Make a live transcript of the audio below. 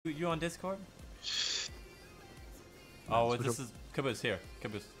You on Discord? Oh, this is Caboose here.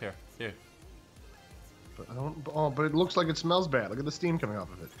 Caboose here. But I don't. Oh, but it looks like it smells bad. Look at the steam coming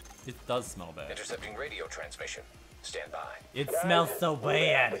off of it. It does smell bad. Intercepting radio transmission. Stand by. It smells so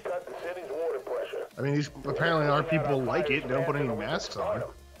bad. I mean, these apparently our people like it. They don't put any masks on.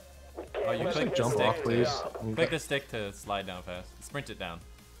 Oh, you click the jump stick. off, please. Click the stick to slide down fast. Sprint it down.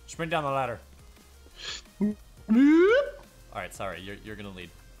 Sprint down the ladder. All right, sorry. You're gonna lead.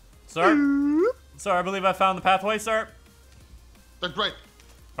 Sir? Sir, I believe I found the pathway, sir. That's right.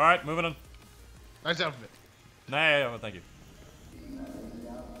 All right, moving on. Nice outfit. Nah, thank you.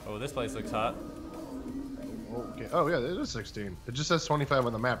 Oh, this place looks hot. Okay. Oh yeah, it is 16. It just says 25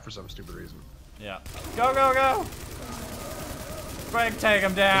 on the map for some stupid reason. Yeah. Go, go, go! Frank, take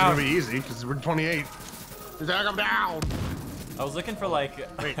him It's down! gonna be easy because we're 28. Take him down! I was looking for like...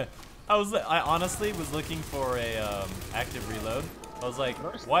 Wait. I honestly was looking for a active reload. I was like,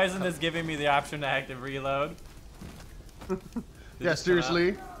 why isn't this giving me the option to active reload? Yeah,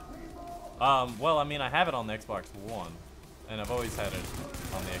 seriously. Well, I mean, I have it on the Xbox One, and I've always had it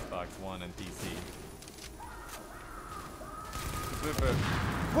on the Xbox One and PC.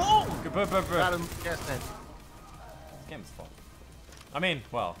 Whoa! Got him. Yes, man. This game is fun. I mean,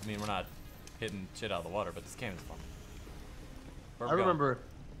 we're not hitting shit out of the water, but this game is fun. I remember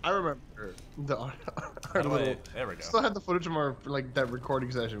the our little. There we go. Still had the footage from our that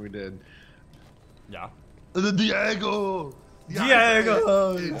recording session we did. Yeah. The Diego.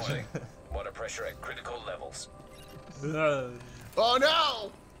 Diego. Warning. Water pressure at critical levels. Oh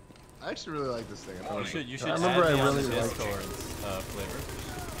no! I actually really like this thing. You should I remember add I me on really the liked Discord's flavor.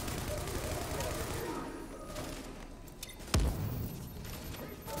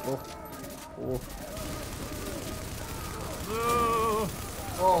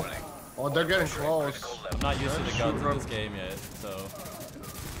 Oh, they're getting close. I'm not used to the guns in this game yet, so.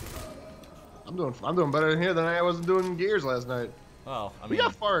 I'm doing better in here than I was doing Gears last night. Well, I mean, we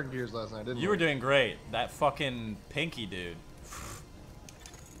got far in Gears last night, didn't we? You were doing great. That fucking Pinky dude.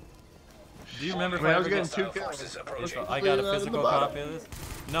 Do you remember if I was ever getting 2 kills? I got a physical copy of this?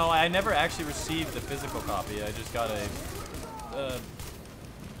 No, I never actually received the physical copy. I just got a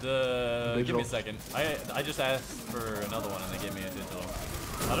give me a second. I just asked for another one and they gave me a digital.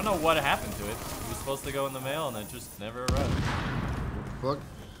 I don't know what happened to it. It was supposed to go in the mail and it just never arrived. Look.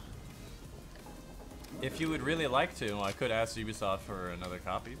 If you would really like to, I could ask Ubisoft for another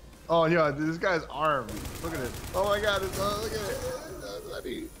copy. Oh yeah, this guy's arm. Look at it. Oh my god, look at it. That's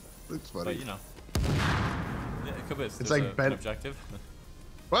funny. Looks funny. But you know. Yeah, Caboose, it's like an objective.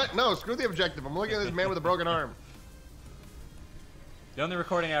 What? No, screw the objective. I'm looking at this man with a broken arm. The only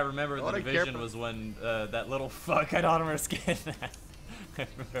recording I remember of the Division was when that little fuck had on her skin. I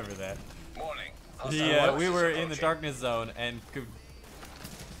remember that. Morning. We were in the darkness zone and I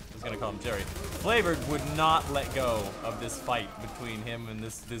was gonna call him Jerry. Flavored would not let go of this fight between him and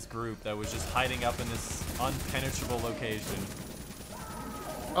this group that was just hiding up in this unpenetrable location.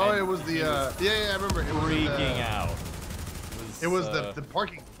 Oh, and it was the yeah, I remember. It was freaking out. It was the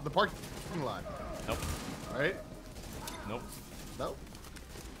parking lot. Nope. Right? Nope. No.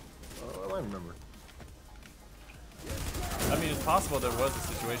 Oh, I remember. I mean, it's possible there was a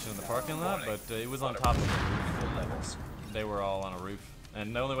situation in the parking lot, but it was on top of the roof. They were all on a roof,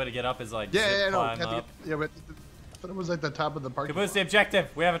 and the only way to get up is like climb up. Yeah, but I thought it was like the top of the parking lot. Caboose, the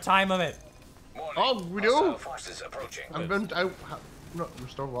objective. We have a time limit. Oh, we do? Forces approaching. No,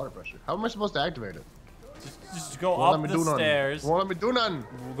 restore water pressure. How am I supposed to activate it? Just go up the stairs. Won't let me do nothing.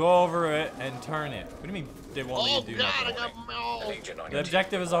 Go over it and turn it. What do you mean they won't let you do nothing? I got The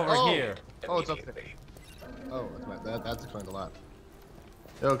objective is over here. Oh, it's up there. Oh, that explains a lot.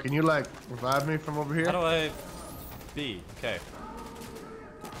 Yo, can you like revive me from over here? How do I be? Okay.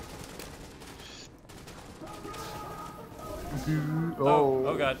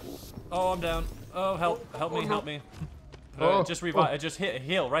 Oh god. Oh, I'm down. Oh, help me. Just revive. Just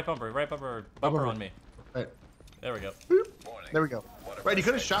heal. Right bumper on me. Right. There we go. There we go. Right, he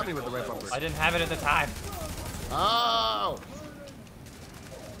could have shot me with the right bumper. I didn't have it at the time. Oh!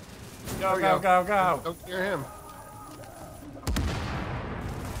 Go. Don't scare him.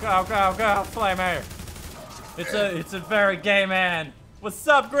 Go. Flamer. It's a very gay man. What's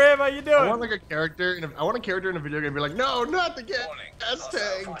up, Grim? How you doing? I want like a character in a video game be like, no, not the gas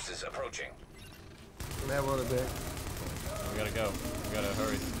tank. Forces approaching. And have one of there. We gotta go. We gotta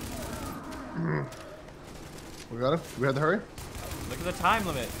hurry. We have to hurry? Look at the time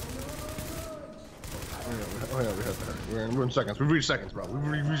limit. Oh yeah, we have to hurry. We're in seconds. We've reached seconds, bro.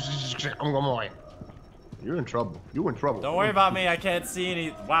 I'm going. You're in trouble. Don't worry about me. I can't see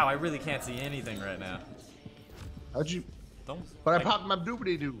any. Wow, I really can't see anything right now. How'd you? Don't. But I popped my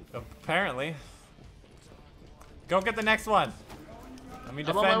doobity doo. Apparently. Go get the next one. Let me I'm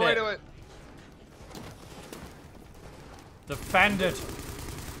defend on my way it. to it. Defend it.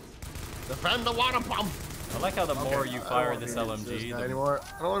 Defend the water pump. I like how the more you fire this This LMG, guy the anymore.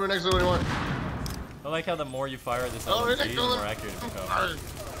 I don't want to be next to him anymore. I like how the more you fire this Oh, LMG, next the to him. more accurate it becomes.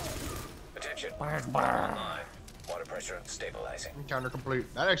 Attention. Burn. Water pressure stabilizing. Encounter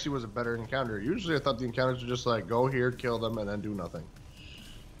complete. That actually was a better encounter. Usually I thought the encounters were just like, go here, kill them, and then do nothing.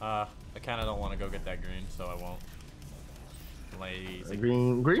 I kind of don't want to go get that green, so I won't. Lazy.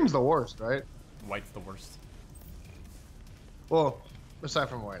 Green's the worst, right? White's the worst. Well, aside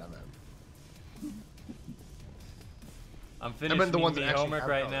from white on that. I'm finishing the ones the that actually homework have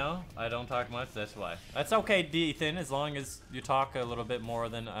right color. now. I don't talk much, that's why. That's okay, Ethan, as long as you talk a little bit more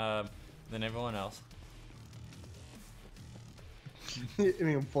than everyone else. You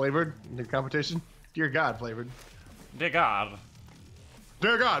mean flavored in the competition? Dear God, flavored. Dear God.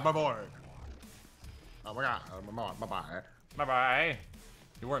 Dear God, my boy. Oh my God, my boy. Bye-bye.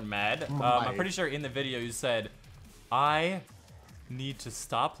 You weren't mad. I'm pretty sure in the video you said, I need to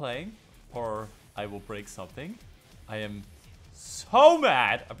stop playing or I will break something. I am so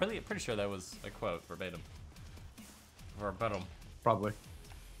mad. I'm pretty sure that was a quote, verbatim. Verbatim. Probably.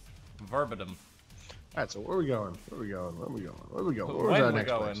 Verbatim. Alright, so where are we going? Where are we going? Where are we going? Where are we going? Where's When our am I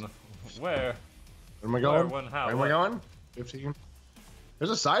next going? place? Where? Where am I going? Where, when, how, Where am I going? 15.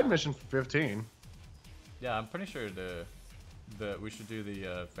 There's a side mission for 15. Yeah, I'm pretty sure we should do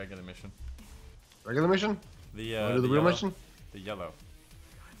the regular mission. Regular mission? The Wanna do the real yellow. mission? The yellow.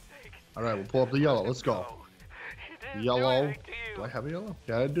 Alright, we'll pull up the yellow. Let's go. Yellow. Do I have a yellow?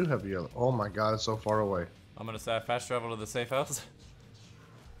 Yeah, I do have a yellow. Oh my God, it's so far away. I'm gonna say fast travel to the safe house.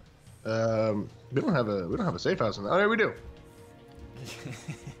 We don't have a safe house in there. Oh, yeah, we do.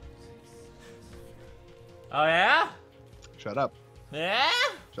 Oh yeah? Shut up. Yeah?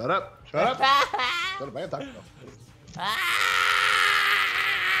 Shut up. Shut up. Shut up. I ain't talking about.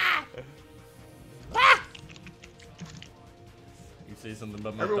 You say something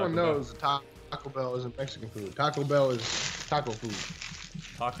about my Everyone Taco Bell. knows Taco Bell isn't Mexican food. Taco Bell is taco food.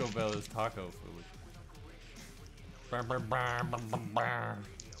 Taco Bell is taco food. Brr, brr, brr, brr, brr, brr.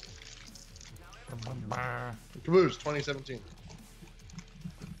 Brr, brr, Caboose 2017.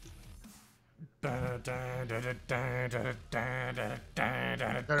 brr.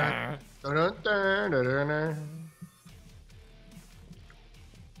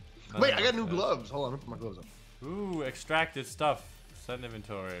 Wait, I got new gloves. Hold on, let me put my gloves on. Ooh, extracted stuff. Send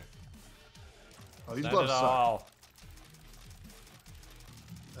inventory. Oh, these Send gloves it suck. all.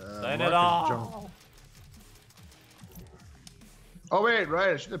 Send mark it all. junk. Oh wait, right.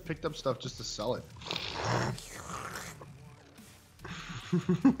 I should have picked up stuff just to sell it.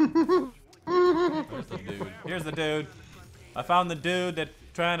 Where's the dude? Here's the dude. I found the dude that's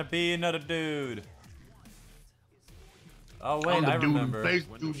trying to be another dude. Oh wait, I'm the I dude remember. in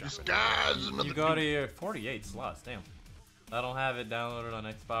dude disguise. You go to your 48 slots, damn. I don't have it downloaded on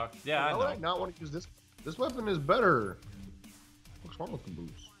Xbox. Yeah, I Why would I know. not want to use this? This weapon is better. What's wrong with the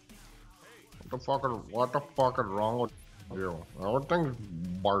boots? What the fuck is wrong with you? Everything's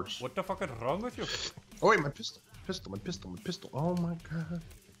barse. What the fuck is wrong with you? Oh wait, my pistol. My pistol. Oh my God.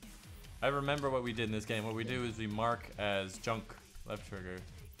 I remember what we did in this game. What we do is we mark as junk left trigger.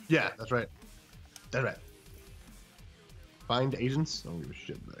 Yeah, that's right. That's right. Find agents? I don't give a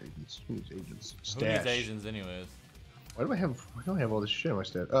shit about agents. Who needs agents? Stash. Who needs Asians anyways? Why do I have all this shit in my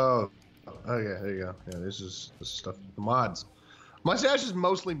stash? Oh, yeah, there you go. Yeah, this is stuff. The mods. My stash is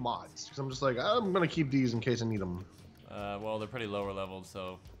mostly mods because I'm just like I'm gonna keep these in case I need them. Well, they're pretty lower leveled,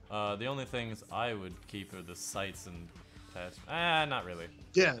 so the only things I would keep are the sights and tests. Not really.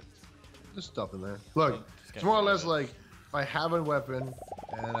 Yeah, there's stuff in there. Look, it's more or less like if I have a weapon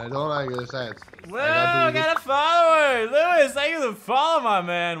and I don't like the sights. Whoa, I got a follower! Lewis, thank you for the follow, my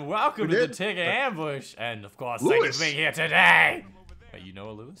man. Welcome to the Ticket Ambush. And of course, thank you for being here today. Wait, you know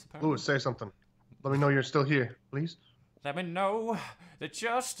a Lewis? Apparently? Lewis, say something. Let me know you're still here, please. Let me know that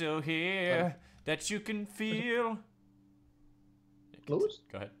you're still here, that you can feel. Lewis?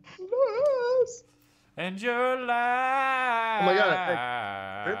 Go ahead. Lewis! And you're alive. Oh my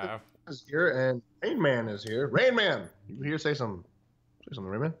God. Is here and Rain Man is here. Rain Man! You here? Say something. Say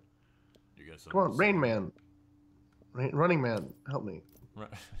something, Rain Man. You guys Come on, Rain Man. Running Man, help me.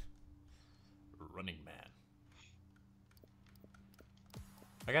 Running Man.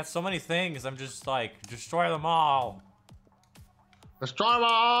 I got so many things. I'm just like, destroy them all. Destroy them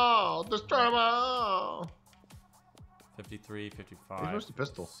all! Destroy them all! 53, 55. Where's the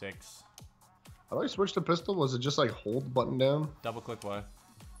pistol? 6. How do I switch to pistol? Was it just like hold the button down? Double click Y.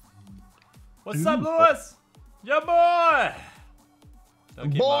 What's up, Lewis? Yeah, boy!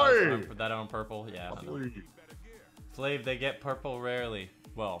 Don't keep Boy! put that on purple. Yeah. Flav, they get purple rarely.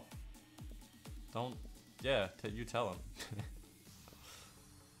 Well, don't. Yeah, you tell them.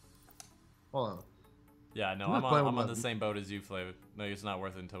 Hold on. Yeah, no, I'm on the same boat as you, Flav. No, it's not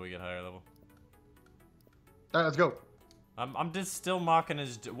worth it until we get higher level. Alright, let's go. I'm just still mocking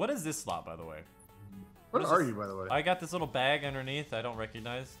his. What is this slot, by the way? What are you, by the way? I got this little bag underneath. I don't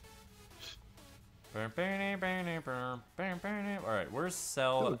recognize. All right, where's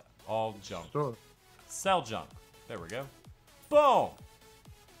sell all junk? Sell junk. There we go. Boom.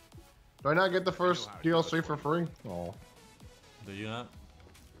 Do I not get the first DLC for free? Oh. Do you not?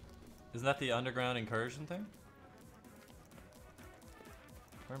 Isn't that the underground incursion thing?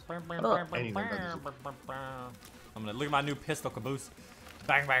 I don't know anything about this. I'm gonna look at my new pistol caboose.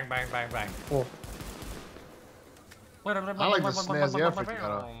 Bang, bang, bang, bang, bang. Cool. I like the snazzy outfit you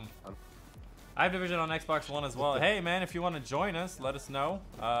got on. I have Division on Xbox One as well. Hey man, if you want to join us, let us know.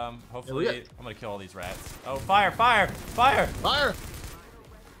 Hopefully, I'm gonna kill all these rats. Oh, fire, fire, fire! Fire!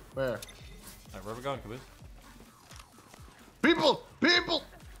 Where? Alright, where are we going, Caboose? People! People!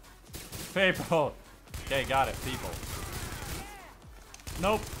 People! Okay, got it, people.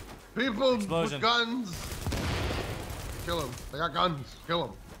 Nope. People Explosion. with guns! Kill them. They got guns.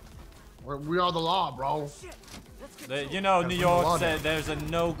 Kill them. We are the law, bro. You know, New York said there's a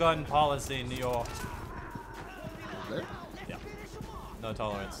no-gun policy in New York. Is there? Yeah. No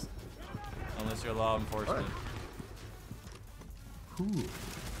tolerance. Unless you're law enforcement.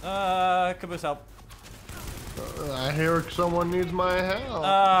 Right. Caboose, help. I hear someone needs my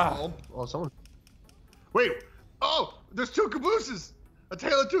help. Oh, someone. Wait. Oh, there's two cabooses. A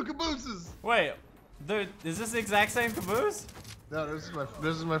tale of two cabooses. Wait, is this the exact same caboose? No, this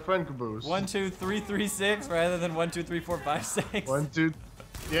is my friend Caboose. 1, 2, 3, 3, 6 rather than 1, 2, 3, 4, 5, 6. 1, 2.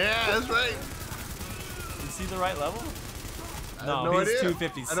 Yeah, that's right. Is he the right level? No, he's idea.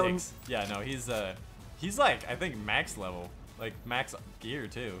 256. Yeah, no, he's like I think max level, like max gear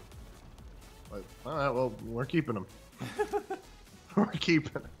too. All right, well, we're keeping him. We're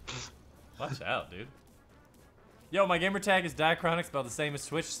keeping him. Watch out, dude. Yo, my gamer tag is Diachronic, spelled the same as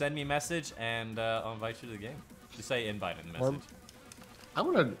Twitch. Send me a message and I'll invite you to the game. Just say invite in the message. I'm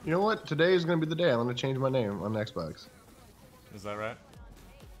gonna, you know what? Today is gonna be the day. I'm gonna change my name on Xbox. Is that right?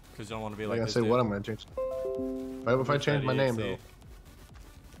 Because you don't want to be like this. I'm gonna say dude. what I'm gonna change. If I change my name though,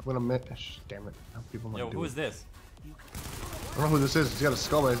 I'm gonna miss. Damn it! How people might Yo, do who it. is this? I don't know who this is. He's got a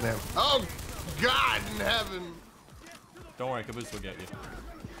skull by his name. Oh, God in heaven! Don't worry, Caboose will get you.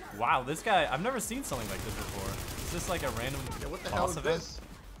 Wow, this guy, I've never seen something like this before. Is this like a random What the hell is this?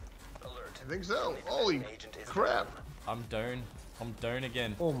 I think so. Holy crap! I'm down. I'm down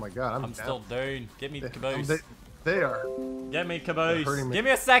again. Oh my God, I'm down. still down. Get me Caboose. They are. Get me Caboose. hurting me. Give me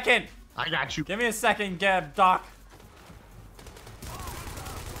a second. I got you. Give me a second, Doc.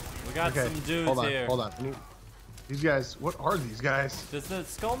 We got some dudes here. Hold on. These guys, what are these guys? Does the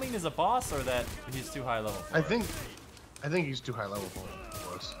skull mean he's a boss or that he's too high level? I think he's too high level for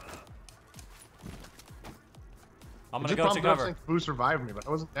us. I'm gonna go to cover. Caboose survived me, but I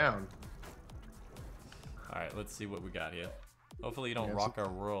wasn't down. Alright, let's see what we got here. Hopefully you don't rock our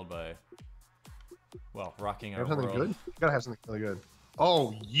world by, well, rocking our something world. good? You gotta have something really good.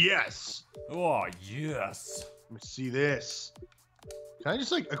 Oh, yes! Oh, yes! Let me see this. Can I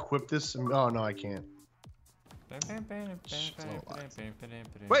just, like, equip this? Oh, no, I can't.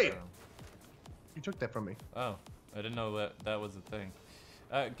 Wait! You took that from me. Oh, I didn't know that was a thing.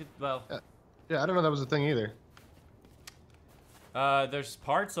 Well... Yeah, I don't know that was a thing either. There's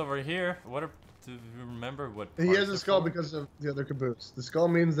parts over here. Do you remember what He has a skull because of the other caboose. The skull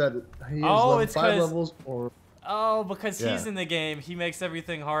means that he is level 5 levels or... Oh, because he's in the game. He makes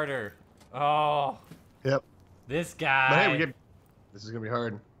everything harder. Oh. Yep. This guy. But hey, this is gonna be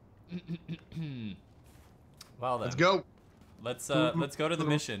hard. Well then. Let's go. Let's go to the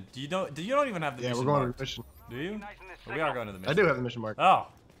mission. You don't even have the mission. Yeah, we're going marked. to the mission. Do you? Well, we are going to the mission. I do have the mission mark. Oh.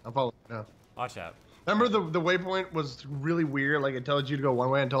 I'm following. No. Watch out. Remember the waypoint was really weird. Like it told you to go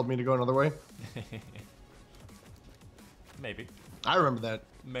one way and told me to go another way. Maybe. I remember that.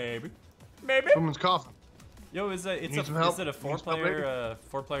 Maybe. Someone's coughing. Yo, is it a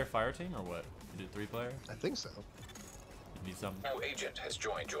 4-player fire team or what? Is it 3-player? I think so. You need some. New agent has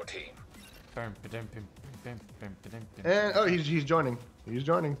joined your team. And oh, he's joining. He's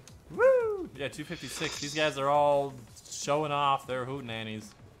joining. Woo! Yeah, 256. These guys are all showing off their hootenannies.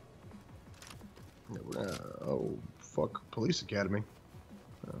 Oh, fuck. Police Academy.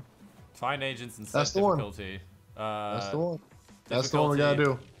 Find agents and set difficulty. That's the one. That's the one we gotta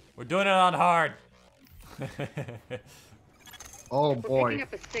do. We're doing it on hard. Oh We're boy. picking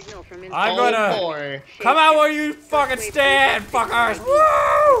up a signal from I'm inside. gonna- Oh boy. Come out where you fucking stand, fuckers!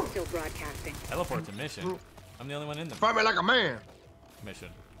 Woo! Still broadcasting. Teleport to mission. I'm the only one in the Fight me like a man. mission.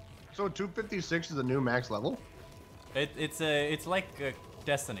 So 256 is the new max level? It's like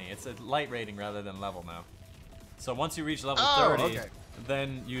Destiny. It's a light rating rather than level now. So once you reach level Oh, 30, okay.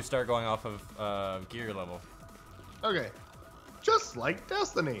 then you start going off of gear level. Okay. Just like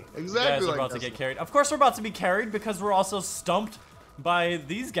Destiny. You Exactly guys are like about to Destiny. get carried. Of course we're about to be carried because we're also stumped by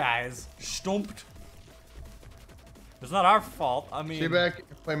these guys. Stumped. It's not our fault. I mean... Stay back,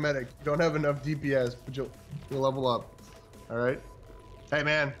 play medic. You don't have enough DPS, but you'll level up. Alright? Hey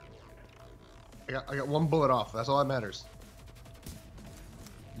man. I got one bullet off. That's all that matters.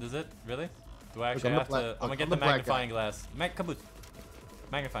 Is it? Really? Do I actually I'm the have black- to... I'm gonna I'm get the the black magnifying glass. Caboose.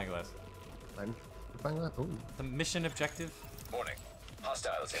 Magnifying glass. Ooh. The mission objective? Warning.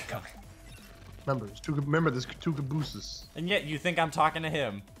 Hostiles incoming. Remember, there's two cabooses. And yet you think I'm talking to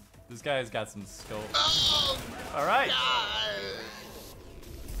him. This guy's got some skull. Oh, Alright. God.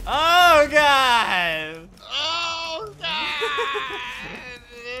 Oh, God! Oh, God.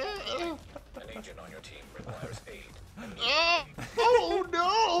 An agent on your team requires aid. Oh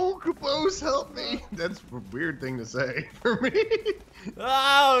no, Caboose, help me. That's a weird thing to say for me.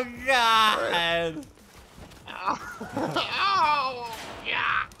 Oh, God! Oh, God.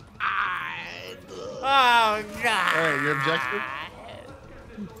 Oh, God! Alright, your objective?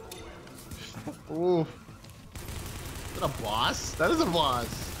 Ooh. Is that a boss? That is a boss.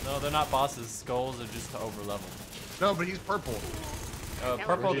 No, they're not bosses. Skulls are just over level. No, but he's purple.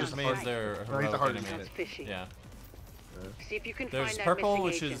 Purple He's just the means hardest. they're No, he's heroic the hardest. enemy. That's fishy. Yeah. See if you can There's find that purple, missing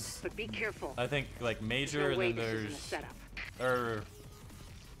which agent, is- but be careful. I think like major, No and way then this isn't a there's setup.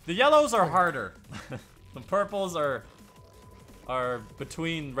 the yellows are harder. The purples are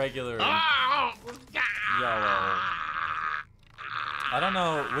between regular and yellow. I don't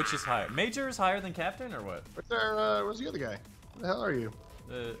know which is higher. Major is higher than captain or what? Where's the other guy? Where the hell are you?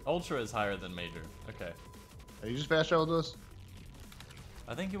 The ultra is higher than major. Okay. Are you just fast traveled to us?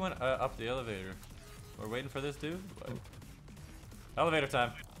 I think you went up the elevator. We're waiting for this dude. What? Elevator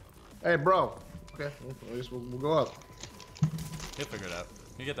time. Hey, bro. Okay, well, at least we'll go up. He'll figure it out.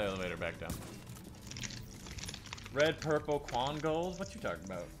 You get the elevator back down. Red, purple, Quan gold? What you talking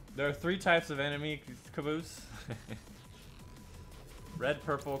about? There are 3 types of enemy, Caboose. Red,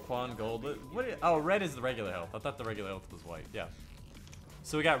 purple, Quan gold. Oh, red is the regular health. I thought the regular health was white. Yeah.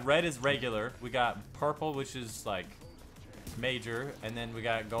 So we got red is regular. We got purple, which is like major, and then we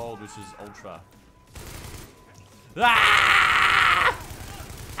got gold, which is ultra. Ah!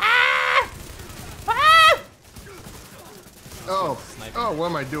 Ah! Ah! Oh, Sniping. oh, what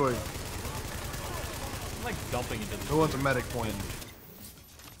am I doing? I'm like dumping into Who the wants a medic point?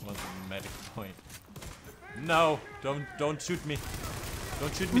 wants a medic point. No, don't shoot me.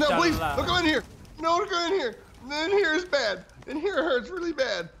 Don't shoot me. No, please, Chalala. don't go in here. No, don't go in here. In here is bad. In here hurts really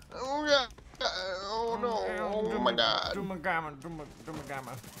bad. Oh god. Oh no. Oh my god.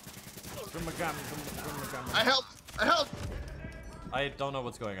 I helped. I helped. I don't know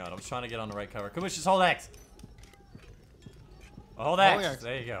what's going on. I was trying to get on the right cover. Come on, just hold X. Oh, hold X. Holding X.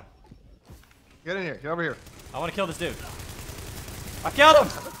 There you go. Get in here. Get over here. I want to kill this dude. I killed him.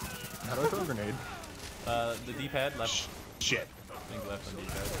 How do I throw a grenade? The D-pad left. Shit. I think left on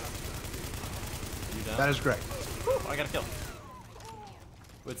D-pad. You done? That is correct. Whew, I got a kill.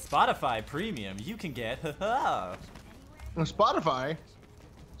 With Spotify Premium, you can get haha. On Spotify.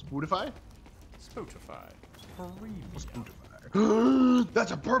 Spotify? Spotify Premium. Spotify.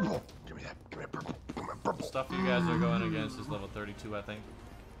 That's a purple. Give me that. Give me a purple. Give me a purple. Stuff you guys are going against is level 32, I think.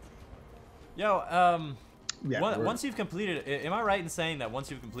 Yo, Yeah, once you've completed, am I right in saying that once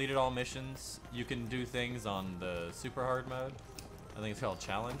you've completed all missions, you can do things on the super hard mode? I think it's called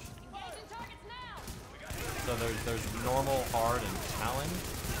challenge. So there's normal, hard, and challenge.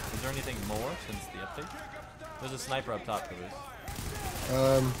 Is there anything more since the update? There's a sniper up top, Caboose.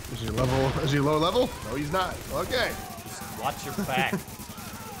 Is he level? Is he low level? No, he's not. Okay. Just watch your back.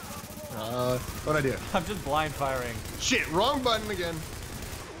 What I do? I'm just blind firing. Shit, wrong button again.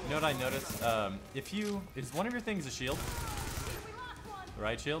 You know what I noticed? Is one of your things a shield? The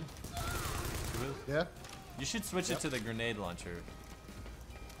right shield? Caboose? Yeah. You should switch it to the grenade launcher.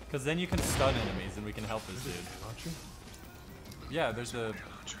 Because then you can stun enemies and we can help this dude. Launcher? Yeah, there's a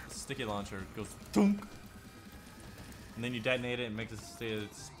sticky launcher. It goes thunk. And then you detonate it and make a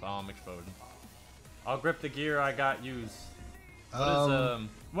bomb explosion. I'll grip the gear I got used. What is,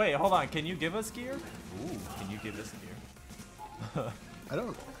 wait, hold on. Can you give us gear? Ooh, can you give us gear? I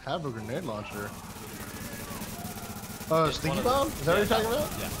don't have a grenade launcher. It's one Sticky of bomb? Is that what you're talking one.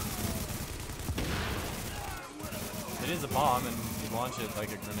 about? Yeah. It is a bomb, and you launch it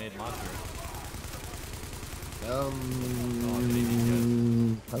like a grenade launcher. How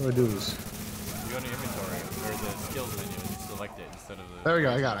do I do this? You go to your inventory, or the skills menu, and you select it instead of the... There we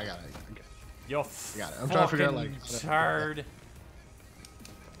go, I got it. You're got it. I'm trying to figure out, like... Tard.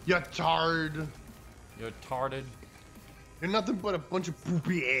 You're tard. You're tarded. You're nothing but a bunch of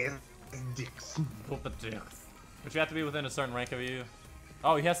poopy ass dicks. But you have to be within a certain rank of you.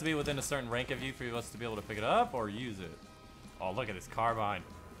 Oh, he has to be within a certain rank of you for us to be able to pick it up or use it. Oh, look at this carbine.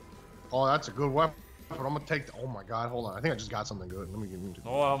 Oh, that's a good weapon. I'm gonna take the... Oh my god, hold on. I think I just got something good. Let me get into...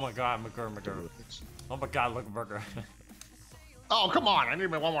 Oh my god, McGurr. Oh my god, look, burger. Oh, come on. I need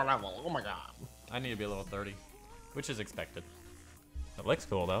one more level. Oh my god. I need to be a level 30, which is expected. It looks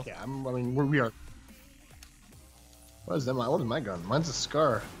cool though. Yeah, I mean, we are... What is that? What is my gun? Mine's a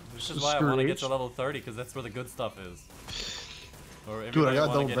Scar. This is why I want to get to level 30, because that's where the good stuff is. Or Dude, I got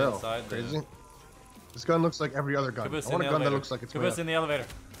a double get barrel. inside Crazy. This gun looks like every other gun. Caboose I want a gun that looks like it's made Caboose in the elevator.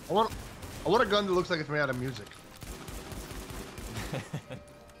 I want a gun that looks like it's made out of music.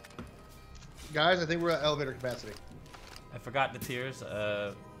 Guys, I think we're at elevator capacity. I forgot the tiers.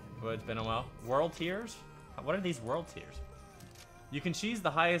 Well, it's been a while. World tiers? What are these world tiers? You can choose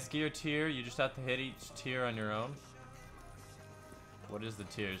the highest gear tier. You just have to hit each tier on your own. What is the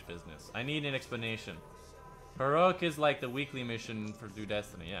tiers business? I need an explanation. Heroic is like the weekly mission for through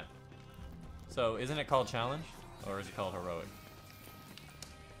Destiny, yeah. So, isn't it called challenge? Or is it called heroic?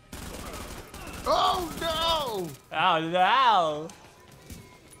 Oh no! Oh no!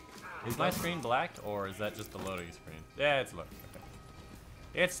 Is my screen black, or is that just the loading screen? Yeah, it's loading.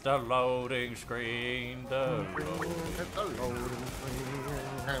 Okay. It's the loading screen. The loading screen.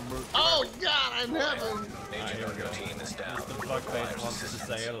 Oh God, I'm having. Agent on your team is down. The fuckface wants to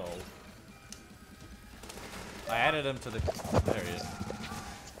say hello. I added him to the... There he is.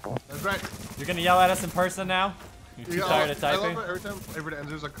 That's right. You're gonna yell at us in person now? You're too tired of typing? I love it every time it ends,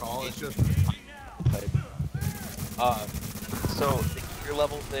 there's a call. It's just... So the gear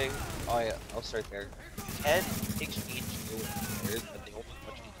level thing, I'll start there. 10 takes each gear with players, but they only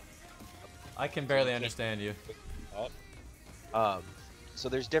touch each. I can barely understand you. So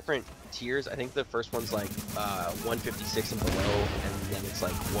there's different tiers. I think the first one's like 156 and below, and then it's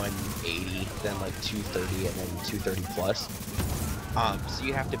like 180, then like 230, and then 230 plus. So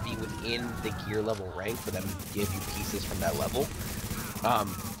you have to be within the gear level rank for them to give you pieces from that level.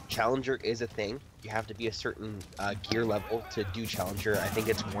 Challenger is a thing. You have to be a certain gear level to do Challenger. I think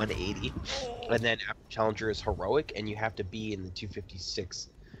it's 180. And then after Challenger is Heroic, and you have to be in the 256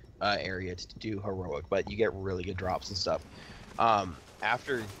 area to do Heroic, but you get really good drops and stuff.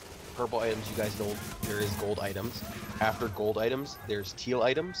 After purple items, you guys know there is gold items. After gold items, there's teal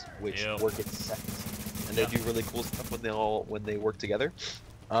items, which work in sets. And they do really cool stuff when they work together.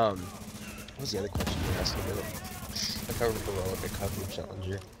 What was the other question you were asking about? I covered Heroic, I covered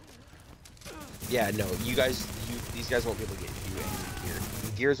Challenger. Yeah, no, these guys won't be able to get you any gear.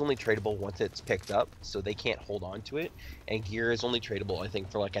 Gear is only tradable once it's picked up, so they can't hold on to it. And gear is only tradable, I think,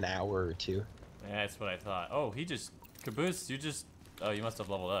 for like an hour or two. Yeah, that's what I thought. Oh, Caboose, oh, you must have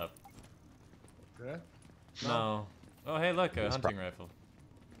leveled up. Okay. No. Oh, hey, look, a hunting rifle.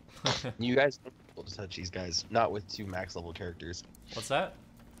 You guys won't be able to touch these guys, not with 2 max level characters. What's that?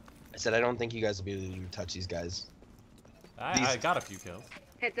 I said I don't think you guys will be able to touch these guys. I got a few kills.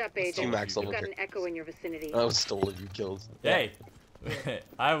 Heads up, 2 Agent. max level You've got an characters. echo in your vicinity. I was stolen your kills. Hey!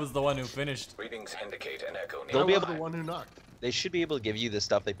 I was the one who finished. Readings indicate an echo They'll be able the one who knocked. They should be able to give you the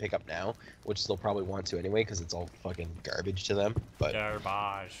stuff they pick up now, which they'll probably want to anyway, because it's all fucking garbage to them. But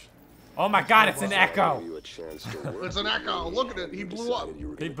Garbage. Oh my god, it's an echo! It's an echo. Look at it. He blew up.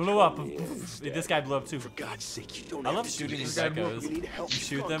 He blew up. This guy blew up too. For God's sake, you don't I have love to shooting do these this. echoes. You need You help.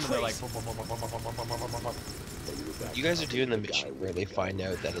 shoot them and they're like... boom, boom, boom, boom, boom, boom, boom, boom, boom, boom. you guys are doing the mission where they find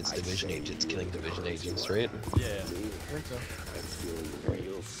out that it's division agents killing division agents, right? Yeah. I think so.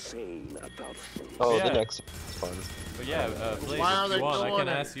 Oh, Yeah. the next one's fun. But yeah, Blaze, Why are if they you want, I doing can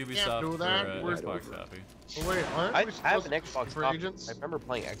it? ask Can't Ubisoft do for that. We're- Xbox copy. Oh, wait, aren't I we have supposed an to Xbox for copy. agents? I remember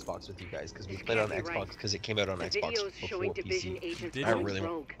playing Xbox with you guys because we This played on can't be Xbox right. because it came out on The Xbox videos before showing division PC. agents Did I you? really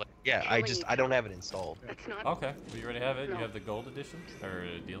want rogue. to play. Yeah, I don't have it installed. That's not... Okay, well, you already have it. You No. have the gold edition or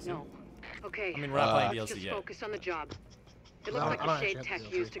DLC. No. Okay. I mean, we're not playing Let's DLC just yet. focus on the job. It No, looks I like don't the actually shade have tech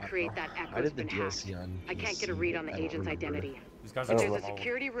DLC. used to create that I echo's did the been hacked. DLC on I can't get a PC, read on the I don't agent's remember. identity. These guys I are don't If there's a know.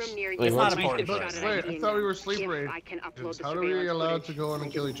 security room near you, Wait, It's not take a important. shot at Wait, I ID thought we and were sleep if raid. I can upload the How are we surveillance allowed footage, to go in and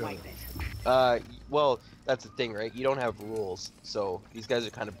then kill you each other? wipe it. Well, that's the thing, right? You don't have rules, so these guys are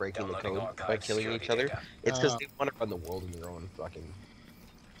kind of breaking the Downloading code archive by killing security each other. data. It's because they want to run the world in their own fucking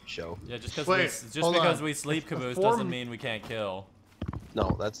show. Yeah, just Wait, hold because on. we sleep, Caboose, Before- doesn't mean we can't kill.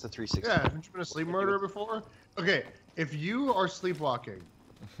 No, that's the 360. Yeah, haven't you been a sleep murderer before? Okay, If you are sleepwalking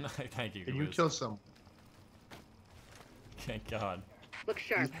Thank you, and you Caboose. kill someone, Thank God. Look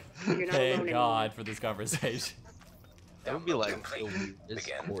sharp. You're not Thank alone God for this conversation. That would be like Complete. this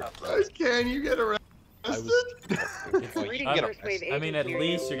Begin court. upload. can you get arrested? I was. anymore. Reading I- first wave I mean, at agents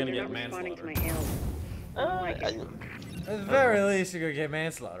least here, you're gonna they're get not responding to manslaughter. my ills. I don't like it. At the very least, you're gonna get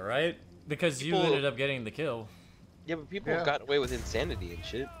manslaughter, right? Because you People- ended up getting the kill. Yeah, but people Yeah. got away with insanity and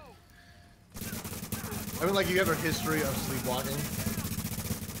shit. I mean, like, you have a history of sleepwalking.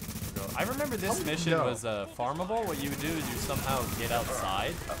 I remember this Oh, mission no. was farmable. What you would do is you somehow get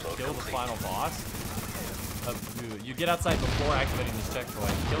outside, kill the final boss. You get outside before activating this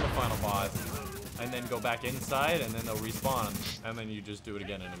checkpoint, kill the final boss, and then go back inside, and then they'll respawn, and then you just do it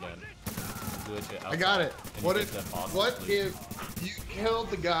again and again. Do it I got it. and you What get if that boss what to sleep. if you killed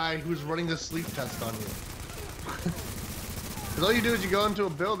the guy who's running the sleep test on you? Because all you do is you go into a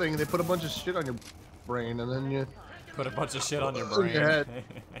building, they put a bunch of shit on your brain, and then you Put a bunch of shit on your On brain.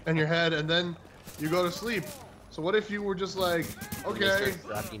 your head. and then you go to sleep. So what if you were just like, okay,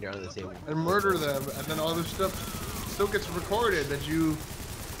 Strapping you down to the table. and murder them, and then all this stuff still gets recorded that you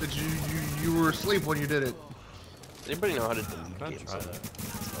were asleep when you did it. Does anybody know how to delete Don't games? try that.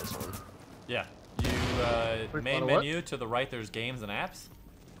 That's one. Yeah. You Wait, main on what? menu to the right. There's games and apps,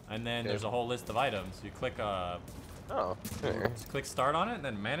 and then there's a whole list of items. You click Oh, there. just click start on it, and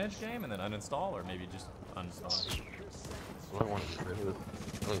then manage game, and then uninstall, or maybe just uninstall. What I want to get rid of.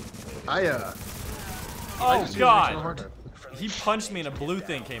 I Oh just used an external God! hard drive. He punched me, and a blue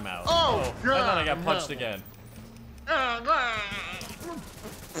thing came out. Oh, and then I got God, punched no. again. I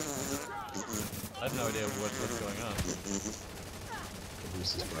have no idea what's going on.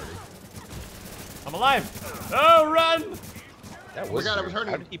 Bruce's party. I'm alive! Oh, run! That Oh my was. God, I was weird.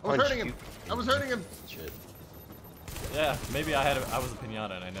 hurting How him. did he I was punch hurting him. you? I was hurting him. Shit. Yeah, maybe I was a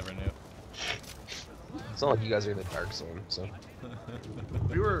pinata and I never knew. It's not like you guys are in the dark zone, so.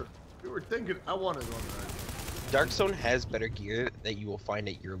 We were thinking I wanted one. Dark Zone has better gear that you will find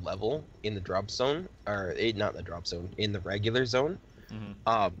at your level in the drop zone, or not in the drop zone, in the regular zone.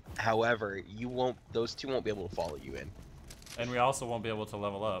 Mhm. However, you won't; those two won't be able to follow you in. And we also won't be able to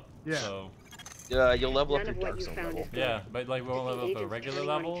level up. Yeah. So You'll level up None your of what Dark you Zone found level. is good. yeah, but like we won't level up a Agents regular turning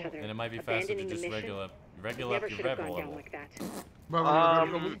on level, each other, and it might be faster to abandoning the just mission. regular up Never your should have regular gone down level. like that.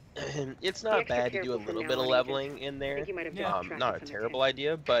 It's Be not extra bad to do a careful from little now bit of on, leveling in I there. think you might have Yeah. lost track Not of a some terrible intent.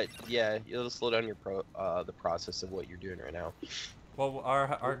 idea, but yeah, it'll slow down your the process of what you're doing right now. Well,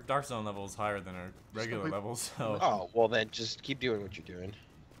 our Dark Zone level is higher than our regular Complete- levels. So. Oh, well then just keep doing what you're doing.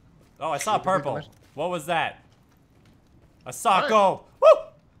 Oh, I saw purple. mission. What was that? I saw Alright. go. Woo!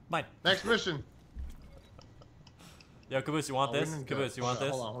 Mine. Next mission. Yo, Caboose, you want Oh, we this? didn't go. Caboose, you want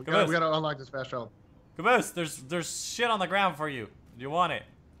this? Hold on. We Caboose, gotta unlock this fast travel. Caboose, there's shit on the ground for you. Do you want it?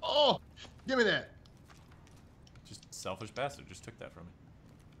 Oh, give me that. Just selfish bastard just took that from me.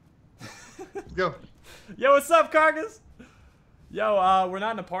 Let's go. Yo, what's up, Cargus? Yo, we're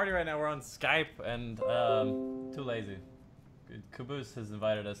not in a party right now. We're on Skype, and too lazy. Caboose has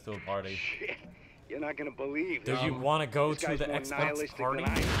invited us to a party. Shit, you're not gonna believe Do this. you want to go This to guy's the more Xbox nihilistic party?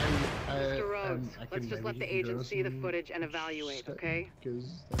 than I am. Mr. Rhodes, let's just let the agents see the footage and evaluate, okay? Let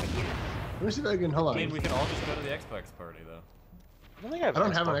me see if I can. Hold I on. mean, we could all just go to the Xbox party, though. I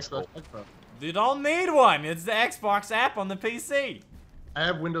don't have an Xbox. You don't need one. It's the Xbox app on the PC. I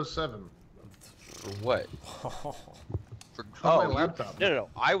have Windows 7. For what? For On my you're- laptop. No.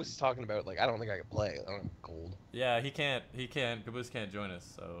 I was talking about like I don't think I can play. I don't have gold. Yeah, he can't. Caboose can't join us,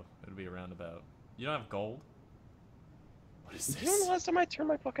 so it'll be a roundabout. You don't have gold? What is Do you know when this? the last time I turned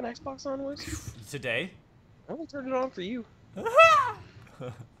my fucking Xbox on was? Today? I only turned it on for you.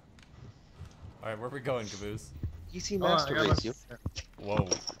 Alright, where are we going, Caboose? PC Hold on, Master I got Race, you. Whoa.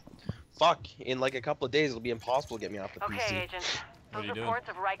 Fuck, in like a couple of days it'll be impossible to get me off the Okay, PC. Agent. What are Those you doing? reports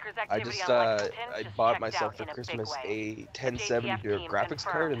of Riker's I activity just on Lexington I just bought checked myself out for in a Christmas big way. a 1070 JTF team graphics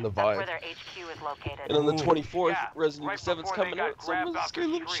card and the confirmed that's where Vive. their HQ is located. And on the Ooh. 24th, Yeah, Resident right Evil 7's before they coming got out, so I'm grabbed gonna off scare the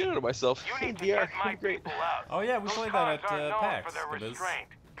the little street. shit out of myself. You need to VR, get my great. people out. Oh yeah, we Those played that cars at aren't known PAX, for their Caboose. restraint.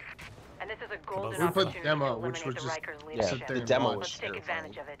 And this is a golden We put opportunity demo, to which eliminate was the just Riker's Yeah, leadership. there the and demo watch. was Let's take terrifying.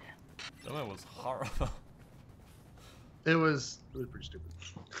 advantage of it. That was horrible. It was pretty stupid.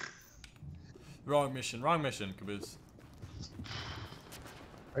 Wrong mission, Caboose.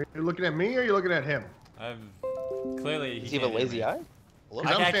 Are you looking at me or are you looking at him? I've clearly Does he he have a can't hear lazy me. eye? Hello?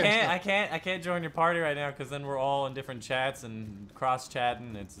 I'm standing I can't join your party right now because then we're all in different chats and cross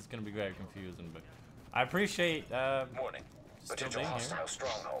chatting. It's gonna be very confusing. But I appreciate Warning. still Potential being here. hostile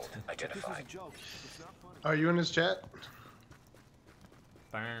stronghold identified. Are you in his chat?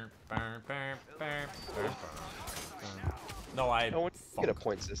 Burr, burr, burr, burr, burr, burr. No, I No one- Get a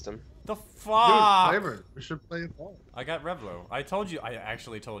point system. The Dude, fuck? Flavor. We should play it all. I got Revlo. I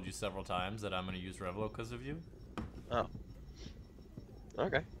actually told you several times that I'm gonna use Revlo because of you. Oh.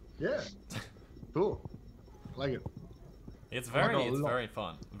 Okay. Yeah. Cool. Like it. It's very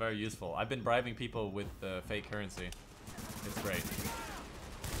fun, very useful. I've been bribing people with fake currency. It's great.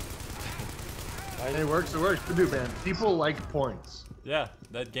 It works. It works. Good dude, man. People like points. Yeah,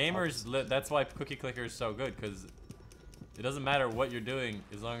 that gamers. That's why Cookie Clicker is so good, because it doesn't matter what you're doing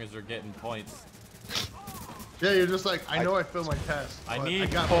as long as you're getting points. Yeah, you're just like, I know I failed my test. I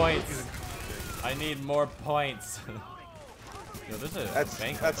need points. I need more points. Yo, there's a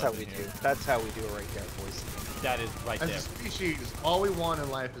that's how we do. That's how we do it right there, boys. That is right there. As a species, all we want in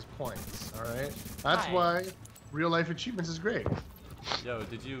life is points. All right. That's why real life achievements is great. Yo,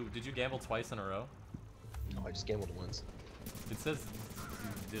 did you gamble twice in a row? No, I just gambled once. It says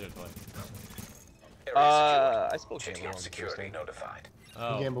you did it twice. I spoke City gamble on security Tuesday. notified.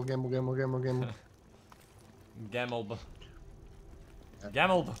 Oh. Gamble. Gambled.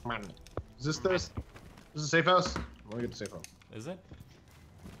 Gambled. Is this this? Is this a safe house? I want to get the safe house. Is it?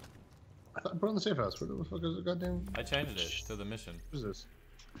 I thought I put on the safe house. Where the fuck is the goddamn? I changed it to the mission. What is this?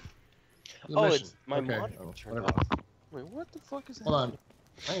 Oh, it's my okay. monitor Oh, turned whatever. off. Wait, what the fuck is that? Hold on.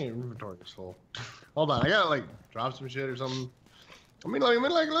 I ain't inventory this full. Hold on. I gotta like drop some shit or something. Oh my god.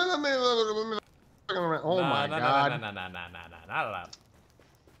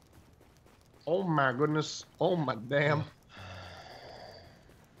 Oh my goodness. Oh my damn.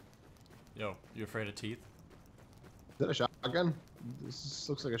 Yo, you afraid of teeth? Is that a shotgun? This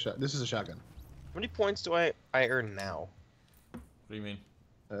looks like a shot. This is a shotgun. How many points do I earn now? What do you mean?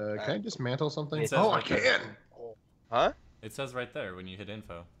 Can I dismantle something? It says Oh, I right there. can! Huh? It says right there when you hit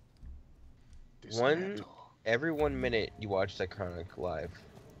info. Dismantle. Every 1 minute you watch Psychronic live.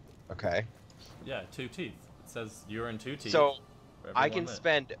 Okay. Yeah, 2 teeth. It says you earn 2 teeth. So for every I 1 can minute.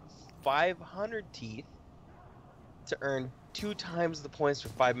 spend 500 teeth to earn 2 times the points for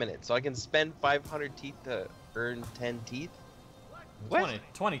 5 minutes. So I can spend 500 teeth to earn 10 teeth. What?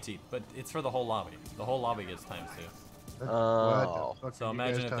 20 teeth, but it's for the whole lobby. The whole lobby gets times 2. Oh. So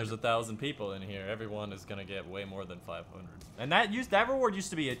imagine if there's 1,000 people in here, everyone is gonna get way more than 500. And that reward used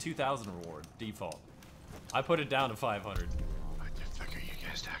to be a 2,000 reward default. I put it down to 500. What the fuck are you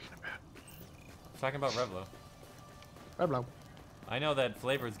guys talking about? I'm talking about Revlo. Revlo. I know that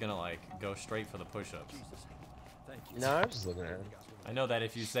Flavor's gonna like go straight for the push-ups. No, I'm just looking at it. I know that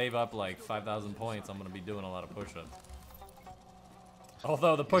if you save up like 5,000 points, I'm gonna be doing a lot of push-ups.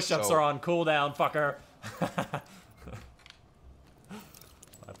 Although the push-ups are on cooldown, fucker.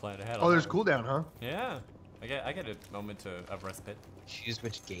 I planned ahead. Oh, there's cooldown, huh? Yeah, I get a moment of respite. Choose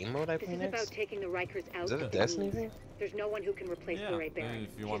which game mode I This play is about next? taking the Rikers out. Is that a with the Destiny means. thing? There's no one who can replace Yeah, the Ray Baron.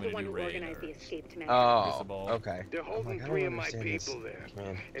 if you She's want me the to one do who raid organized or the escape to Oh, Crucible. okay. They're I'm holding like, I 3 don't of my understand this. people there.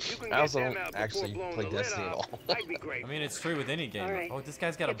 Man. If you can I get also them don't out before actually blowing play the lid Destiny at off, all. I'd be grateful. I mean, it's true with any game. All right. Oh, this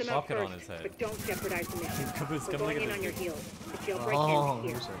guy's got a Get them out bucket on first, his head. but don't jeopardize the mission. Caboose, We're come going look in at on your this. heels. The jailbreak Oh,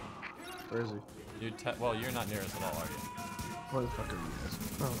 ends here. where is he? Well, you're not near us at all, are you? Where the fuck are you guys?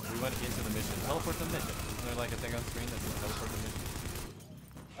 Oh. We went into the mission. Teleport to the mission. Isn't there like a thing on screen that says teleport to the mission?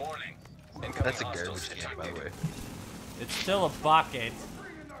 Warning. Incoming That's a hostile garbage can, by the way. It's still a bucket.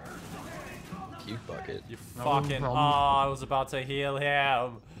 Cute bucket. You fucking. Oh, I was about to heal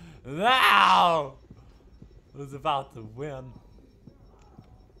him. Now! I was about to win.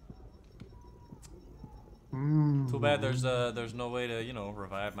 Too bad there's no way to, you know,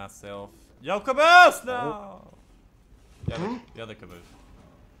 revive myself. Yo, Caboose! No! The other Caboose.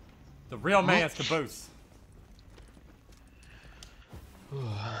 The real man's Caboose.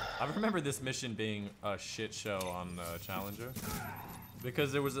 I remember this mission being a shit show on Challenger.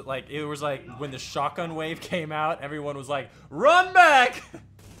 Because it was like when the shotgun wave came out, everyone was like, run back!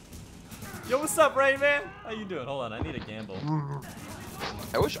 Yo, what's up, Rain Man? How you doing? Hold on, I need a gamble.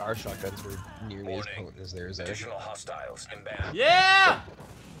 I wish our shotguns were nearly as potent as theirs are. Additional hostiles inbound. Yeah!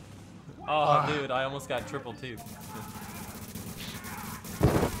 Oh, dude, I almost got triple teeth.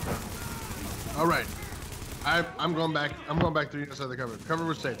 All right. I'm going back. I'm going back to the other cover. Cover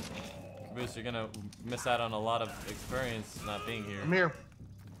was safe. Caboose, you're gonna miss out on a lot of experience not being here. I'm here.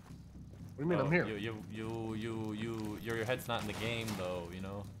 What do you mean I'm here? Your head's not in the game though, you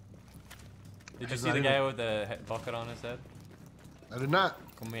know. Did you Head's see not the in guy it. with the bucket on his head? I did not.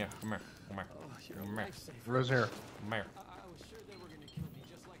 Come here, come here, come here, come here, Where's here? come here.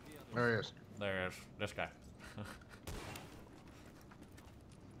 There he is. There is this guy.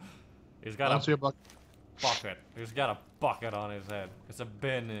 He's I got don't see a a bucket. bucket. He's got a bucket on his head. It's a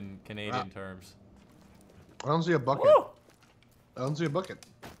bin in Canadian terms. I don't see a bucket. Woo! I don't see a bucket.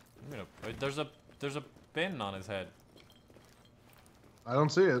 There's a bin on his head. I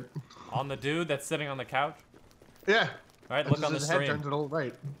don't see it. On the dude that's sitting on the couch? Yeah. All right, look on the his head stream. turns to the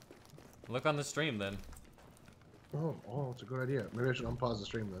right. Look on the stream then. Oh, it's a good idea. Maybe I should unpause the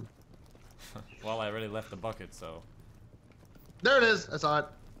stream then. Well, I already left the bucket, so. There it is. I saw it.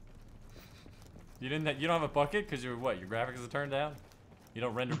 You don't have a bucket because your graphics are turned down? You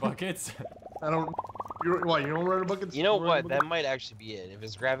don't render buckets? I don't. You don't render buckets? You know what? That might actually be it. If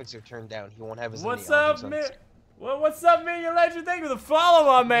his graphics are turned down, he won't have as What's many up, objects on man? his- Well, what's up, Minion Legend? Thank you for the follow,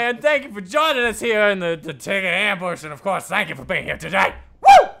 my man. Thank you for joining us here in the Ticket Ambush, and of course, thank you for being here today.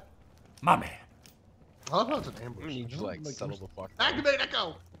 Woo! My man. I love how it's an ambush. I'm gonna need you to like settle the fuck down. Activate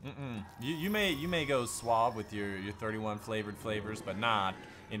Echo! You may go suave with your 31 flavored flavors, but not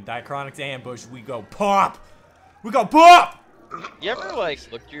in Dichronic's Ambush. We go pop. We go pop. You ever like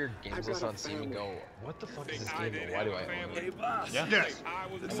look at your games list on Steam and go, what the fuck is this game and why do I own it? Yeah. Yes. I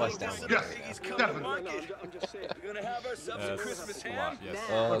must download it. Yes. Definitely.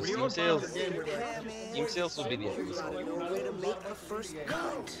 Steam sales will be the end.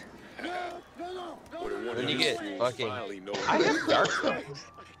 When you get fucking, I have Darksiders.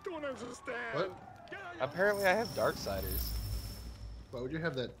 What? Apparently I have Darksiders. Why would you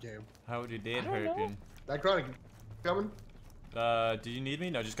have that game? How you did, Hurricane? Diachronic, coming? Do you need me?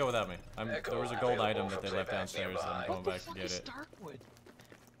 No, just go without me. There was a gold item that they left downstairs, and I'm going back to get it. Darkwood?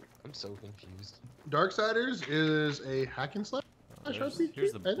 I'm so confused. Darksiders is a hack and slash RPG.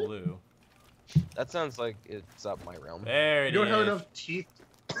 Here's the blue. That sounds like it's up my realm. There it You is. don't have enough teeth.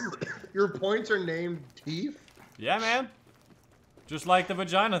 Your points are named teeth? Yeah, man. Just like the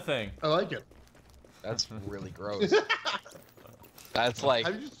vagina thing. I like it. That's really gross. That's like,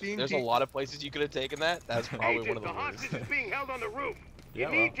 Have you seen there's a teeth? lot of places you could have taken that. That's probably one of the worst. hostage is being held on the roof. Yeah,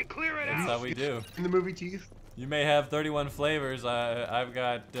 You need to clear it That's out. how we do. In the movie Teeth? You may have 31 flavors. I've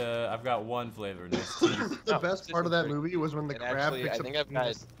got one flavor. And it's teeth. The best part of that movie was when the And crab actually, picks I up think I've the got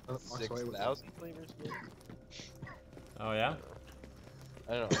penis and walks away with it. 6,000 flavors. Maybe? Oh yeah.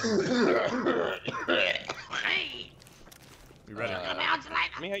 I don't know. We ready?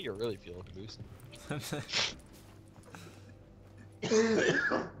 Tell me how you really feel, Caboose.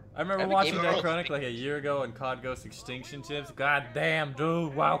 I remember Have a watching game that of- Chronic like a year ago on COD Ghost Extinction Chips. God damn,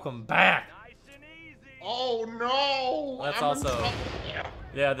 dude, welcome back. Oh no! That's I'm in also, trouble.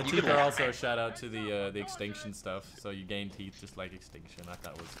 yeah, the teeth are also a shout out to the Extinction stuff. So you gain teeth just like Extinction. I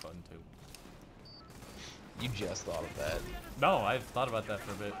thought it was fun too. You just thought of that. No, I've thought about that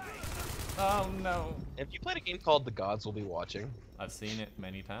for a bit. Oh no. Have you played a game called The Gods Will Be Watching? I've seen it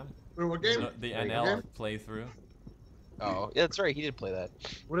many times. Wait, what game? The Wait, NL what game? playthrough. Oh, yeah, that's right. He did play that.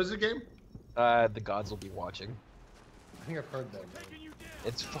 What is the game? The Gods Will Be Watching. I think I've heard that name.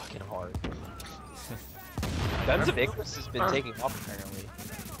 It's fucking hard. Guns of Icarus has been taking off apparently.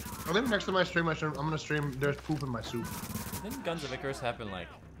 I think next time I stream, I'm gonna stream There's Poop in My Soup. Didn't Guns of Icarus happen like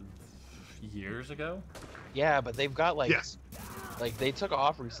years ago? Yeah, but they've got like, Yes. like they took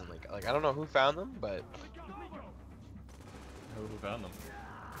off recently. Like I don't know who found them, but Who found them?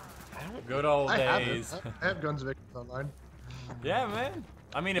 I don't. Good old I have days. it. I have Guns of Icarus online. Yeah, man.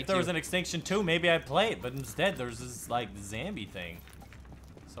 I mean, if Me there was too. an Extinction 2, maybe I'd play it, but instead there's this like zombie thing.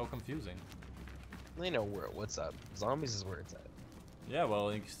 So confusing. They know what's up. Zombies is where it's at. Yeah, well,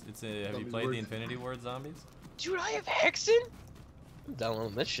 it's have you Zombies played the words. Infinity Ward zombies? Dude, I have Hexen. I'm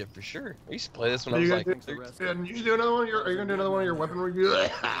downloading this shit for sure. I used to play this when I Are was you like. gonna do, and you do another one? Are you gonna do another one of your weapon review?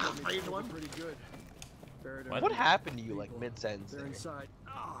 Phase one? Pretty good. What happened to you like mid sentence? They're inside.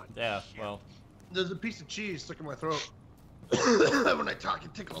 Yeah, well, There's a piece of cheese stuck in my throat. When I talk,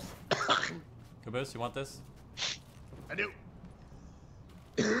 it tickles. Caboose, you want this? I do.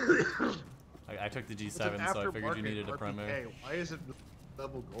 I took the It's an G7, so I figured you aftermarket needed a promo. RPK. Why is it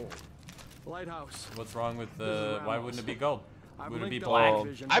level gold? Lighthouse. What's wrong with This is why wouldn't it be gold? I've Wouldn't it be linked black? all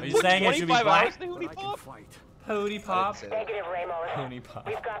vision. I Are you put saying it should be 25 black? hours in the But I can fight. Pooty pop? Negative, Ramos. Pooty pop.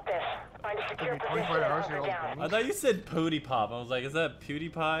 We've got this. Find a secure Took me position 25 and hours to hunker get all down. the I thought you said Pooty pop. I was like, is that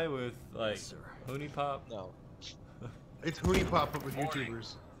PewDiePie with like Yes, sir. Pooty pop? No. It's Hoonie Pop up with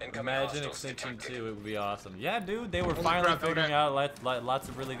YouTubers. Imagine Extinction 2, it would be awesome. Yeah, dude, they were Holy finally crap, figuring okay. out lots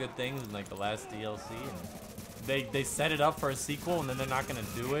of really good things in like the last DLC. And they set it up for a sequel, and then they're not gonna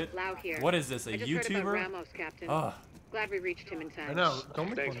do it. Lau here. What is this, a I just heard about YouTuber? Ramos, Captain. Ugh. Glad we reached him in time. I know. Don't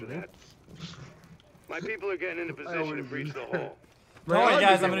make Thanks fun for of me. that. My people are getting into position to always breach do the hall. Alright, Right.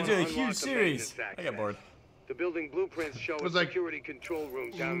 guys, I'm They gonna do a wanna huge unlock the series. maintenance I got bored. The building blueprints show a was like- security control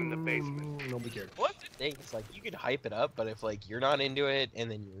room down in the basement. Nobody cared. What's the thing? It's like you can hype it up, but if like you're not into it and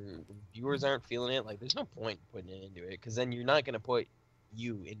then your viewers aren't feeling it, like there's no point putting it into it because then you're not gonna put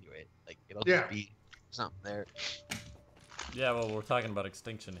you into it. Like it'll Yeah. just be something there. Yeah, well, we're talking about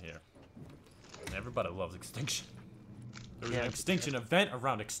Extinction here. And everybody loves Extinction. There was an extinction event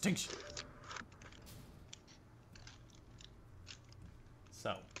around extinction.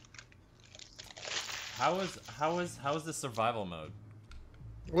 So, how is the survival mode?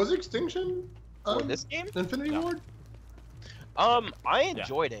 Was Extinction For this game? Infinity Ward? I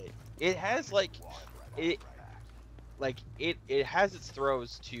enjoyed it. It has it has its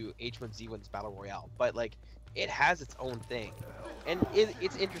throws to H1Z1's Battle Royale, but like it has its own thing, and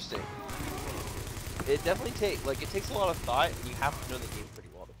it's interesting. It definitely takes a lot of thought, and you have to know the game pretty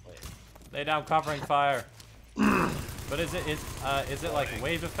well to play it. Lay down covering fire. But is it like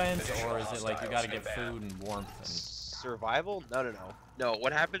wave defense, or is it like you gotta get food and warmth and survival? No.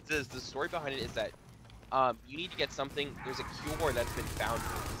 What happens is the story behind it is that you need to get something. There's a cure that's been found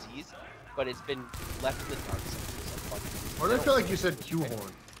for a disease, but it's been left in the dark zone. Why do I feel like you said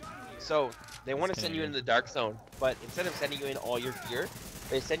Q-horn? So they want to send you into the dark zone, but instead of sending you in all your gear,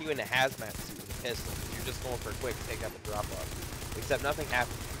 they send you in a hazmat suit with a pistol. You're just going for a quick pick up and drop off. Except nothing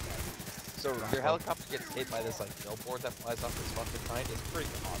happens. So your helicopter gets hit by this like billboard that flies off this fucking sign. It's pretty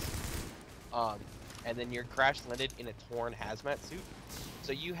awesome. And then you're crash landed in a torn hazmat suit.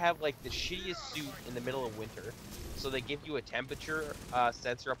 So you have like the shittiest suit in the middle of winter. So they give you a temperature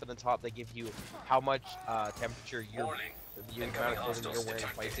sensor up in the top. They give you how much temperature the amount of clothing you're wearing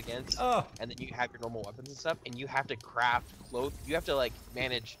fights against. And then you have your normal weapons and stuff. And you have to craft clothes. You have to like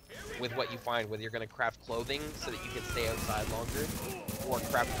manage with what you find, whether you're gonna craft clothing so that you can stay outside longer, or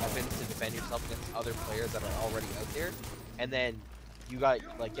craft weapons to defend yourself against other players that are already out there. And then you got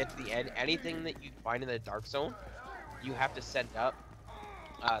like get to the end. Anything that you find in the dark zone, you have to send up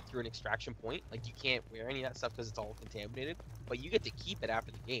through an extraction point. Like you can't wear any of that stuff because it's all contaminated, but you get to keep it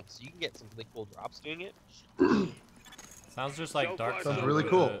after the game, so you can get some really cool drops doing it. Sounds just like Dark Zone. Sounds really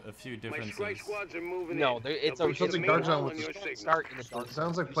cool. A few differences. No, it's a something Dark Zone with start in the dark zone.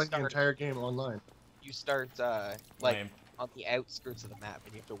 Sounds like playing the entire game online. You start like on the outskirts of the map,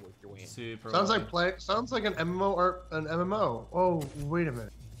 and you have to work your way in. Super Sounds like an MMO or an MMO. Oh, wait a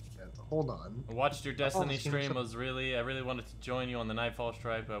minute. Hold on. I watched your Destiny stream. I really wanted to join you on the Nightfall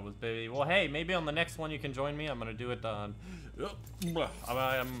Strike, but well, hey, maybe on the next one you can join me. I'm gonna do it on.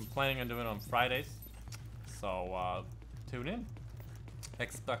 I'm planning on doing it on Fridays, so tune in.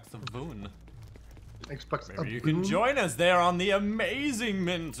 Expect a boon. Maybe you can join us there on the amazing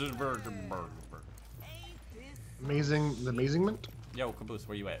Mint Burger. The amazing mint. Yo, Caboose,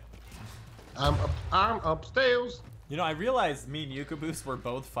 where you at? I'm upstairs. You know, I realized me and you, Caboose, were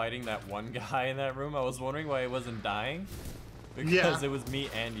both fighting that one guy in that room. I was wondering why he wasn't dying. Because it was me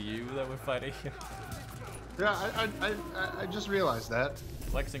and you that were fighting him. Yeah, I just realized that.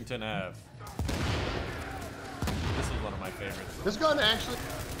 Lexington Ave. This is one of my favorites. This gun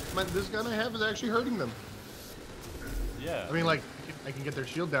I have is actually hurting them. Yeah. I mean, like, I can get their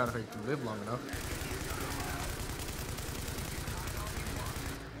shield down if I can live long enough.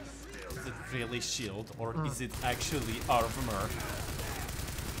 Is it really shield, or is it actually armor?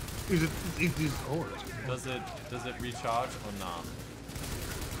 It is ours. Does it recharge or not?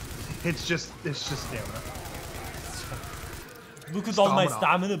 It's just stamina. Look at all my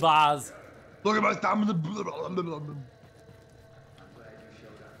stamina bars. Look at my stamina.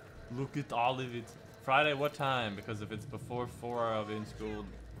 Look at all of it. Friday, what time? Because if it's before 4, I'll be in school.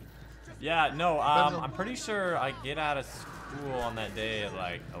 Yeah, no, I'm pretty sure I get out of school on that day at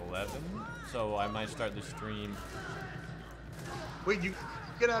like 11, so I might start the stream. Wait, you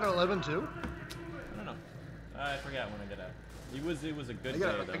get out at 11 too? I don't know. I forgot when I get out. It was a good day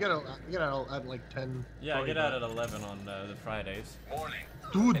though. I get out at like 10. Yeah, I get out at 11 on the Fridays. Morning.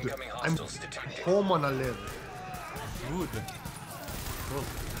 Dude, I'm home on 11. Good. Cool.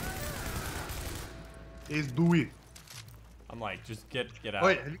 Is do it. I'm like, just get out.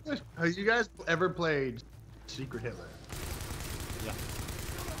 Wait, have you guys ever played Secret Hitler? Yeah.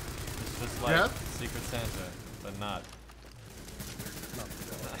 It's just like Secret Santa, but not.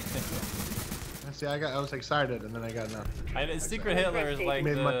 See, I was excited, and then I got nothing. Secret Hitler is like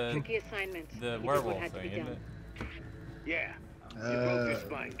the werewolf thing, isn't it? Yeah. You broke your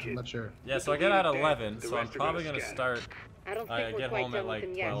spine, kid. I'm not sure. Yeah, so I get out at 11, so I'm probably gonna start. I get home at like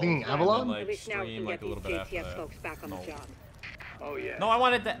 12. Thinking Avalon? And, like, stream like a little bit after that. No. Oh yeah. No, I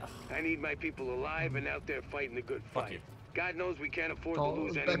wanted that. I need my people alive and out there fighting the good fight. Fuck you. God knows we can't afford to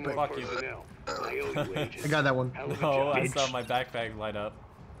lose any more Fuck you. personnel. I owe you wages. I got that one. No, I saw my backpack light up.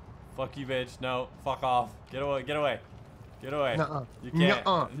 Fuck you, bitch. No, fuck off. Get away. Get away. Get away. Nuh-uh. You can't.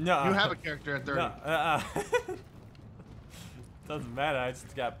 Nuh-uh. You have a character at 30. Doesn't matter. I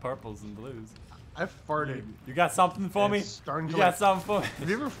just got purples and blues. I farted. You got something for me? You got something for me? Have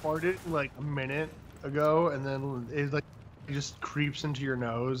you ever farted like a minute ago and then it like just creeps into your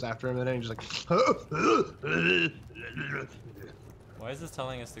nose after a minute and you're just like Why is this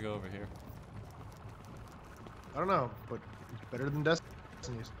telling us to go over here? I don't know, but it's better than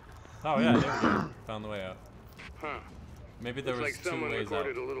Destiny's. Oh yeah, there we go. Found the way out. Huh. Maybe there was Looks like two someone ways out.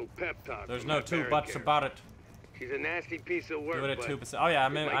 recorded a little pep talk. There's from no that two parent buts character. about it. She's a nasty piece of work. Do it at but 2%. Oh yeah, it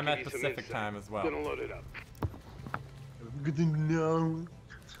might I'm give at you some Pacific insight. time as well. Gonna load it up. Good to know.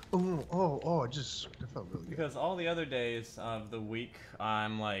 Oh, that felt really good. Because all the other days of the week,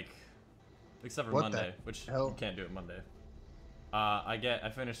 I'm like, except for What the Monday, which hell? you can't do it Monday. I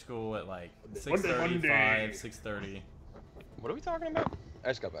finish school at like Monday. 6:30. What are we talking about? I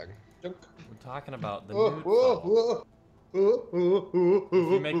just got back. We're talking about the nude fall. If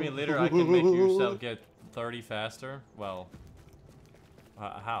you make me litter, I can make yourself get 30 faster. Well,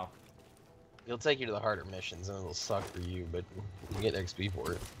 how? It'll take you to the harder missions, and it'll suck for you, but you get XP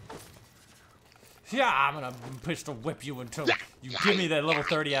for it. Yeah, I'm gonna pistol whip you until you give me that level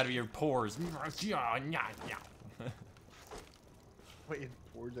 30 out of your pores. Wait,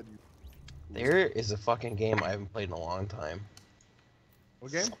 pores out of you. There is a fucking game I haven't played in a long time.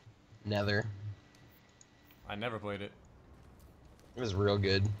 What game? Nether. I never played it. It was real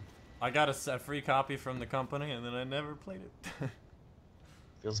good. I got a free copy from the company, and then I never played it.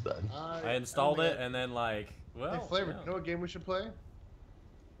 Feels bad. I installed it, and then like, well. Hey, Flavor, yeah. you know what game we should play?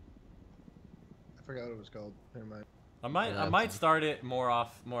 I forgot what it was called. Never mind. I might start it more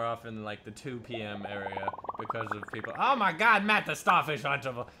often like the 2 p.m. area because of people. Oh my God, Matt the Starfish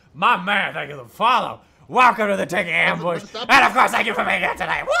Hunter, my man, thank you for the follow. Welcome to the Taking Ambush, and of course thank you for being here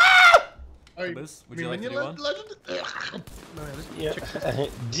tonight. Woo! Liz, would you like to do one? Yeah.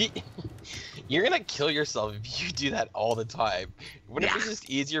 You're gonna kill yourself if you do that all the time. Wouldn't it be just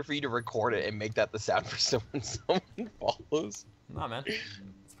easier for you to record it and make that the sound for someone follows? Nah, man,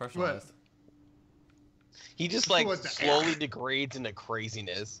 it's personalized. He just like slowly degrades into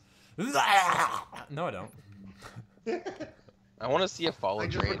craziness. No, I don't. I want to see a follow I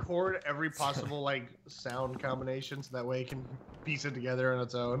just trade. record every possible like sound combination so that way it can piece it together on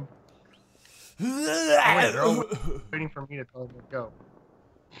its own. Oh, wait, they're all waiting for me to tell them to go.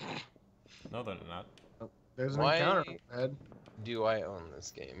 No, they're not. Oh, there's an Why encounter, Ed. do I own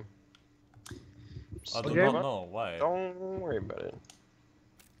this game? I Okay. don't know why. Don't worry about it.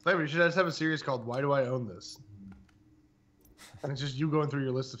 Flavor, you should just have a series called "Why Do I Own This?" And it's just you going through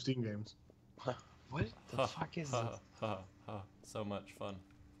your list of Steam games. What the fuck is this? So much fun.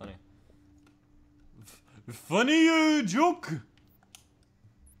 Funny. Funny joke!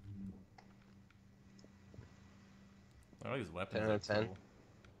 I like these weapons. 10 out of 10. Cool.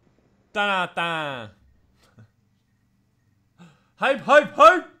 Da-da-da! Hype, hype,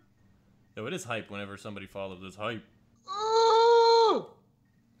 hype! Yo, it is hype whenever somebody follows this hype. Oh!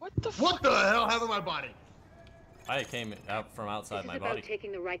 What the fuck? What the hell happened to my body? I came out from outside my This is body. about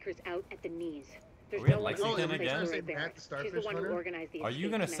taking the Rikers out at the knees. There's Are we no at one Lexington else to again? place her there. Matt the She's the Starfish one who Hunter? organized the Are you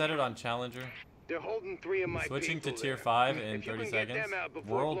escape gonna from set that it on Challenger? They're holding 3 of my Switching to people tier there. 5 in If you 30 can get seconds? them out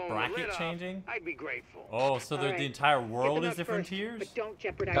before World blowing the bracket lid off, changing? I'd be grateful. Oh, so All right. the entire Get world them is out different first, tiers? But don't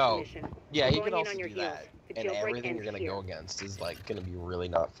jeopardize No. the mission. Yeah, We're you can going in also on your do heels. that. The And jailbreak everything ends you're gonna here. go against is like gonna be really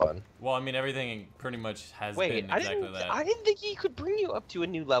not fun. Well, I mean, everything pretty much has Wait, been I exactly didn't. that. I didn't think he could bring you up to a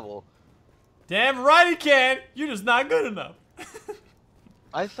new level. Damn right he can! You're just not good enough.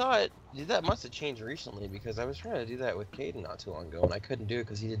 I thought that must have changed recently because I was trying to do that with Caden not too long ago and I couldn't do it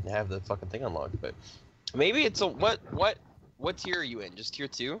because he didn't have the fucking thing unlocked. But maybe it's a what tier are you in? Just tier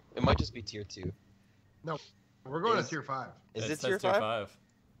 2? It might just be tier 2. No, we're going to tier 5. Is That's it tier 5?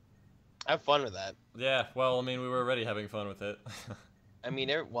 Have fun with that. Yeah, well, I mean, we were already having fun with it. I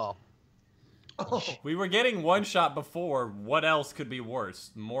mean, well, Oh, We were getting one shot before. What else could be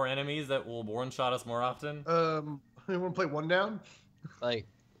worse? More enemies that will one shot us more often? you want to play one down? like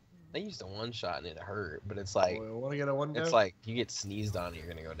they used a one shot and it hurt, but it's like Want to get a one down? it's like you get sneezed on, you're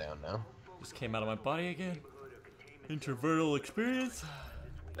gonna go down now. Just came out of my body again. Introvertal experience.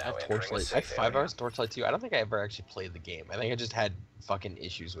 I have Now entering a Torchlight. I have safe 5 area. hours Torchlight too. I don't think I ever actually played the game. I think I just had fucking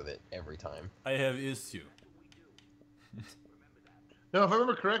issues with it every time. I have issue. No, if I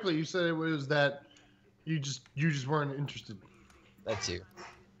remember correctly, you said it was that you just weren't interested. That too.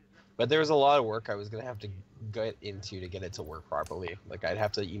 But there was a lot of work I was gonna have to get into to get it to work properly. Like I'd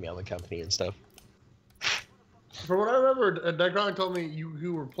have to email the company and stuff. From what I remember, Diachronic told me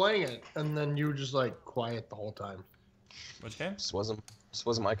you were playing it, and then you were just like quiet the whole time. Which game? This wasn't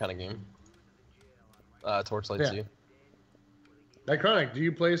my kind of game. Torchlight Yeah. 2. Diachronic, do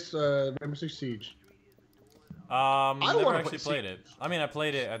you play Rainbow Six Siege? Never wanna actually play played it. I mean, I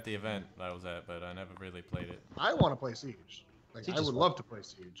played it at the event I was at, but I never really played it. I want to play Siege. Like, Siege I is would fun. love to play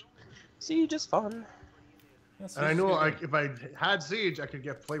Siege. See, just fun. That's And I knew good. if I had Siege, I could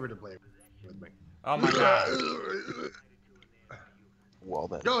get Flavor to play with me. Oh my god. Well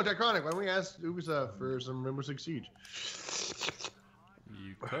then. Yo, Dicronic, why don't we ask Ubisoft for some Rainbow Six Siege?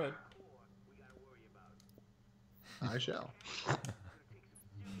 You could. I shall.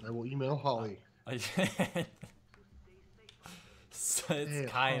 I will email Holly. So it's Hey,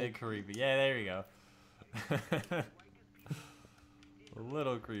 kind of creepy. Yeah, there you go. A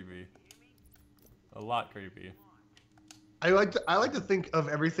little creepy. A lot creepy. I like to think of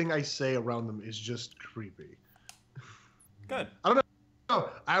everything I say around them is just creepy. Good. I don't know.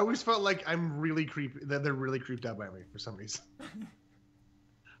 I always felt like I'm really creepy. That they're really creeped out by me for some reason.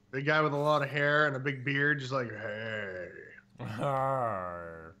 Big guy with a lot of hair and a big beard, just like, hey.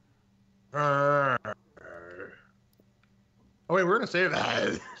 Arr. Oh wait, we're gonna save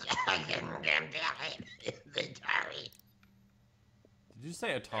that. Did you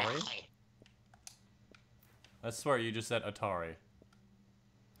say Atari? I swear you just said Atari.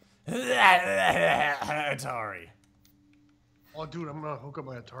 Atari. Oh, dude, I'm gonna hook up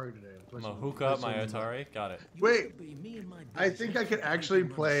my Atari today. I'm gonna hook up my Atari. Got it. Wait, I think I could actually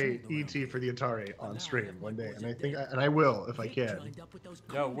play ET for the Atari on stream one day, and I will if I can.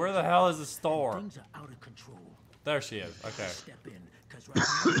 Yo, where the hell is the store? There she is. Okay.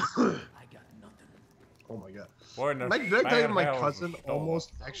 Oh my god. Where in the Did I tell you my hell is the cousin store?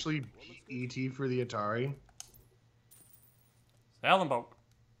 almost actually beat ET for the Atari? Ellenboat.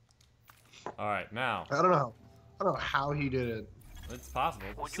 All right, now. I don't know how he did it. It's possible.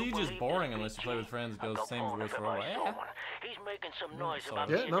 Siege is boring unless you play with friends. Goes the same as it goes for all. Yeah. He's making some noise about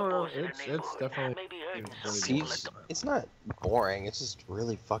Yeah, being no, the boss of the it's neighborhood. definitely. Maybe heard It's some really people Siege, at the it's not boring. It's just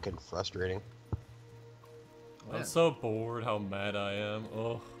really fucking frustrating. I'm so bored how mad I am.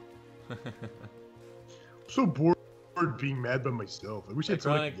 Oh. I'm so bored being mad by myself. I wish I had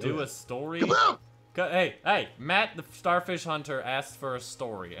someone Iconic, to do yell a at. story. Kaboom! Hey, Matt the Starfish Hunter asked for a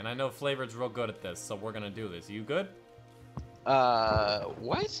story, and I know Flavor's real good at this, so we're gonna do this. You good?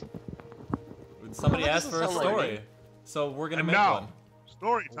 What? Somebody That asked for a doesn't sound like story, so we're gonna And make now, one.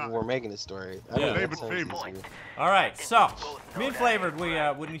 story time. We're making a story. Yeah. know, that Favorite sounds favorite. easier. All right, so me and Flavor,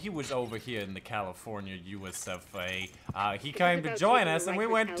 when he was over here in the California USFA, he came to join us, and we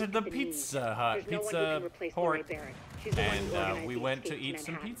went to the Pizza Hut, Pizza Port, and we went to eat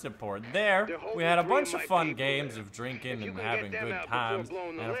some Pizza Port. There, we had a bunch of fun games of drinking and having good times,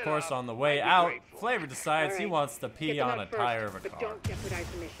 and of course, on the way out, Flavor decides he wants to pee on a tire of a but car. don't jeopardize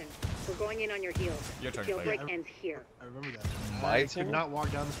the mission. We're going in on your heels. Your turn, Field Flavor. break ends here. I remember that. My I turn? could not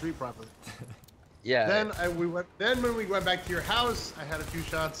walk down the street properly. Yeah. Then when we went back to your house, I had a few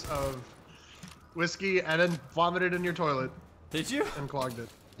shots of whiskey and then vomited in your toilet Did you? and clogged it.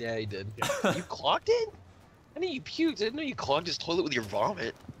 Yeah, he did. You clogged it? I mean, you puked. I didn't know you clogged his toilet with your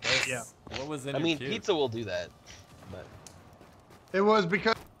vomit. Yeah. What was in I your mean, puke? pizza will do that. But It was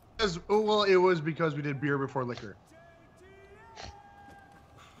because we did beer before liquor.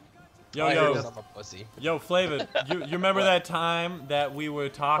 Yo, I heard yo, I'm a pussy. yo, Flavor, you remember that time that we were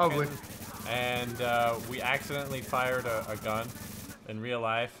talking Probably. and we accidentally fired a gun in real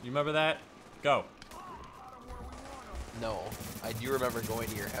life? You remember that? Go. No, I do remember going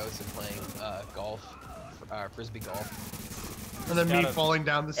to your house and playing golf, frisbee golf. And then me Gotta- falling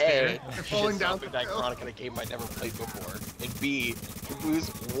down the A, stairs. Falling shit down sounded the hill. iconic in a game I never played before. And B, who's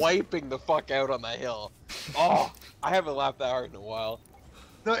wiping the fuck out on the hill. Oh, I haven't laughed that hard in a while.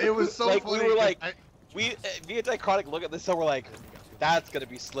 No, it was so Like, funny. we were like, I- me and Iconic look at this and we're like, that's gonna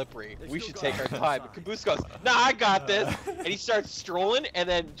be slippery. We should take our time. And Caboose goes, nah, I got this. And he starts strolling and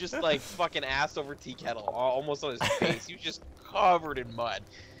then just like fucking ass over tea kettle, almost on his face. He was just covered in mud.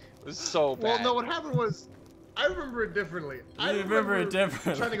 It was so bad. well, no, what happened was, I remember it differently. I remember it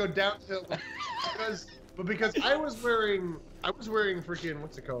differently. Trying to go downhill because I was wearing freaking,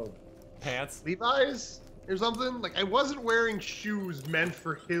 what's it called? Pants. Levi's or something. Like I wasn't wearing shoes meant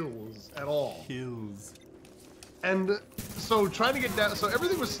for hills at all. Hills. And so trying to get down, so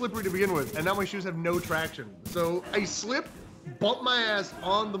everything was slippery to begin with, and now my shoes have no traction. So I slip, bump my ass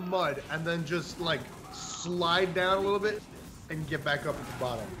on the mud, and then just like slide down a little bit and get back up at the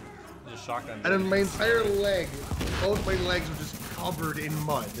bottom. Just shotgun. And then my entire leg, both my legs were just covered in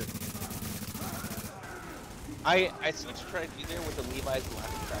mud. I switched to trying to do there with the Levi's and lack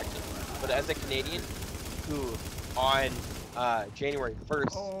of traction. But as a Canadian who on January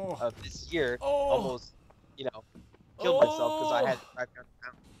 1st of this year almost, killed myself because I had to drive down the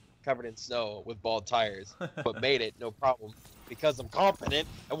mountain covered in snow with bald tires, but made it, no problem, because I'm competent,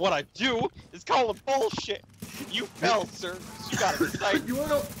 and what I do is call it bullshit. You fell, sir. You got it right. You wanna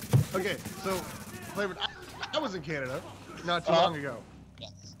know? Okay, so, Flavor, I was in Canada not too long ago.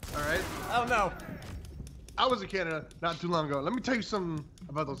 Yes. All right. Oh no. I was in Canada not too long ago. Let me tell you something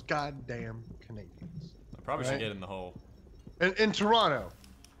about those goddamn Canadians. I probably should get in the hole. In Toronto.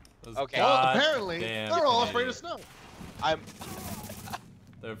 Those Okay. Well, apparently, goddamn they're all afraid Canadians. of snow.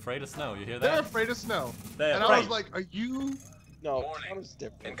 They're afraid of snow. You hear They're that? afraid of snow. They're And I was like, are you... No, Warning. Toronto's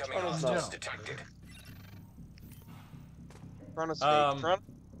different. Incoming Toronto's hostiles not. detected. Toronto's fake.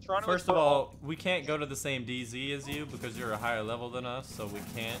 Toronto First is of for all, we can't go to the same DZ as you because you're a higher level than us, so we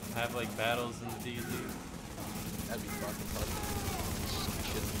can't have like battles in the DZ. That'd be fucking fun.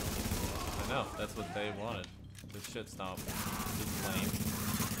 I know, that's what they wanted. The shit stomp. Just plain.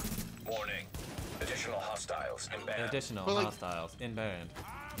 Warning. Additional hostiles inbound. Additional But, like- hostiles inbound.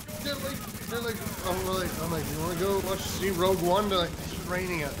 They're like, I'm like, you want to go watch see Rogue One? They're like, it's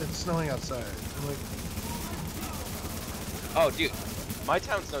raining out, it's snowing outside. I'm like, Oh, dude, my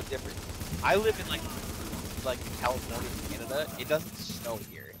town's no different. I live in like California, Canada. It doesn't snow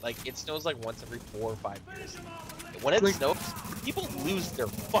here. Like it snows like once every 4 or 5 years. When it Like- snows, people lose their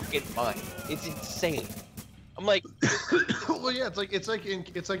fucking mind. It's insane. I'm like, well, yeah, it's like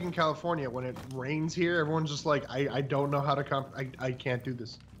in California when it rains here. Everyone's just like, I don't know how to I can't do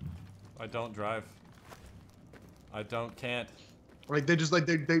this. I don't drive. Can't. Like they're just like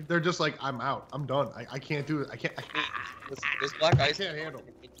they're just like, I'm out. I'm done. I can't do it. I can't. there's black ice. can't handle.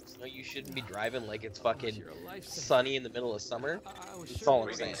 No, you shouldn't be driving like it's fucking sunny in the middle of summer. That's all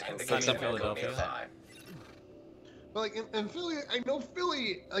I'm saying. Greetings, Sunny in indicator Philadelphia. nearby. But like in Philly, I know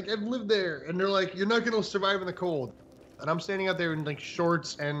Philly. Like I've lived there, and they're like, you're not gonna survive in the cold. And I'm standing out there in like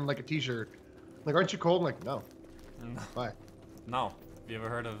shorts and like a t-shirt. Like, aren't you cold? I'm like, no. Why? No. Have you ever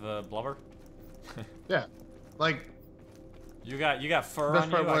heard of blubber? Yeah. Like You got fur the on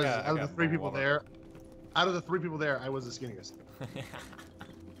best you. part was, I out of the got 3 people blubber. there, I was the skinniest.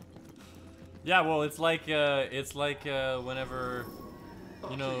 Yeah, well, it's like whenever,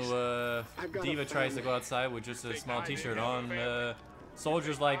 you know, Diva tries to go outside with just a small t-shirt on,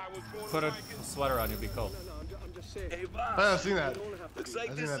 soldiers like, put a sweater on, you'll be cold. I've seen that. Looks I've like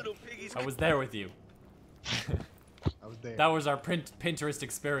seen this that. little piggy's I was there with you. I was there. That was our Pinterest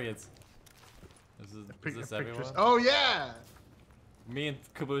experience. Is this everyone? Oh yeah. Me and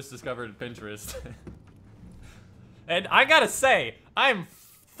Caboose discovered Pinterest. And I gotta say, I'm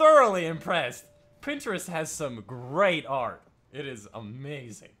thoroughly impressed. Pinterest has some great art. It is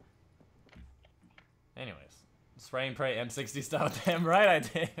amazing. Anyways, spray and pray M60 style. Damn right I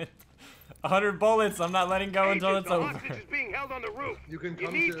did. 100 bullets. I'm not letting go until Agent, it's the over. hostage is being held on the roof. You can You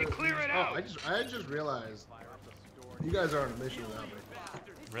come need to to clear it out. I just realized you guys are on a mission without me.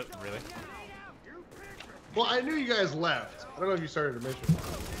 Really? Well, I knew you guys left. I don't know if you started a mission.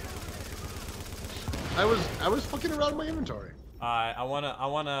 I was fucking around my inventory.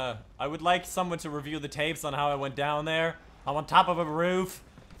 I would like someone to review the tapes on how I went down there. I'm on top of a roof,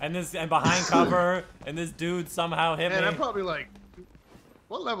 and behind cover, and this dude somehow hit And me. I'm probably like,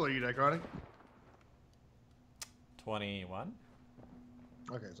 what level are you, Necrotic? 21?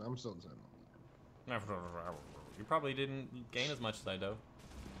 Okay, so I'm still the same. You probably didn't gain as much as I do.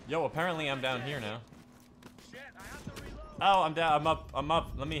 Yo, apparently I'm down here now. Oh, I'm down. I'm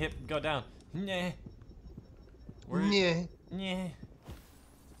up. Let me go down. Nah. Yeah. Yeah.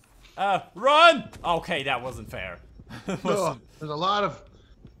 Run! Okay, that wasn't fair. Oh, there's a lot of.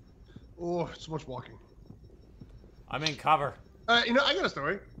 Oh, so much walking. I'm in cover. You know, I got a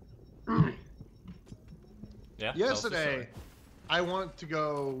story. Yeah. Yesterday, I wanted to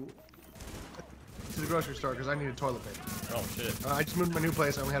go to the grocery store because I needed toilet paper. Oh shit. I just moved to my new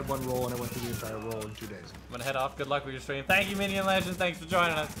place. I only had one roll, and I went through the entire roll in 2 days. I'm gonna head off. Good luck with your stream. Thank you, Minion Legends. Thanks for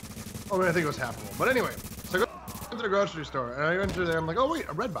joining us. Oh, I think it was half a roll. But anyway, so I go to the grocery store, and I went through there. I'm like, oh wait,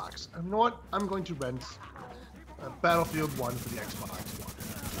 a red box. And you know what? I'm going to rent Battlefield 1 for the Xbox One.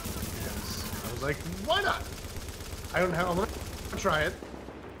 Because I was like, why not? I'm gonna try it.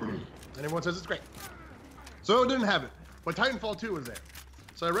 And everyone says it's great. So I didn't have it. But Titanfall 2 was there.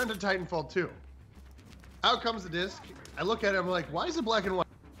 So I rented Titanfall 2. Out comes the disc. I look at it, I'm like, why is it black and white?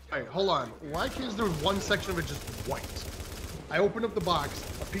 Wait, hold on. Why is there one section of it just white? I open up the box,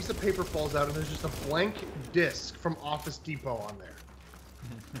 a piece of paper falls out, and there's just a blank disc from Office Depot on there.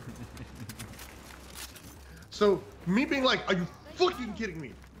 So, me being like, are you fucking kidding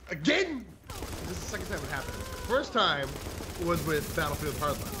me? Again? This is the second time it happened. First time was with Battlefield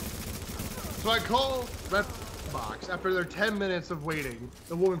Hardline. So I call Redbox. After their 10 minutes of waiting,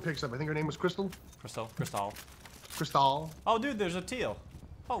 the woman picks up. I think her name was Crystal. Crystal. Oh, dude, there's a teal.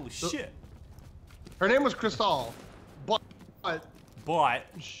 Holy shit. Her name was Crystal, but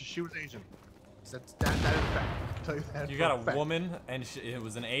she was Asian. That is fact. I can tell you that. You for got a fact. woman, and it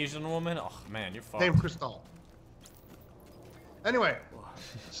was an Asian woman? Oh, man, you're fucked. Named Crystal. Anyway,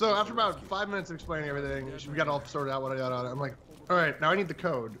 So after about 5 minutes of explaining everything, we got all sorted out what I got on it. I'm like, all right, now I need the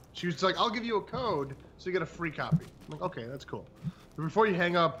code. She was like, I'll give you a code so you get a free copy. I'm like, okay, that's cool. But before you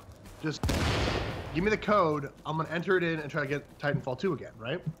hang up, just give me the code. I'm gonna enter it in and try to get Titanfall 2 again,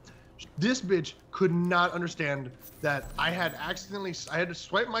 right? This bitch could not understand that I had to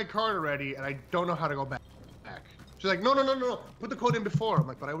swipe my card already and I don't know how to go back. She's like, no, put the code in before. I'm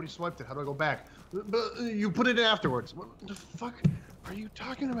like, but I already swiped it. How do I go back? But you put it in afterwards. What the fuck are you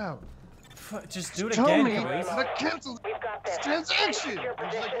talking about? Just do it Tell again, me please. how to cancel the transaction. And she's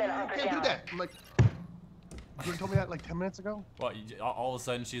like, you can't do that. I'm like, you told me that like 10 minutes ago? What? All of a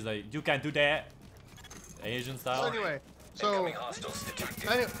sudden she's like, you can't do that. Asian style. So anyway, so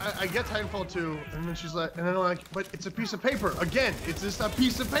I get Titanfall 2, and then she's like, and then I'm like, but it's a piece of paper. Again, it's just a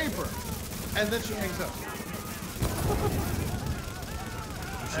piece of paper. And then she hangs up.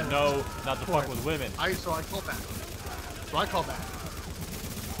 You should know not to fuck with women. So I call back.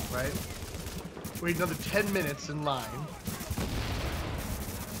 Right? Wait another 10 minutes in line.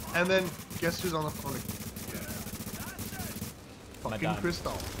 And then guess who's on the phone again? Fucking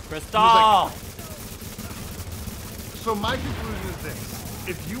Crystal. Crystal! So my conclusion is this: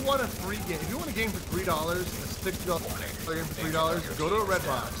 if you want a free game, if you want a game for $3, a $60 game for $3, go to a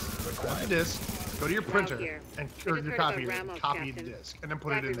Redbox, grab the disc, go to your printer, and or your copy the disc, and then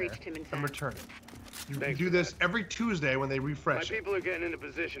put it in there and return it. You can do this every Tuesday when they refresh My people are getting into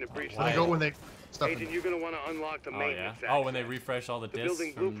position to breach the Go when they stuff Agent, you're gonna want to unlock the maintenance access. Oh, when they refresh all the The discs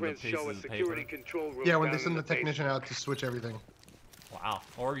building from the blueprints pieces show a of security paper. control room. Yeah, when they down send in the technician out to switch everything. Wow.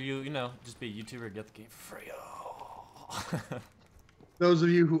 Or you know, just be a YouTuber and get the game for free. Oh. Those of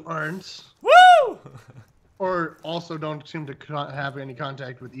you who aren't, Woo! or also don't seem to have any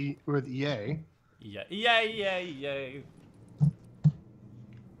contact with EA. Yeah.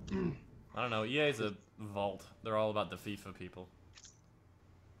 I don't know. EA's a vault. They're all about the FIFA people.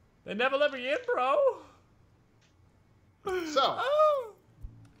 They never let me in, bro. So,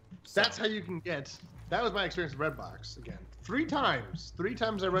 that's how you can get. That was my experience with Redbox again. 3 times. 3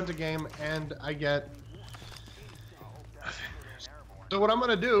 times I rent a game and I get. So what I'm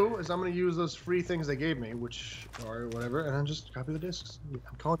gonna do is I'm gonna use those free things they gave me, which are whatever, and then just copy the discs. I'm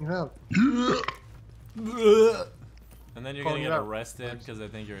calling you out. And then you're gonna get arrested because they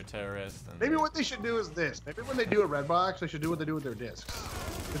think you're a terrorist. And Maybe what they should do is this. Maybe when they do a Redbox, they should do what they do with their discs.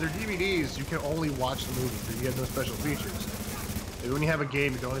 With their DVDs, you can only watch the movie, but you get no special features. Maybe when you have a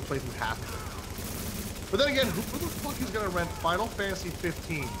game, you can only play through half of it. But then again, who the fuck is gonna rent Final Fantasy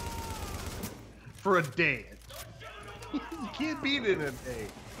 15 for a day? You can't beat it in a day.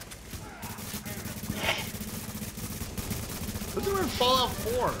 Let's do it in Fallout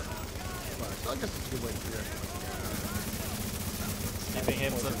 4. But I guess it's a good way to do it. Keeping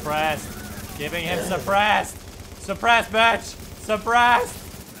him suppressed. Keeping him suppressed. Suppressed, bitch. Suppressed.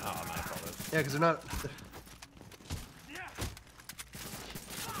 Oh, my fault. Yeah, because they're not.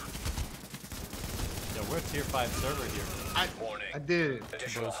 Yo, we're a tier 5 server here. I did it.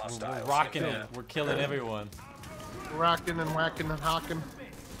 We're rocking it. We're killing everyone. Rocking and whacking and hawking.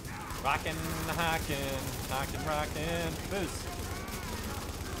 Rocking, hacking, hacking, rocking. Boost.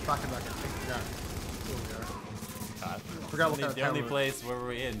 Rocking. Thank God. God. I forgot what kind of The only town place where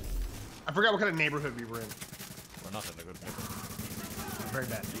we're in. I forgot what kind of neighborhood we were in. We're not in a good neighborhood. Very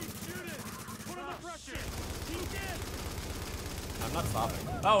bad. I'm not stopping.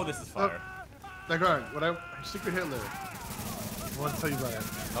 Oh, this is fire. Like, alright, Secret Hitler. I want to tell you about it.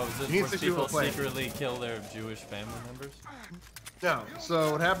 Oh, is You need this to where people play. secretly kill their Jewish family members? No.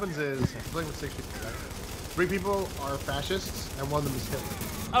 So what happens is, I'm playing with 6 people, right? 3 people are fascists, and 1 of them is Hitler.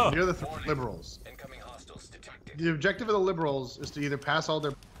 Oh. The other 3 are liberals. The objective of the liberals is to either pass all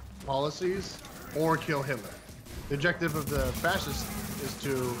their policies or kill Hitler. The objective of the fascists is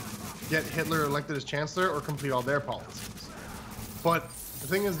to get Hitler elected as chancellor or complete all their policies. But the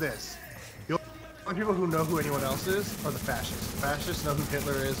thing is this. The only people who know who anyone else is are the fascists. The fascists know who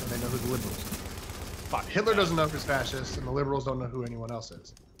Hitler is and they know who the liberals are. Fuck. Hitler doesn't know who's fascist and the liberals don't know who anyone else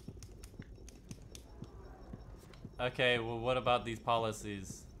is. Okay, well, what about these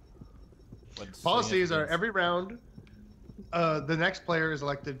policies? Policies are every round, the next player is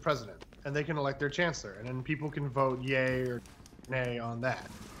elected president, and they can elect their chancellor, and then people can vote yay or nay on that.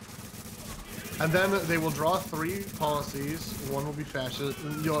 And then they will draw 3 policies. 1 will be fascist.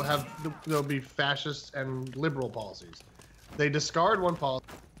 There'll be fascist and liberal policies. They discard 1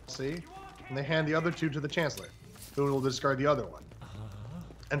 policy, and they hand the other 2 to the chancellor, who will discard the other one.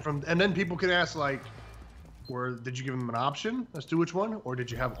 And then people can ask like, did you give them an option as to which one, or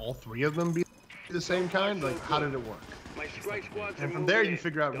did you have all 3 of them be the same kind? Like, how did it work? My strike squads And are from there, moving you in.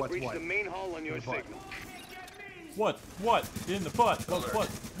 figure out They'll what's breach what. the main hall on your What's what. signal. What? In the butt? What? In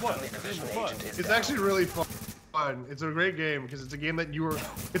the butt? It's actually really fun. It's a great game because it's a game that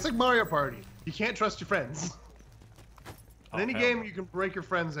it's like Mario Party. You can't trust your friends. And any game you can break your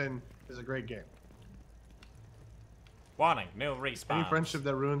friends in is a great game. Warning, no respawn. Any friendship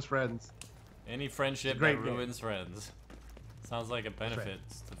that ruins friends. Any friendship that ruins friends. Sounds like a benefit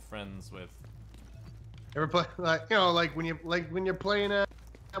to friends with. Ever play like when you're playing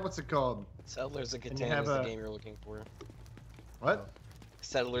what's it called? Settlers of Catan is the game you're looking for. What?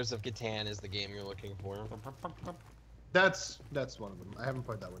 Settlers of Catan is the game you're looking for. That's one of them. I haven't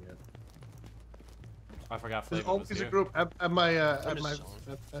played that one yet. I forgot. There's always a group at my I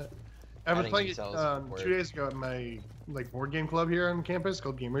was playing it 2 days ago at my board game club here on campus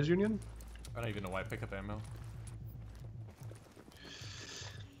called Gamers Union. I don't even know why I pick up ammo.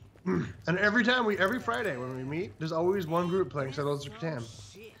 And every Friday when we meet, there's always one group playing Settlers of Catan.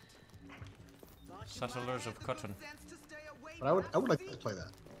 Settlers of Catan. But I would like to play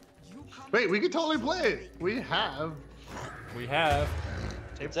that. Wait, we could totally play it. We have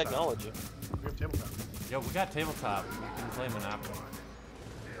technology. We have tabletop. Yo, we got tabletop. We can play Monopoly.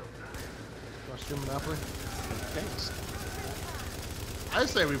 Want to stream Monopoly? Thanks. I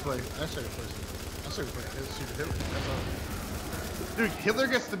say we play Super Hitler. That's all. Dude, Hitler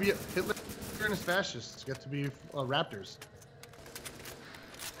and his fascists get to be raptors.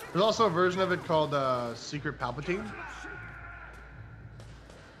 There's also a version of it called Secret Palpatine.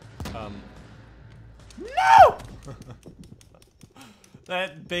 No!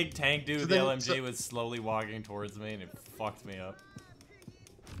 That big tank dude with the LMG was slowly walking towards me and it fucked me up.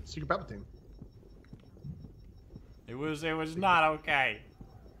 Secret Palpatine. It was not okay.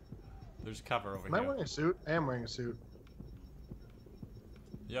 There's cover over here. Am I wearing a suit? I am wearing a suit.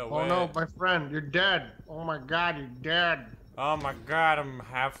 Yo, oh no, my friend, you're dead. Oh my god, you're dead. Oh my god, I'm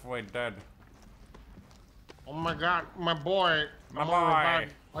halfway dead. Oh my god, my boy. My boy. Why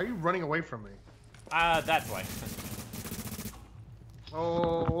are you running away from me? That way.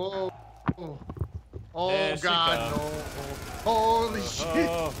 Oh god, no. Holy shit.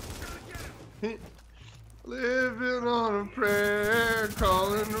 Living on a prayer,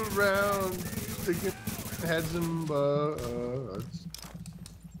 calling around, sticking heads and butts.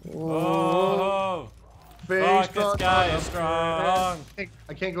 Oh, fuck, this guy is strong.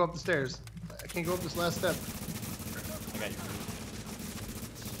 I can't go up the stairs. I can't go up this last step. I got you.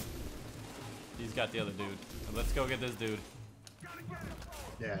 He's got the other dude. Let's go get this dude.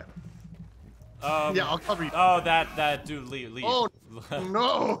 Yeah. Yeah, I'll cover you. Oh, that dude, leave. Oh,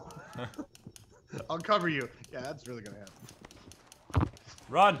 no. I'll cover you. Yeah, that's really gonna happen.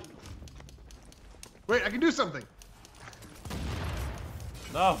 Run. Wait, I can do something.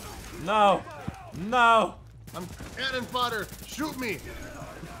 No. I'm cannon fodder. Shoot me.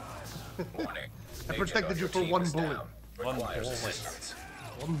 Warning. I protected you for one bullet. One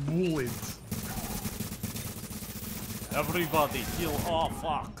bullet. Everybody heal. Oh,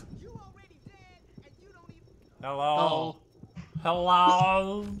 fuck. Hello.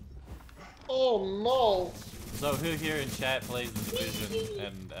 Hello. Oh no. So who here in chat plays the Division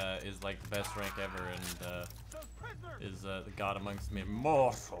and is like the best rank ever and is the god amongst me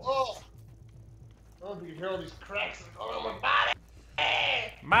immortal? Oh. Oh, you can hear all these cracks going on my body.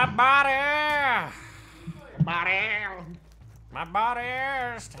 My body. My body. My body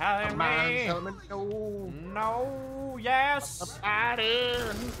is telling me. No. No. Yes.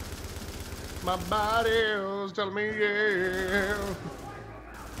 My body is telling me yeah.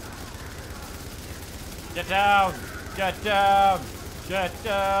 Get down. Get down. Get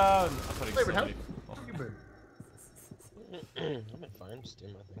down. I'm putting Wait, so how many. have you been? I'm fine, just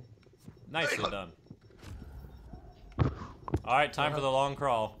doing my thing. Nicely done. Alright, time for the long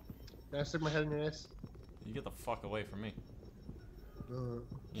crawl. Can I stick my head in your ass? You get the fuck away from me. You're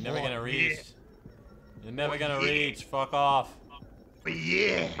You're never gonna reach. You're never gonna reach. Fuck off. But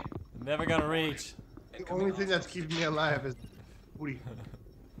yeah. You're never gonna reach. The only thing that's keeping me alive is booty.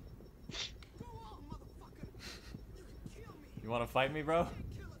 You wanna fight me, bro?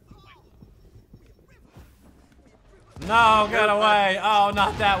 No, get away! Oh,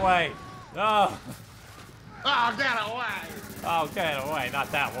 not that way! No! Oh, get away! Oh, get away!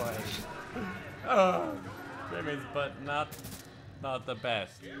 Not that way! Oh, Jimmy's, but not the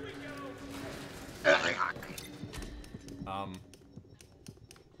best. Perhaps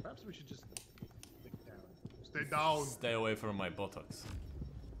we should just stay down. Stay away from my buttocks.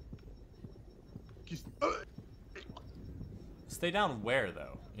 Stay down where,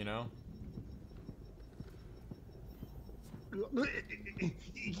 though? You know? Dude,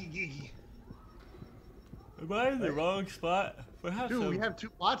 Am I in the wrong spot? Perhaps we have 2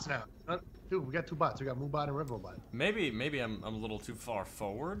 bots now. Dude, we got 2 bots. We got Moobot and Revobot. Maybe I'm a little too far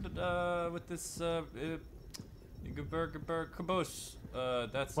forward with this caboose.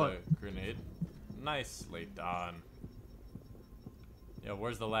 That's what? a grenade. Nicely done. Yo,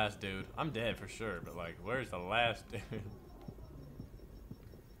 where's the last dude? I'm dead for sure, but like, where's the last dude?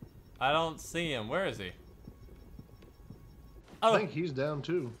 I don't see him. Where is he? Oh, I think he's down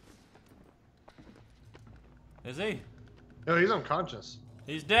too. Is he? No, he's unconscious.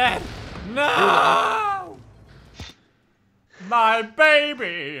 He's dead. No! My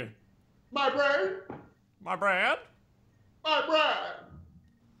baby. My brain. My brand. My brain.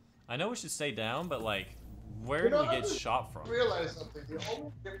 I know we should stay down, but like, where do we get shot from? Realize something. The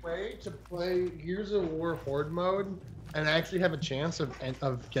only way to play Gears of War Horde mode and actually have a chance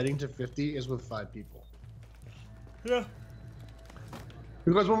of getting to 50 is with 5 people. Yeah.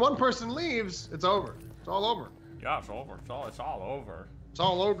 Because when one person leaves, it's over. It's all over. Yeah, it's over. It's all over. It's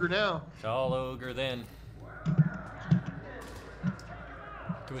all ogre now. It's all ogre then. Can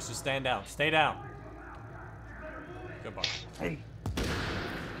we just stand down? Stay down. Goodbye. Hey, you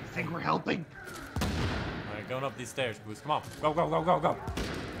think we're helping? Alright, going up these stairs, Caboose. Come on. Go, go, go, go, go.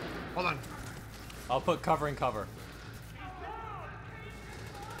 Hold on. I'll put cover in cover.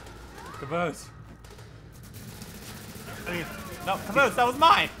 Caboose. No, Caboose, that was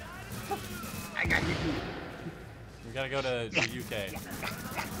mine! I got you. We gotta go to the UK.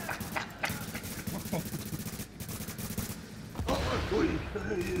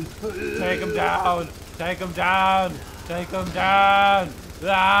 Take him down! Take him down! Take him down!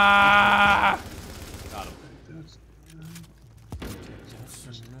 Ah! Got him.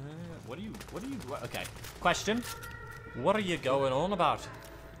 What are you, okay. Question. What are you going on about?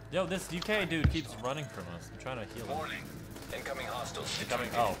 Yo, this UK dude keeps running from us. I'm trying to heal him. Warning. Incoming hostiles. Incoming,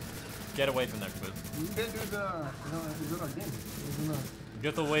 oh. Get away from there, Caboose. You can't do the. It's not a game.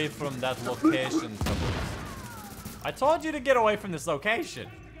 Get away from that location, Caboose. I told you to get away from this location.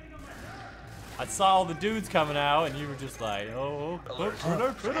 I saw all the dudes coming out, and you were just like, oh,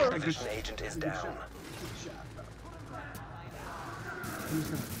 Position agent is down.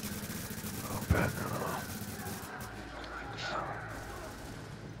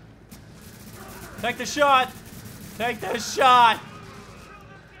 Take the shot! Take the shot!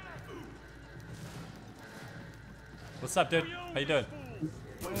 What's up, dude? How you doing?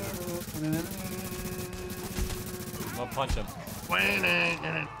 I'll punch him.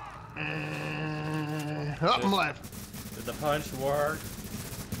 Oh, I'm alive. Did the punch work?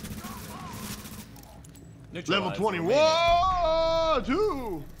 Level 20. Whoa!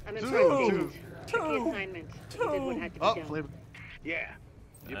 2! I'm in front of Took the assignment. You did what had to be done. Flavor. Yeah.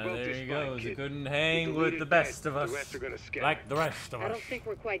 You broke There this he spine, goes. kid. He couldn't You hang with the deleted best dead. of us. The rest are gonna scatter. Like the rest of I us. don't think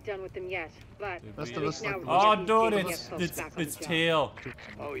we're quite done with them yet, but Rest at of least us now like- we're Oh, getting dude, these it's folks back on it's the job. tail.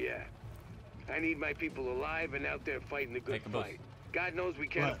 Oh yeah. I need my people alive and out there fighting the good Take a boost. fight. God knows we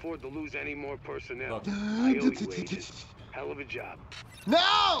can't What? afford to lose any more personnel. Look. I owe you wages. Hell of a job.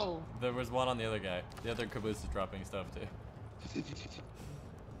 No! There was one on the other guy. The other Caboose is dropping stuff too.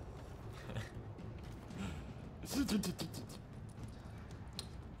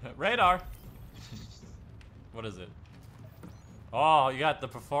 Radar. What is it? Oh, you got the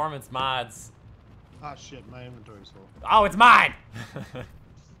performance mods. Ah, shit, my inventory's full. Oh, it's mine!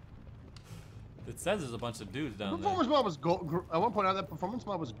 It says there's a bunch of dudes down there. Performance mod was gold. I want to point out that performance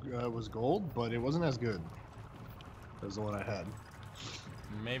mod was gold, but it wasn't as good as the one I had.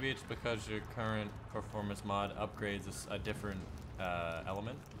 Maybe it's because your current performance mod upgrades a different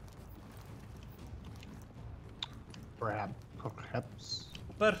element. Perhaps.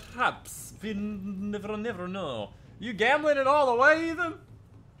 Perhaps. We never know. You gambling it all away, Ethan?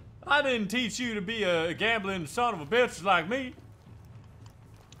 I didn't teach you to be a gambling son of a bitch like me.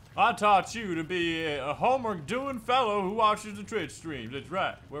 I taught you to be a homework-doing fellow who watches the Twitch streams. That's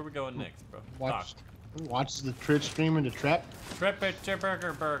right. Where we going next, bro? Watch the Twitch stream in the trap.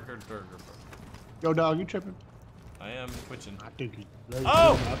 Burger. Yo, dog, you tripping? I am twitching. I think you.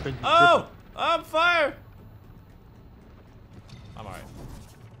 Oh! I think you Oh! I'm fire! I'm alright.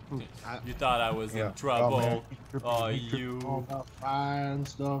 You thought I was in trouble. man. Oh, He tripping you. all about fire and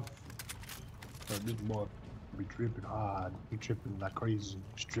stuff. But this boy be tripping hard. He tripping like crazy.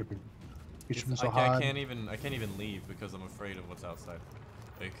 He's tripping. He's tripping so I hard. can't even leave because I'm afraid of what's outside.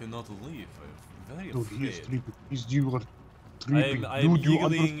 I cannot leave. I'm very Dude, he is afraid. tripping. You are tripping. I am Dude, you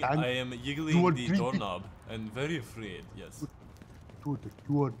yiggling. understand? I am You yiggling are the tripping. doorknob and very afraid. Yes. Dude,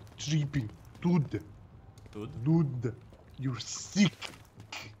 you are tripping. Dude, you're sick.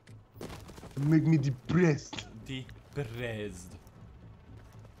 You make me depressed. Depressed.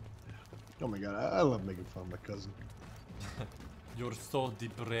 Oh my god, I love making fun of my cousin. You're so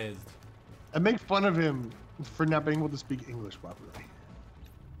depressed. I make fun of him for not being able to speak English properly.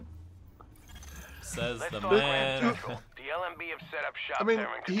 Says the Let's talk man. Grand Central. The LMB have set up shop I mean, there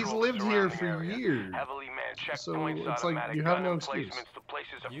and he's control the lived here surrounding for area. years. Heavily manned So checkpoints, it's like automatic you have gun no excuse. emplacements. The place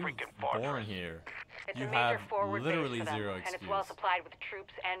is a You freaking born fortress. here. It's You a major have forward literally base for them, zero and excuse. it's well supplied with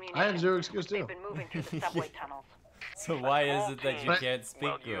troops and munitions. I have zero excuse too. They've been moving through the subway tunnels. So why is it that you But- can't speak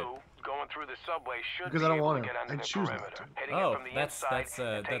Well, good? you going through the subway should Because be I don't able want to to. get under I the choose not perimeter. to. Hitting it Oh, from the that's inside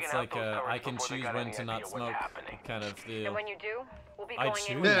and taking out like those turrets I can before they choose got when any to not idea what's smoke happening. kind of deal. And when you do, we'll be I going choose.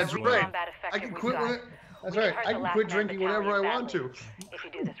 in Yeah, with that's every right. combat I effective can we've quit got. when that's We right. hurt I the can last quit man drinking whenever I battalion want to. badly, if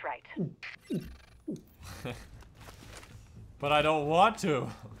you do this right. But I don't want to.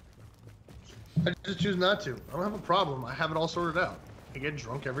 I just choose not to. I don't have a problem. I have it all sorted out. I get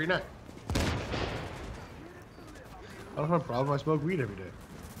drunk every night. I don't have a problem. I smoke weed every day.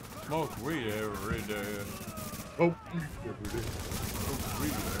 Smoke weed every day. Oh, every day. Smoke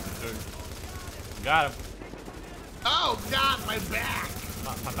weed every day. Got him. Oh God, my back!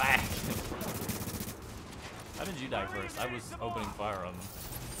 My back. How did you die first? I was opening fire on them.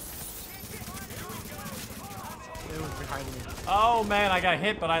 It was behind me. Oh man, I got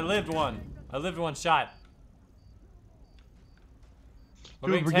hit, but I lived one. I lived one shot. We're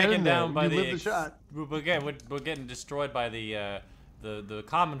Dude, being we're taken getting there. down by You lived the shot. We're getting destroyed by the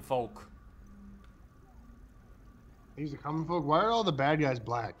common folk. He's a common folk. Why are all the bad guys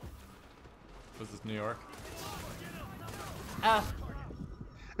black? Was this New York?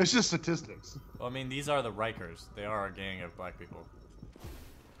 It's just statistics. Well, I mean, these are the Rikers. They are a gang of black people.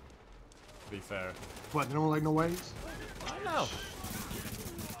 To be fair. What? They don't like no ways? I don't know.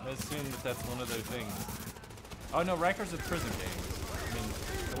 I assume that that's one of their things. Oh no, Rikers are prison gangs. I mean,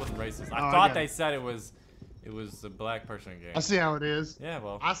 it wasn't racist. I thought they said it was a black person gang. I see how it is. Yeah,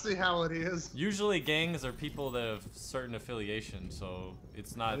 well. I see how it is. Usually gangs are people that have certain affiliation, so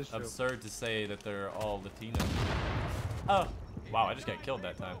it's not absurd to say that they're all Latino. Oh, wow, I just got killed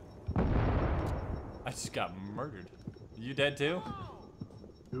that time. I just got murdered. You dead too?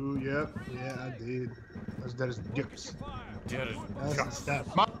 Ooh, yep. Yeah, I did. I was dead as dips. Dead as Madison's dead.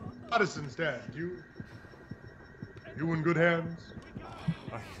 Madison's dead. You in good hands?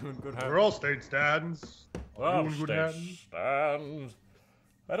 Are you in good hands? We're all state stands. Well, you in good hands? stands.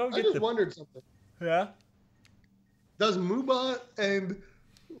 I don't I get just the... wondered something. Yeah? Does Moobot and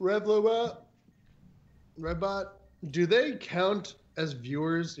Redbot, do they count as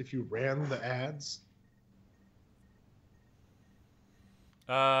viewers if you ran the ads?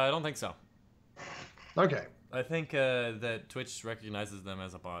 I don't think so. Okay. I think that Twitch recognizes them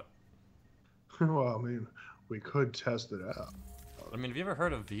as a bot. Well, I mean, we could test it out. I mean, have you ever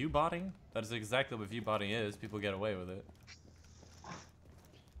heard of view botting? That is exactly what view botting is. People get away with it.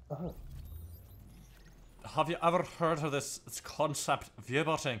 Have you ever heard of this concept, view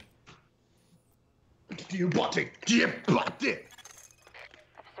botting? View botting! Observing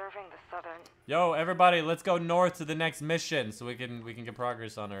the southern. Yo, everybody, let's go north to the next mission so we can get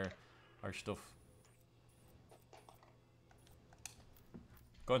progress on our stuff.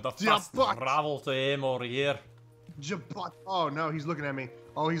 Going to fast travel to him over here. Oh no, he's looking at me.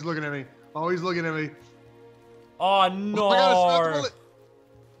 Oh, he's looking at me. Oh, he's looking at me. Oh, no. Oh my God, I stopped the bullet.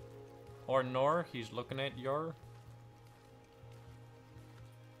 Or nor, he's looking at your.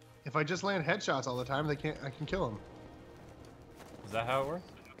 If I just land headshots all the time, I can kill him. Is that how it works?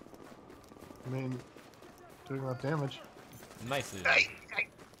 I mean, doing enough damage. Nicely.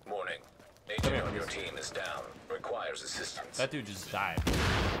 Warning. Agent on your team is down. Requires assistance. That dude just died.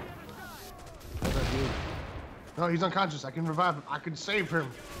 What's that dude? No, he's unconscious. I can revive him. I can save him.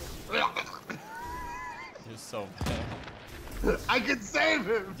 You're so bad. I can save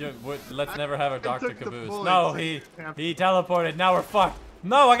him. Let's never have a Dr. took the Caboose. bullets. No, he teleported. Now we're fucked.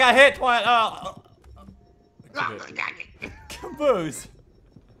 No, I got hit. What? Caboose.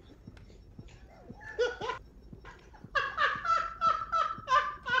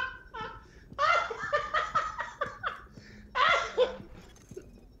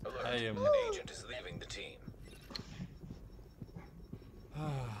 I am. An agent is leaving the team.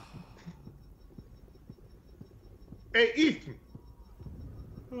 Hey, Ethan.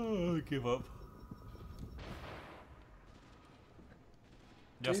 Oh, give up.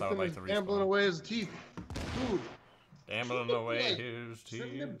 Yes, Ethan I would like is to gambling respawn. away his teeth. Dude. Gambling shouldn't it away be like- his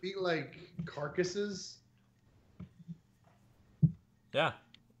Shouldn't teeth. it be like carcasses? Yeah,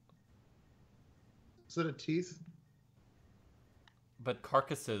 Instead of teeth? but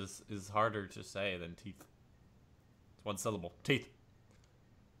carcasses is harder to say than teeth. It's one syllable. Teeth.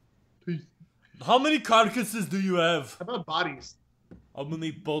 Teeth. How many carcasses do you have? How about bodies? How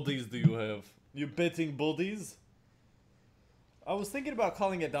many bodies do you have? You betting bodies? I was thinking about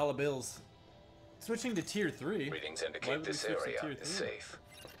calling it dollar bills. Switching to tier 3. Readings Why indicate would we this switch to area tier is 3? safe.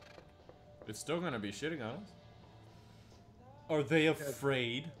 It's still gonna be shitting on us. Are they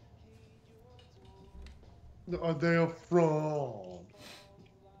afraid? Are they a fraud?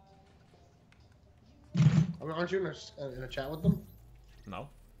 Aren't you in a chat with them? No.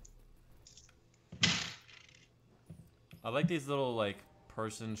 I like these little, like,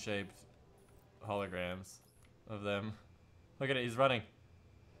 person-shaped holograms of them. Look at it, he's running.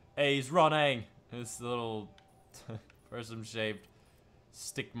 Hey, he's running! This little person-shaped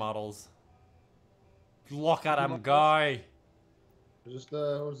stick models. Look at him go! Is this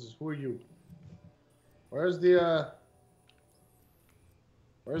the, what is this? Who are you? Where's the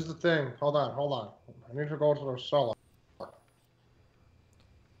thing? Hold on. I need to go to the cellar.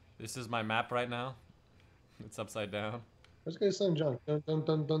 This is my map right now. It's upside down. Let's get some junk. Dun dun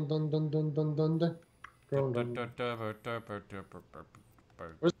dun dun dun dun dun dun dun dun.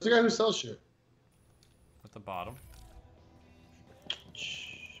 Where's the guy who sells shit? At the bottom.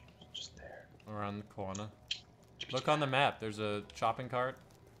 Just there. Around the corner. Look on the map. There's a shopping cart.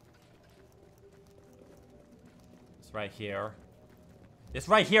 It's right here. It's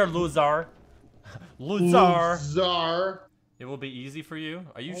right here, loser. Loser. It will be easy for you.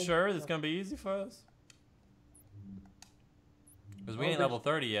 Are you sure it's gonna be easy for us? Because we ain't level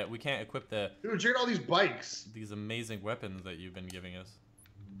 30 yet. We can't equip the. Dude, check out all these bikes. These amazing weapons that you've been giving us.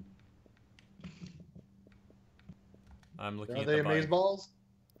 I'm looking at the bike. Are they amazeballs?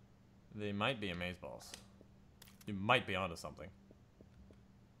 They might be amazeballs. You might be onto something.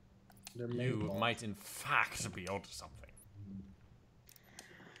 You might, in fact, be onto something.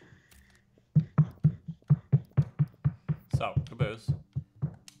 So, caboose.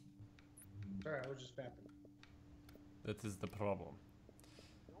 Sorry, I was just fapping. That is the problem.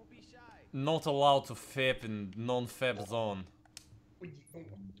 Don't be shy. Not allowed to fap in non-fap zone.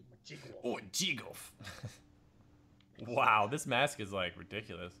 Oh, jiggle. Wow, this mask is like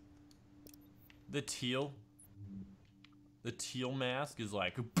ridiculous. The teal mask is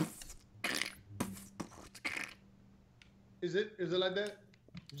like. Is it like that?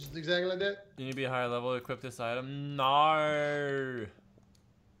 Just exactly like that? You need to be a higher level to equip this item. No.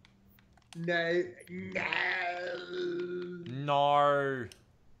 No. No.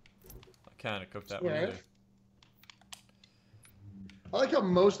 I can't equip that one either. I like how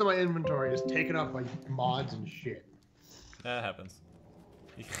most of my inventory is taken up by mods and shit. That happens.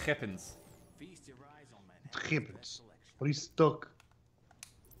 It happens. It happens. But he's stuck.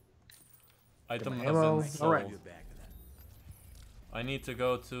 Item has been sold. Right. I need to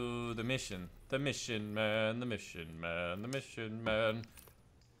go to the mission. The mission man, the mission man, the mission man.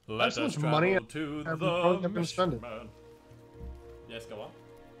 Let us travel money to the mission man. Yes, go on.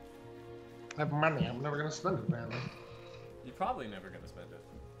 I have money. I'm never gonna spend it, apparently. You're probably never gonna spend it.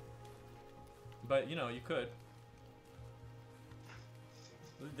 But you know, you could.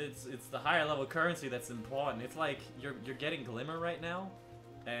 It's the higher level currency that's important. It's like you're getting Glimmer right now,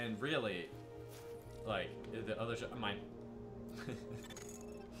 and really, like the other shit. Mine.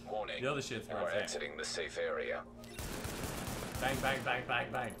 Warning. The other shit's you are exiting the safe area. Bang bang bang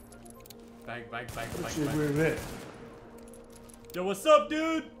bang bang. Bang bang bang bang bang. bang. Yo, what's up,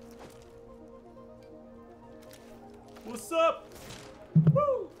 dude? What's up?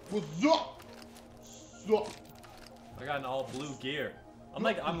 Woo! What's up? What's up? I got an all blue gear.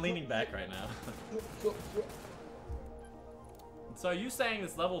 I'm leaning back right now. So are you saying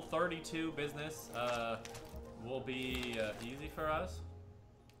this level 32 business will be easy for us?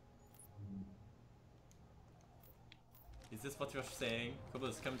 Is this what you're saying?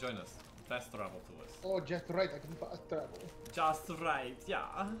 Kubus, come join us. Fast travel to us. Oh, just right. I can fast travel. Just right,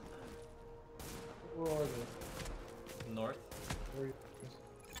 yeah. Where are they? North.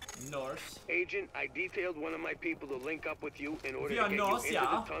 North. Agent, I detailed one of my people to link up with you in order to get north, you into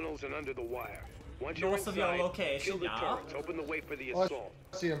the tunnels and under the wire. Once you're North inside, of your location, kill the yeah. turrets, open the way for the assault.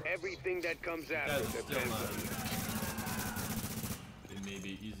 I see him. Everything that comes after depends on you. It may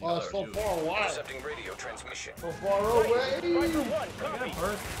be easy. Oh, it's so far away. Intercepting radio transmission. So far away. Viper 1, I got copy.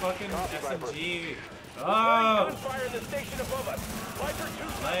 first fucking SMG. Oh! Oh! Gunfire in the station above us. Viper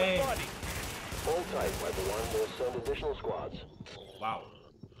 2 Lame. the body. Hold tight, Viper 1. We'll send additional squads. Wow.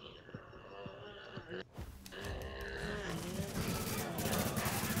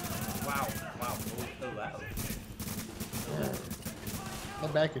 Wow. Wow. So loud. My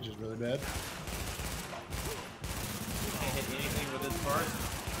package is really bad. Can't hit anything with this first.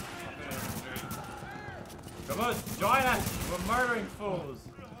 Come on, join us! We're murdering fools!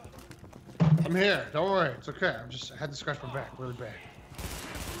 I'm here. Don't worry. It's okay. I had to scratch my back really bad.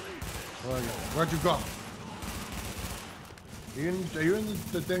 Where'd you go? Are you in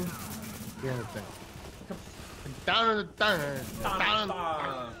the thing? Yeah, thing. Down.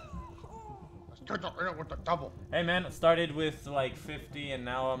 With the double. Hey man, it started with like 50 and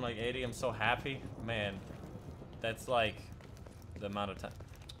now I'm like 80. I'm so happy. Man, that's like the amount of time.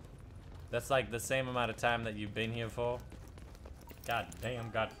 That's like the same amount of time that you've been here for. God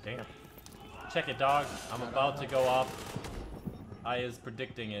damn. Check it, dog. I'm about to go up. I is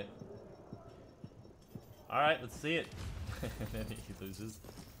predicting it. Alright, let's see it. And then he loses.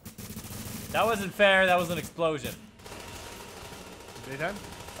 That wasn't fair, that was an explosion. Daytime?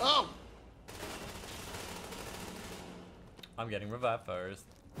 Oh! I'm getting revived first.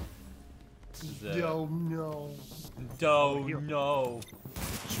 Don't know. Don't know.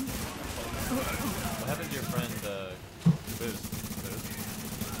 What happened to your friend, Boost?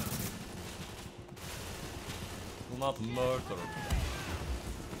 Will not murder.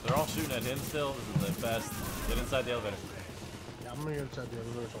 They're all shooting at him still. This is the best. Get inside the elevator. Yeah, I'm gonna get inside the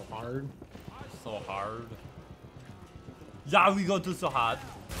elevator so hard. So hard. Yeah, we go to so hard.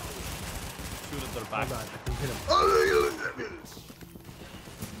 Shoot at their back. Hold on, I can hit him.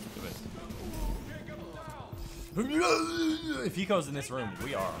 If he goes in this room,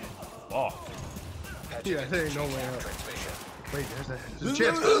 we are. Oh. Yeah, there ain't no way out. Wait, there's a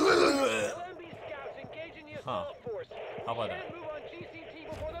chance. Huh. How about that?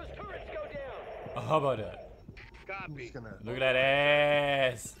 How about that? Look at that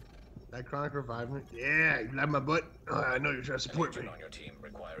ass. That chronic revived me. Yeah, you like my butt? Oh, I know you're trying to support me. On your team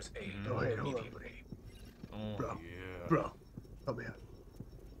requires aid. Go ahead, hold on, buddy. Oh, Bro, yeah. bro, help me out.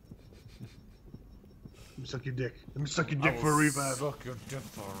 Let me suck your dick. Let me suck your dick for a revive. Suck your dick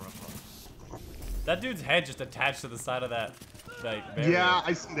for a revive. That dude's head just attached to the side of that. Like, barrier. Yeah,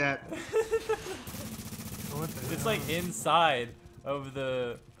 I see that. It's like inside of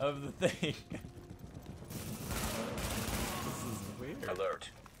the thing. This is weird. Alert.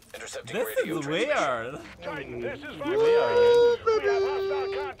 Intercepting This radio is weird. Titan, this is We Viper. We have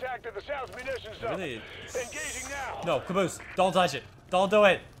hostile contact at the South Munitions Zone. Really? Engaging now. No, Caboose, don't touch it. Don't do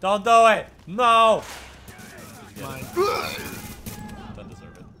it. Don't do it. No. Mine. Doesn't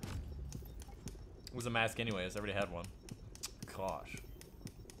deserve it. It was a mask anyways. I already had one. Gosh.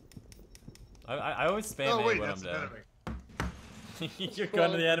 I always spam A when I'm down. You're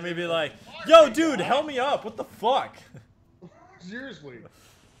going to the enemy and be like, yo, dude, help me up. What the fuck? Seriously.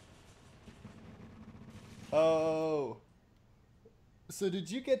 Oh. So did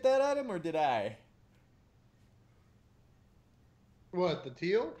you get that at him or did I? What, the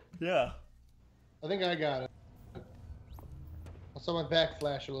teal? Yeah. I think I got it. I saw my back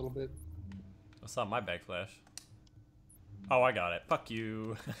flash a little bit. I saw my back flash. Oh, I got it. Fuck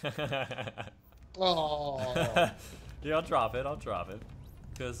you. Oh. Yeah, I'll drop it.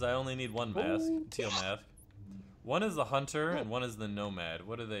 Because I only need one mask. Teal mask. One is the hunter and one is the nomad.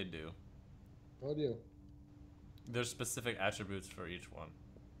 What do they do? What do you? There's specific attributes for each one.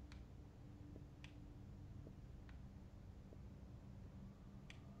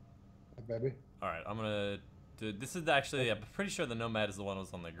 Hey, baby. Alright, I'm gonna do, this is actually, I'm pretty sure the nomad is the one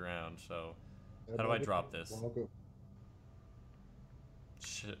who's on the ground, so how do I drop this?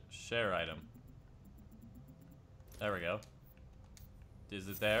 Share item. There we go. Is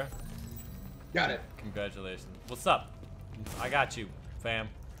it there? Got it. Congratulations. What's up? I got you, fam.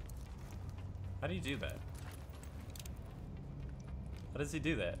 How do you do that? How does he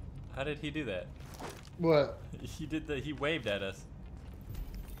do that? How did he do that? What? He did the, he waved at us.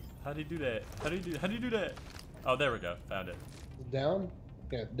 How do you do that? How do you do that? Oh, there we go. Found it. Down?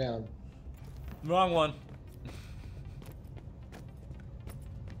 Yeah, down. Wrong one.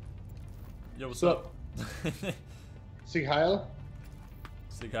 Yo, what's up? See Kyle?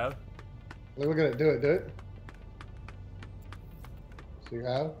 See Kyle? Look at it. Do it. See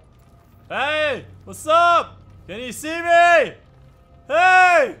Kyle? Hey! What's up? Can you see me?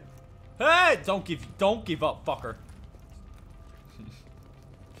 Hey! Hey! Don't give up, fucker.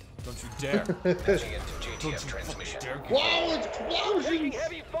 Don't you dare. Don't you fucking dare. Whoa, it's explosions!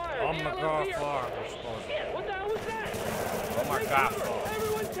 Heavy fire. Oh my god, fire. What the hell was that? Oh my god,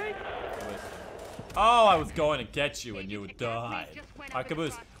 Everyone take. Oh, I was going to get you and you died. Alright,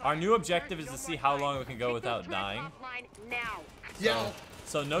 Caboose, our new objective is to see how long we can go without dying. Yeah.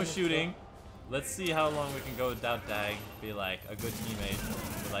 So no shooting. Let's see how long we can go without dying. Be like a good teammate.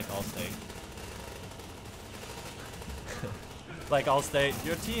 Be like Allstate. Like Allstate,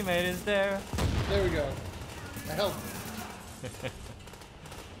 your teammate is there. There we go. I helped.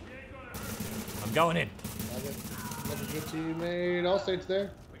 I'm going in. Like a good teammate. Allstate's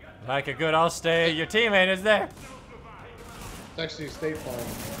there. Like a good Allstate, your teammate is there. It's actually a State Farm.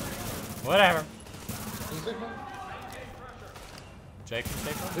 Whatever. Is it State Farm? Jake from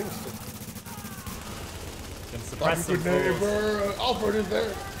State I Farm? think it's State Farm. Can suppress some fools. Alfred is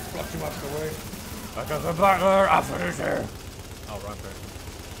there. Got too much away. I got the butler. Alfred is there. Oh, wrong person.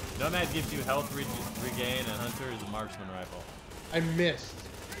 Nomad gives you health regain, and Hunter is a marksman rifle. I missed.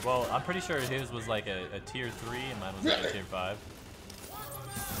 Well, I'm pretty sure his was like a tier 3, and mine was like a tier 5.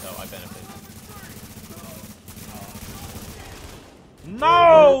 So I benefit.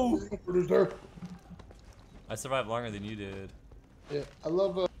 No! I survived longer than you did. Yeah, I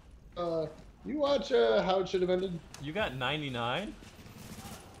love. You watch How It Should Have Ended? You got 99?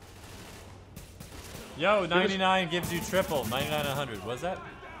 Yo, 99 gives you triple. 99 and 100. What's that?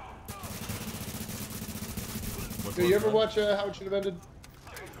 Do you ever watch How It Should Have Ended?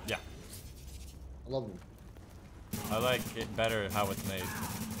 Yeah. I love them. I like it better how it's made.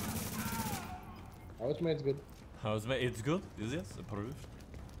 How It's Made's good. How it's made? It's good? Is it? Approved?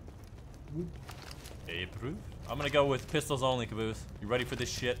 Approved? I'm gonna go with pistols only, Caboose. You ready for this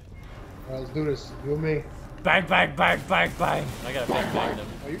shit? Alright, let's do this. You and me. Bang, bang, bang, bang, bang. I got a big magnum.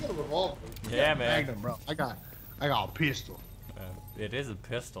 Oh, you got a revolver. Yeah, man. Magnum, bro. I got a pistol. It is a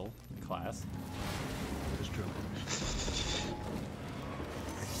pistol class. It's true.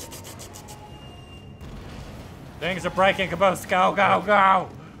 Things are breaking, Caboose. Go, go, go!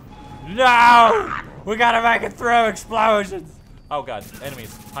 No! We gotta make it through explosions! Oh god,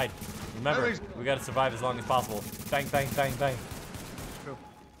 enemies. Hide. Remember, we gotta survive as long as possible. Bang, bang, bang, bang.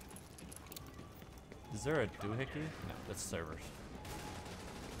 Is there a doohickey? No, that's servers.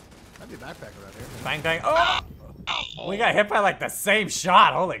 I'd be a backpack around here. Bang, bang. Oh! We got hit by like the same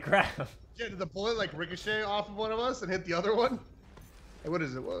shot. Holy crap. Yeah, did the bullet like ricochet off of one of us and hit the other one? Hey, what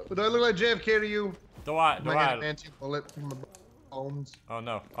is it? What, do I look like JFK to you? Do I? Do I get an anti-bullet in my bones? Oh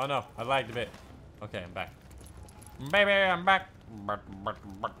no. Oh no. I lagged a bit. Okay, I'm back. Baby, I'm back. Baby,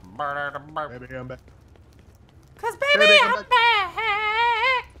 I'm back. Cause baby, I'm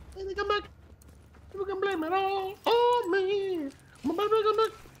back. Baby, come back. You can blame it all on me. My baby, come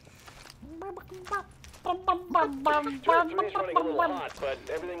back. Turret 3's running a little hot, but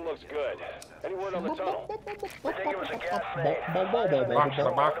everything looks good. Any word on the tunnel? I think it was a gas grenade. The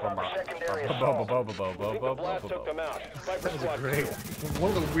blast took them out. That was great.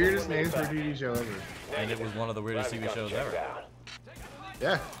 One of the weirdest names for a TV show ever. And it was one of the weirdest TV shows ever.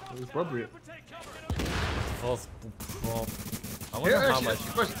 Yeah, it was appropriate. I wonder Here, how actually, much.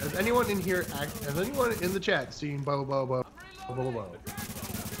 question. Has anyone in here, has anyone in the chat seen Bo Bo Bo Bo Bo Bo?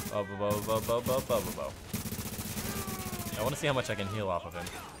 I want to see how much I can heal off of him.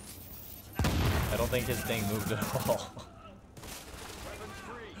 I don't think his thing moved at all.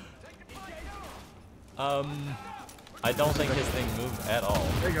 I don't think his thing moved at all.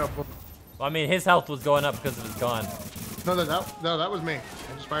 There you go. Bo. Well, I mean, his health was going up because of his gun. No, that was me.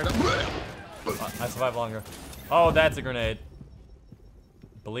 I just fired up. I survived longer. Oh, that's a grenade.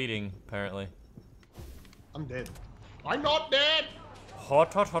 Bleeding, apparently. I'm dead. I'm not dead.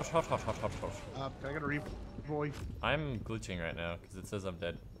 Hot, hot, hot, hot, hot, hot, hot, hot. Can I get a replay? I'm glitching right now because it says I'm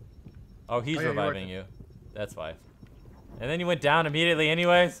dead. Oh, he's Oh, yeah, reviving you. That's why. And then you went down immediately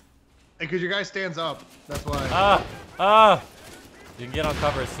anyways? Because your guy stands up. That's why. You can get on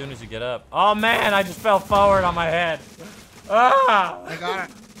cover as soon as you get up. Oh man, I just fell forward on my head. Ah! I got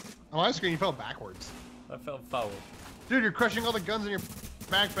it. On my screen, you fell backwards. I fell forward. Dude, you're crushing all the guns in your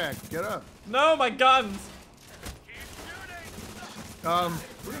backpack. Get up. No, my guns! We're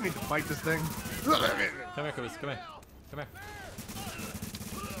gonna need to fight this thing. Come here, Caboose. Come here. Come here.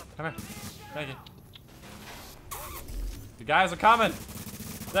 Come here. Thank you. The guys are coming.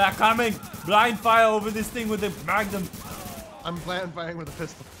 They're coming. Blind fire over this thing with the magnum. I'm blind firing with a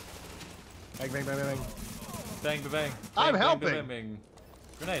pistol. Bang, bang, bang, bang, bang. Bang, bang, bang. I'm bang, helping. Bang, bang.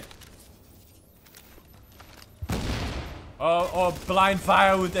 Grenade. Oh, blind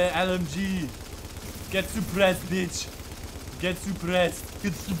fire with the LMG. Get suppressed, bitch. Get suppressed.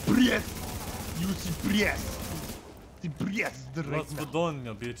 Get suppressed. You suppressed. Suppressed right Let's now. go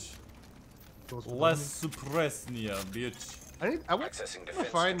down, bitch. Let's suppressnia, bitch. I want to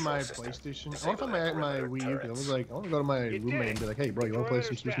find my PlayStation. I want to find my Wii U. I was like, I want to go to my roommate and be like, hey, bro, you want to play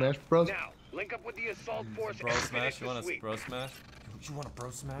some Super Smash Bros? Now, link up with the assault force. Bro and smash? finish You want the a sweep. bro smash? You want a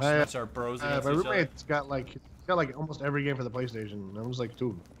bro smash? My Smash our bros against my each other? roommate's got like almost every game for the PlayStation. And I was like,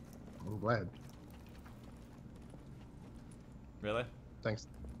 dude, I'm glad. Really? Thanks.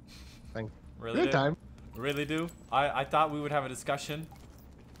 Really? Good dude? time. Really, do? I thought we would have a discussion.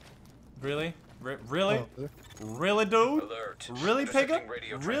 Really? Really? Oh, really, dude? Alert. Really, Pigga? Intercepting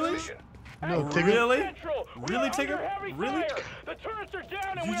radio Really? transmission. No, Tigger. Really? Central, we Really, are under Tigger? heavy Really? fire. The turrets are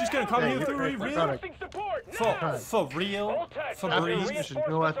down and You we're just gonna come Hey, here you- for hey, real? got it. requesting support now. For real? Hold tight, For soldiers. real? You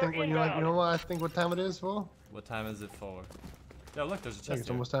know what I think? You know what I think? What time it is, fool? What time is it for? Yo, look, there's a chest I think it's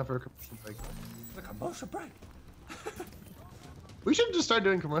here. almost time for a commercial break. A commercial break. We should just start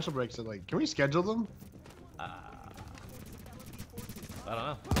doing commercial breaks. So, like, can we schedule them? I don't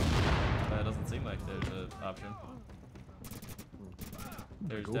know. That doesn't seem like there's an option.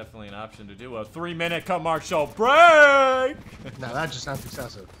 There's definitely an option to do a 3-minute commercial break. Nah, that just sounds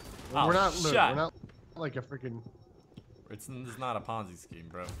excessive. Oh, we're not. Look, shut. we're not like a freaking. It's not a Ponzi scheme,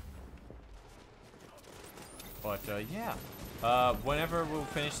 bro. But yeah. Whenever we'll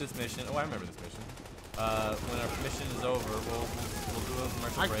finish this mission. Oh, I remember this mission. When our mission is over, we'll do a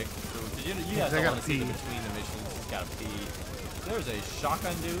commercial break. So, you guys don't want to see the between the missions. Gotta pee. There's a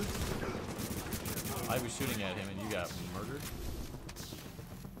shotgun dude. I was shooting at him and you got murdered.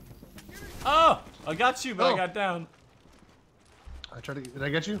 Oh! I got you, but I got down. I tried to. Did I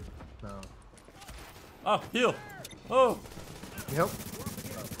get you? No. Oh, heal. Oh. You help?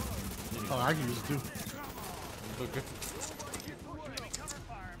 Oh, I can use it too.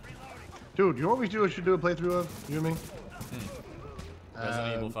 Dude, you know what we should do a playthrough of? You and me?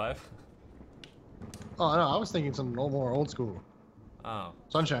 Resident Evil 5? Oh, no, I was thinking something more old school. Oh.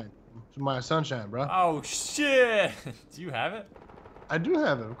 Sunshine. My Sunshine, bro. Oh, shit! Do you have it? I do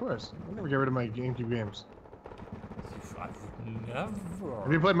have it, of course. I'll never get rid of my GameCube games. Never.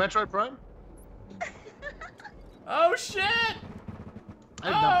 Have you played Metroid Prime? Oh, shit!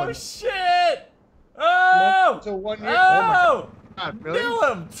 Oh, shit! Oh! So 1 year. Oh! God, really?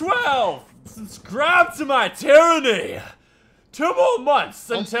 Nilum 12! Subscribe to my tyranny! 2 more months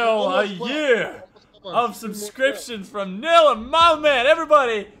until a year of subscriptions from Nilum, my man!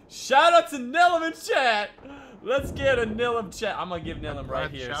 Everybody, shout out to Nilum in chat! Let's get a Nilum chat. I'm gonna give Nilum right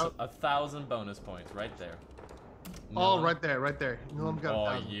here 1,000 bonus points right there. Oh, right there, right there. Nilum got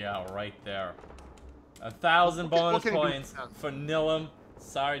 1,000. Oh, yeah, right there. 1,000 bonus points for Nilum.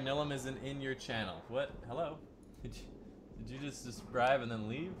 Sorry, Nilum isn't in your channel. What? Hello? Did you just subscribe and then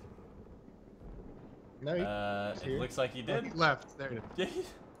leave? No, it looks like he did. He left. There it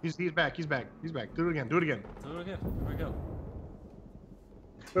is. He's back. He's back. He's back. Do it again. Do it again. Do it again. Here we go.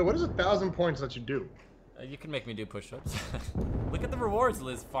 Wait, what does 1,000 points let you do? You can make me do push-ups. Look at the rewards,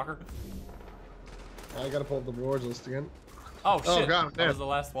 Liz fucker. I gotta pull up the rewards list again. Oh shit! Oh god, I'm dead. That was the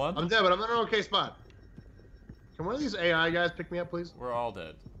last one. I'm dead, but I'm in an okay spot. Can one of these AI guys pick me up, please? We're all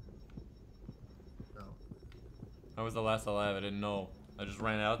dead. No. I was the last alive. I didn't know. I just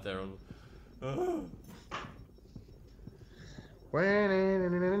ran out there.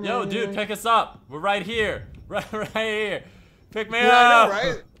 Yo, dude, pick us up. We're right here. Right here. Pick me up. I know,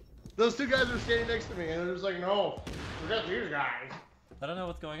 right? Those two guys were standing next to me, and they're just like, no, we got these guys. I don't know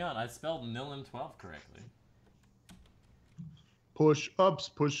what's going on. I spelled Nilum 12 correctly. Push-ups,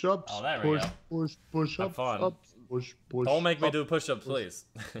 push-ups. Oh, there we go. Push-ups, Have fun. ups, push. Don't make me do push-ups, please.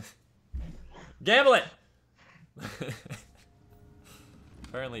 Gamble it!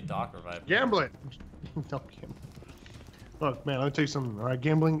 Apparently Doc revived me. Gamble it! Don't gamble. Look, man, let me tell you something, alright?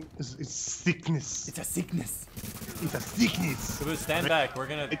 Gambling is sickness. It's a sickness. It's a sickness. Caboose, stand back. We're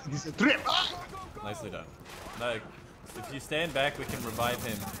gonna... It's a trip. Nicely done. Like, if you stand back, we can revive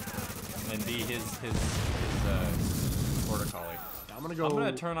him and be his border collie. I'm gonna go... I'm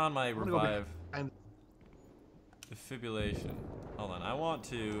gonna turn on my revive. Defibrillation. Hold on, I want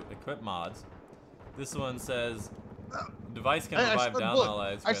to equip mods. This one says, device can revive down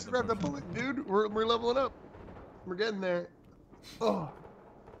allies. I grabbed the bullet, dude. We're leveling up. We're getting there. Oh.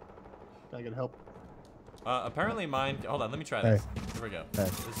 I get help. Apparently mine... Hold on, let me try this. Here we go.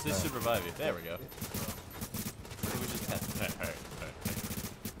 This should revive you. There we go. We just test.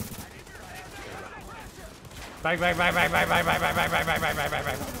 Bang, bang, bang, bang, bang, bang, bang, bang, bang, bang, bang, bang, bang, bang,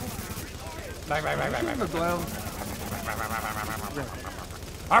 bang. Bang, bang, bang, bang, bang,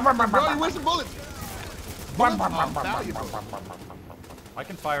 bang. Bro, you're wasting bullets. I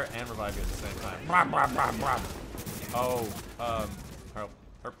can fire and revive you at the same time. Oh,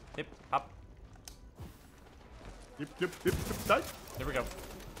 herp, hip, hop. Yep, die. There we go.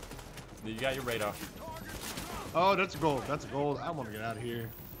 You got your radar. Oh, that's gold. That's gold. I want to get out of here.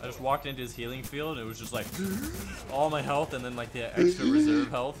 I just walked into his healing field and it was just like all my health and then like the extra reserve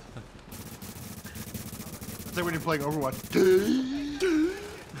health. It's like when you're playing Overwatch.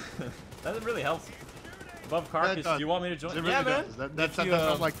 That really helps. Above carcass, do you want me to join? Really yeah, man. That's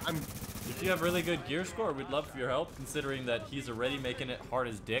like if you have really good gear score, we'd love for your help, considering that he's already making it hard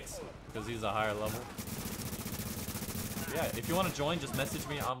as dicks because he's a higher level. Yeah, if you want to join, just message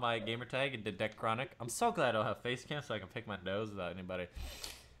me on my gamertag and Detect Chronic. I'm so glad I don't have face cam so I can pick my nose without anybody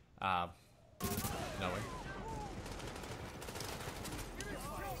knowing.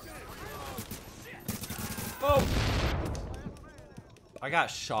 Oh! I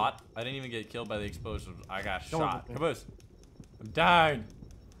got shot. I didn't even get killed by the explosions. I got shot. Caboose. I'm dying.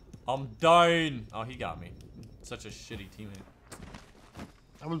 I'm dying. Oh, he got me. Such a shitty teammate.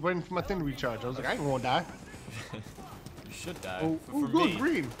 I was waiting for my thing to recharge. I was like, I ain't gonna die. You should die. Oh, For good me.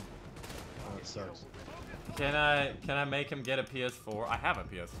 green. Oh, it sucks. Can I make him get a PS4? I have a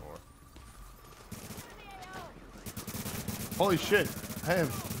PS4. Holy shit! I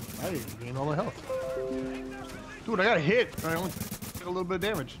gained all my health. Dude, I got a hit. I only took a little bit of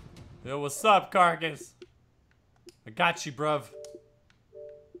damage. Yo, what's up, Carcass? I got you, bruv.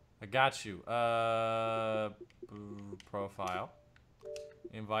 I got you. Profile.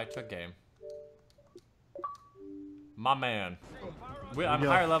 Invite to game. My man. I'm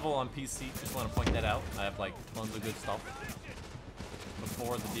higher level on PC. Just want to point that out. I have like tons of good stuff.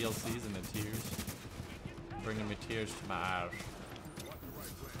 Before the DLCs and the tiers. Bringing me tears to my eyes.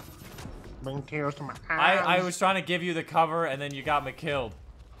 Bring tears to my eyes. I was trying to give you the cover and then you got me killed.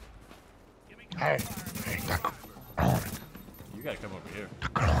 Hey, you gotta come over here. the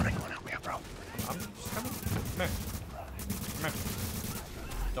cloning one over here, bro. I'm just coming. Come here. Come here.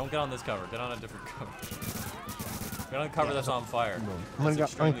 Don't get on this cover. Get on a different cover. Get on a cover that's on fire. It's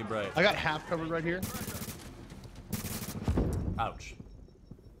extremely bright. I got half covered right here. Ouch.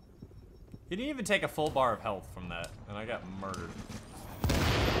 He didn't even take a full bar of health from that, and I got murdered.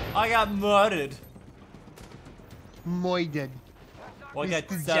 I got murdered. Moided. Well, I got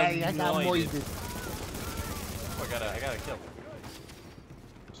Mr. J, I got moided. moided. Oh, I got a kill.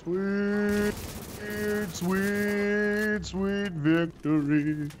 Sweet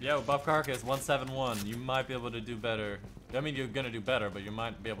victory. Yo, Buff Carcass 171. You might be able to do better. I mean, you're gonna do better, but you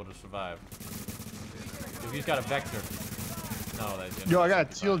might be able to survive. If he's got a vector. No, that didn't. Yo, I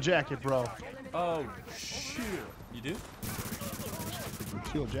got a teal jacket, bro. Oh, shit. You do?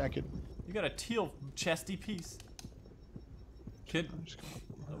 Teal jacket. You got a teal chesty piece. Kid.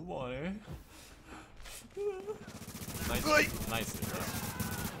 I want it. Nice. Nice.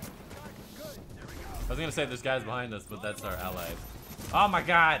 I was gonna say there's guys behind us, but that's our allies. Oh my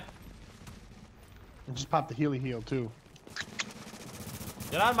god! And just pop the healy heal too.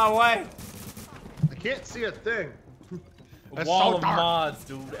 Get out of my way! I can't see a thing. That's Wall so of dark. mods,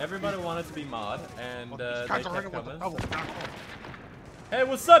 dude. Everybody wanted to be mod, and they kept coming. Hey,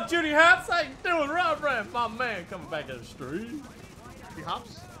 what's up, Judy Hops? How you doing, Rob Ram? My man coming back in the street. Judy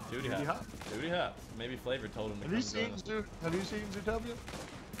Hops? Judy Hops. Judy Hops. Maybe Flavor told him to Have you seen Zootopia?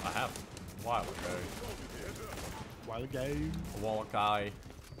 I have. Wild guy. Wild game. A wall of guy.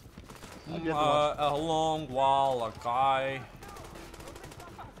 I've yet to watch A long wall of guy.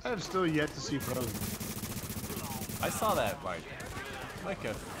 I have still yet to see Frozen. I saw that like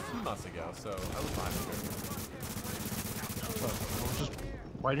a few months ago, so I was fine with I was just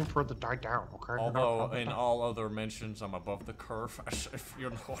waiting for it to die down, okay? it. Although in all other mentions, I'm above the curve. If you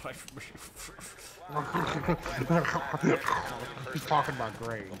know what I mean. He's talking about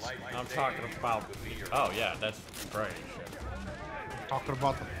grades. I'm talking about. Oh yeah, that's great shit. I'm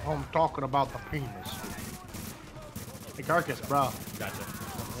talking about the penis. Hey, Carcass, bro. Gotcha.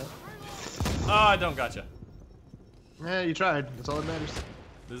 Oh, I don't gotcha. Yeah, you tried. That's all that matters.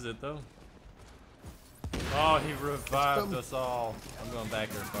 This is it though. Oh, he revived us all. I'm going back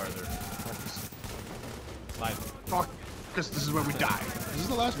here farther. Nice. Fuck, because this is where we die. Is this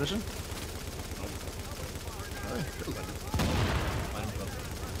the last mission? Hey, feels like it.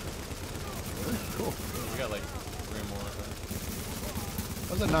 Cool. We got like 3 more.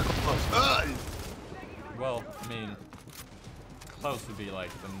 How's that not close? Well, I mean, close would be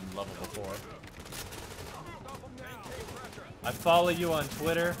like the level before. I follow you on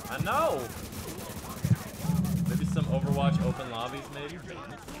Twitter. I know. Maybe some Overwatch open lobbies, maybe. I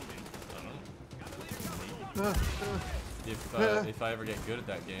don't know. If I ever get good at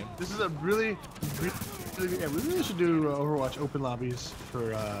that game. This is a really yeah, we really should do Overwatch open lobbies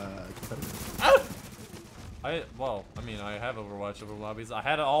for competitive. Well, I mean, I have Overwatch open lobbies. I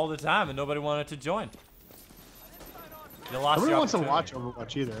had it all the time, and nobody wanted to join. You lost Nobody your wants to opportunity. watch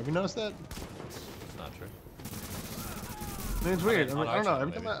Overwatch either. Have you noticed that? It's not true. I mean, it's weird. On I don't know.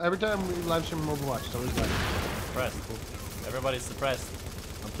 action, Every time we live stream Overwatch, it's always like Suppressed. Everybody's suppressed.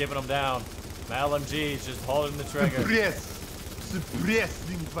 I'm keeping them down. My LMG is just holding the trigger.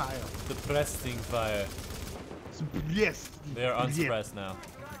 suppressing fire. Suppressing fire. Suppressing. They are unsuppressed now.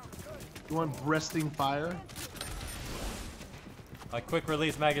 You want breasting fire? A quick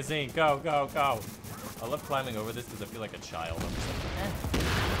release magazine. Go, go, go. I love climbing over this because I feel like a child. I'm just like,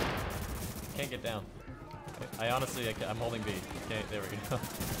 can't get down. I honestly, I'm holding B. Okay, there we go.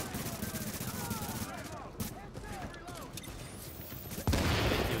 I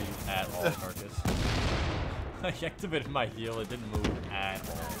didn't heal you at all, Carcass. I activated my heal. It didn't move at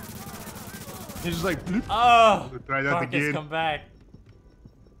all. He's just like, bloop. Oh! Try that Marcus, again. come back.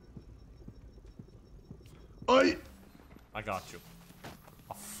 Oi! I got you.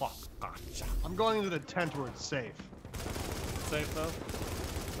 Oh, fuck. Gotcha. I'm going into the tent where it's safe. Safe though?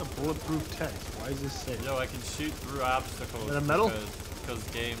 A bulletproof tent. Why is this safe? Yo, I can shoot through obstacles. Is that a metal? Because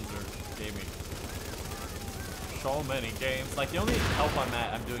games are gaming. So many games. Like, the only help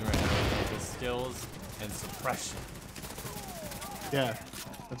I'm doing right now is skills and suppression. Yeah,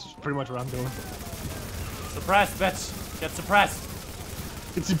 that's pretty much what I'm doing. Suppress, bitch! Get suppressed!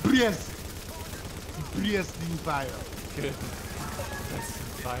 It's suppressed! Suppressed the fire. Good.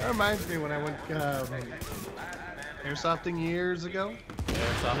 That reminds me when I went airsofting years ago.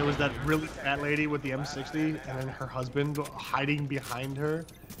 Airsoft. There was that really fat lady with the M60 and then her husband hiding behind her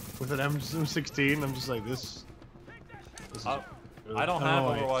with an M16. I'm just like, this is I don't have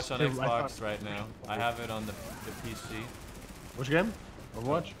why. Overwatch on Xbox right now. I have it on the PC. Which game?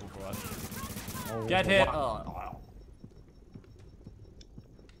 Overwatch? Overwatch. Get hit!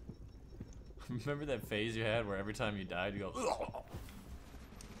 Remember that phase you had where every time you died, you go.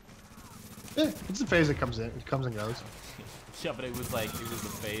 Yeah, it's a phase that comes in. It comes and goes. Yeah, but it was a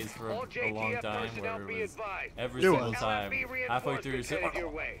phase for a long time where it was every It single was. time. Halfway through, you said,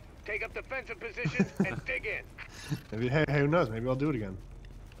 Take up defensive positions and dig in. Maybe, hey, who knows? Maybe I'll do it again.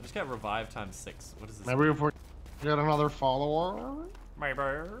 I just got revived times 6. What is this? Maybe if we got another follower. Maybe.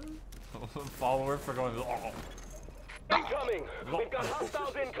 Follower for going. Incoming! We've got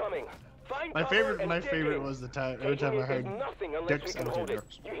hostiles incoming! Find My cover favorite and dig in. was the time every time I heard nothing unless Dick's we can hold it.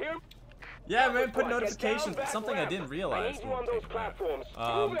 You hear? Yeah, man, put notifications. Something I didn't realize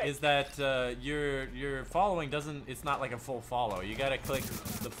is that your following doesn't. It's not like a full follow. You gotta click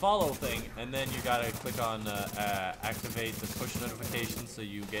the follow thing, and then you gotta click on activate the push notifications so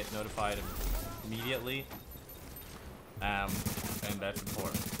you get notified immediately. And that's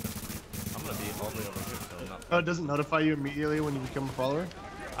important. I'm gonna be all the way over here, so not. Oh, it doesn't notify you immediately when you become a follower?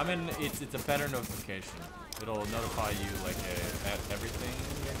 I mean, it's a better notification. It'll notify you like at everything,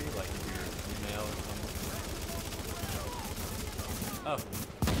 maybe like if your email or something. Oh,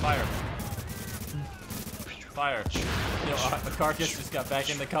 fire! Fire! Yo, Carcass just got back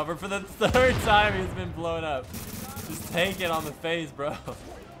in the cover for the 3rd time. He's been blown up. Just take it on the face, bro.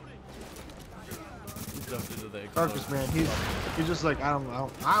 Carcass, man, he's just like, I don't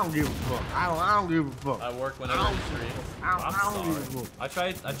give a fuck. I don't give a fuck. I work whenever I stream. I don't give a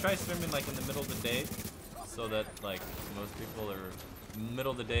fuck. I try streaming like in the middle of the day, so that like most people are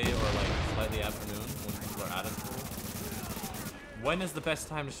middle of the day or like slightly afternoon when people are out of school. When is the best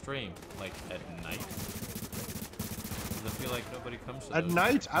time to stream? Like at night? Because I feel like nobody comes to At those.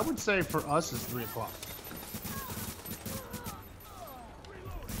 night, I would say for us is 3 o'clock.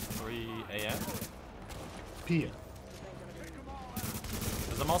 3 a.m. PM.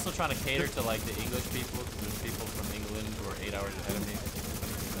 Because I'm also trying to cater to like the English people, because there's people from England who are 8 hours ahead of me.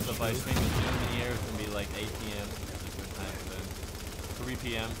 So if I stream in Zoom here, it's going to be like 8 p.m. which is a good time for them. 3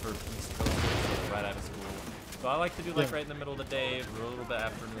 p.m. for East Coasters, so right out of school. So I like to do like right in the middle of the day, or a little bit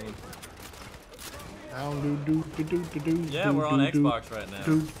afternoon. Yeah, we're on Xbox right now.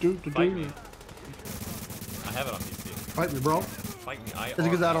 Fight me. I have it on PC. Fight me, bro. Fight me. It's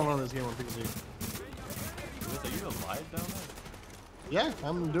because I don't own this game on PC. Are you alive down there? Yeah,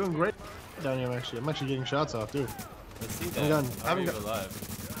 I'm doing great down here actually. I'm actually getting shots off too. Let's see that. How are you alive?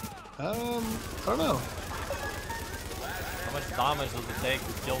 I don't know. How much damage does it take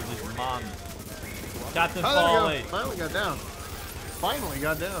to kill this man? Captain Oh, Folly! Finally got down. Finally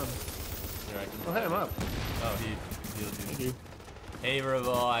got down. Here, I can Oh, hey, I'm up. Oh, he healed you. Thank you. He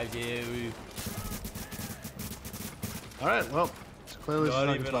revived you. Alright, well, it's clearly Not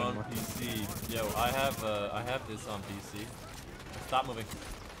not even on PC. Yo, I have this on PC. Stop moving.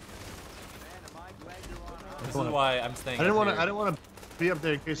 This is why I'm staying. I didn't want to be up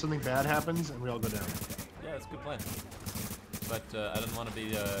there in case something bad happens and we all go down. Yeah, that's a good plan. But I didn't want to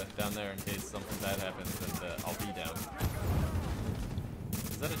be down there in case something bad happens and I'll be down.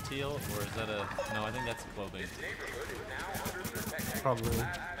 Is that a teal or is that a? No, I think that's clothing. Probably.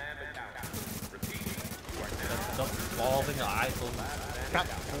 That's evolving items.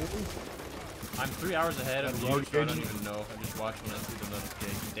 I'm 3 hours ahead of you, so I don't even know. I'm just watching when I see the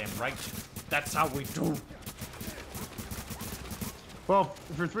notification. Damn right. That's how we do. Well,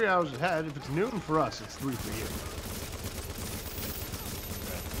 if you're 3 hours ahead, if it's noon for us, it's 3 for you.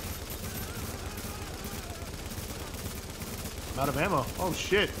 I'm out of ammo. Oh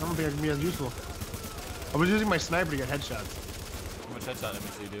shit, I don't think I can be as useful. I was using my sniper to get headshots. How much headshot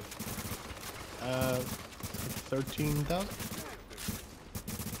damage do you do? 13,000?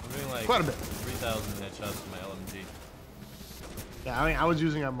 I'm doing like quite a bit. 3,000 headshots with my LMG. Yeah, I mean, I was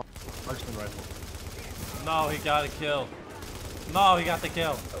using a marksman rifle. No, he got a kill. No, he got the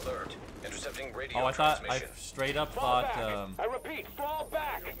kill. Alert. Intercepting radio Oh, I transmission. straight up Fall thought back. I repeat, fall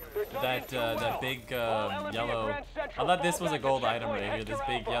back. They're done that in too well. that big All LMB yellow. Grand I Central, thought this fall was a back gold to item checkpoint right here. This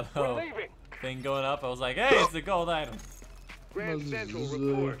Hector big Alpha. yellow We're leaving. thing going up. I was like, hey, it's the gold item. Grand Central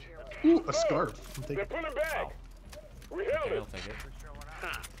report. Ooh, a scarf. I'm They're taking pulling back. Oh. We held Okay, it. I'll take it.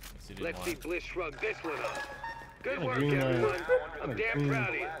 Ha. Guess you didn't Let's want see it. Bliss shrug this one off. Good Kinda work, green, everyone. I'm damn green. proud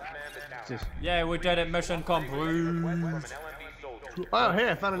of you. Yeah, we did it. Mission complete. Oh,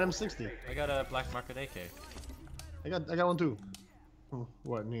 hey, I found an M60. I got a black market AK. I got one too. Oh,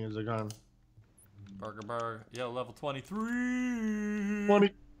 what needs a gun? Burger. Yo, level 23.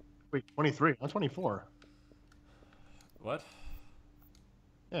 20. Wait, 23. I'm 24. What?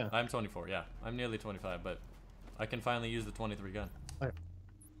 Yeah. I'm 24. Yeah, I'm nearly 25, but I can finally use the 23 gun.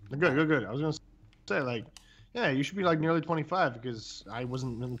 Good. I was gonna say like, yeah, you should be like nearly 25 because I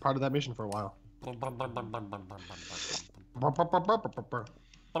wasn't really part of that mission for a while.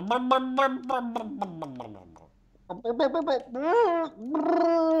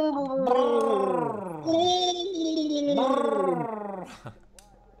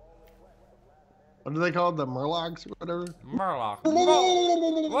 What do they call it? The Murlocs or whatever? Murloc.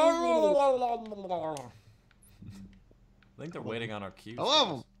 I think they're waiting on our cues. I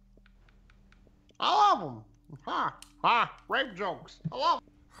love them. Ha! Rape jokes. I love them.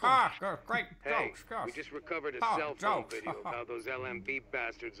 Ha! Great Hey, jokes, gosh. we just recovered a Ha, cell phone jokes. video of how those LMB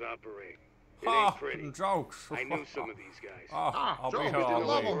bastards operate. It Ha, ain't pretty. jokes. I knew some of these guys. I'll be jokes. here I all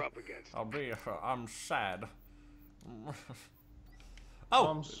love week. them. We're up against. I'll be here. I'm sad. Oh,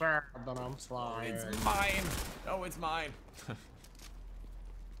 I'm sad that I'm flying. it's mine. Oh, it's mine.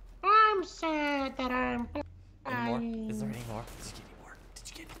 I'm sad that I'm Any more? Is there any more? Did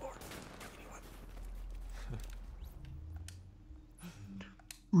you get any more? Did you get any more?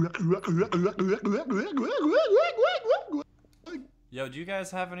 Yo, do you guys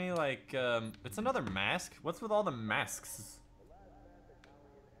have any, like, it's another mask? What's with all the masks?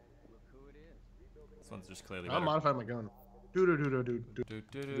 This one's just clearly better. I'll modify my gun.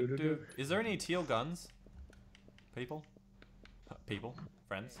 Is there any teal guns? People? People?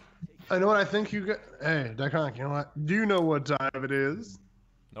 Friends? I know what I think you got. Hey, Diconic, you know what? Do you know what time it is?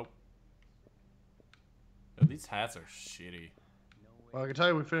 Nope. Yo, these hats are shitty. Well, I can tell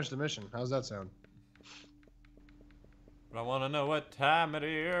you we finished the mission. How's that sound? But I want to know what time it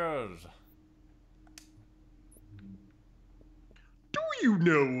is. Do you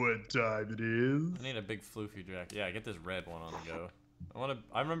know what time it is? I need a big floofy jacket. Yeah, get this red one on the go.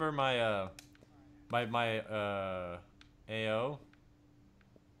 I remember my AO.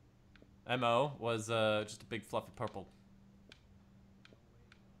 MO was just a big fluffy purple.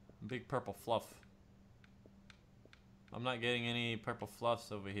 Big purple fluff. I'm not getting any purple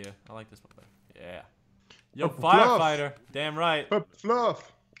fluffs over here. I like this one better. Yeah. Yo, Purple firefighter. Damn right. Purple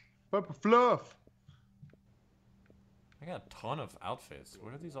fluff. Purple fluff. I got a ton of outfits.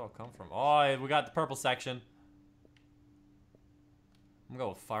 Where did these all come from? Oh, we got the purple section. I'm gonna go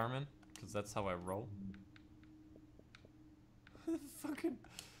with fireman, because that's how I roll. Fucking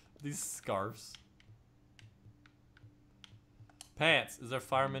these scarves. Pants. Is there a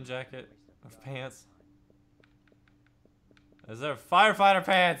fireman jacket? Or pants? Is there firefighter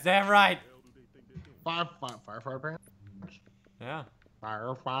pants? Damn right. Firefighter pants. Yeah.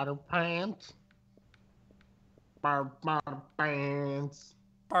 Firefighter pants. Firefighter pants.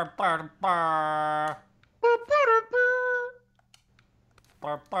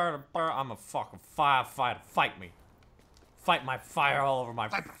 I'm a fucking firefighter. Fight me. Fight my fire all over my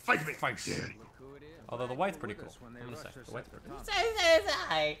Fight me. face. Although the white's pretty cool. I'm gonna say the white's pretty cool.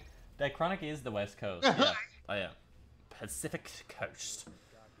 Dichronic is the West Coast. Yeah. Oh yeah. Pacific Coast.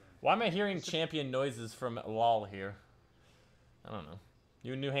 Why am I hearing champion noises from LOL here? I don't know.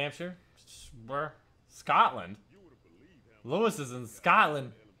 You in New Hampshire? Where? Scotland? Lewis is in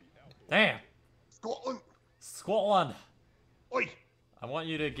Scotland. Damn. Scotland. Oi. I want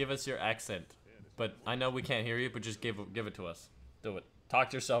you to give us your accent. But I know we can't hear you, but just give it to us. Do it.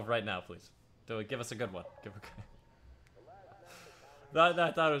 Talk to yourself right now, please. Do it. Give us a good one.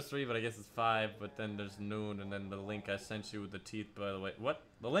 I thought it was 3, but I guess it's 5. But then there's noon, and then the link I sent you with the teeth, by the way. What?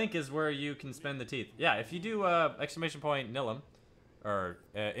 The link is where you can spend the teeth. Yeah, if you do exclamation point Nilum, or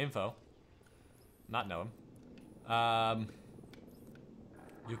info, not Nilum,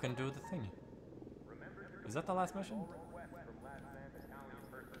 you can do the thing. Is that the last mission?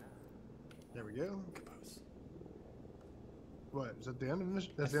 There we go. Compose. What? Is that the end of the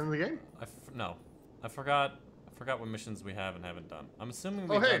mission? That's the end of the game? No. I forgot what missions we have and haven't done. I'm assuming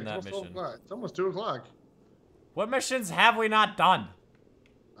we've Oh, hey, done that it's almost mission. 12 o'clock. It's almost 2 o'clock. What missions have we not done?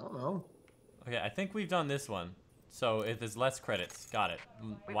 I don't know. Okay, I think we've done this one. So if there's less credits, got it.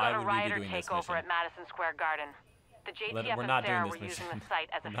 We've Why got a would we be rioter doing this takeover mission? at Madison Square Garden. The JTF We're and not Sarah doing were this using mission. the site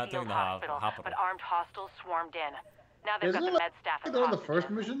as a We're not field doing the hospital, hospital. but armed hostiles swarmed in. Now they've Isn't got it the like med staff as they're on the hostages. first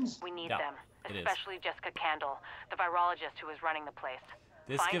missions? We need Yeah, them, it is. especially Jessica Candle, the virologist who is running the place.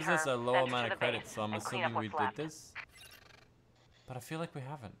 This Find gives her, us a low send her amount to of the credits, base, so I'm and clean up assuming we what's left. did this. But I feel like we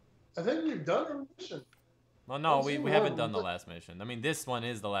haven't. I think we've done a mission. Well, no, Let's we see haven't what- done the last mission. I mean, this one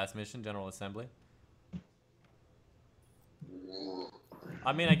is the last mission, General Assembly.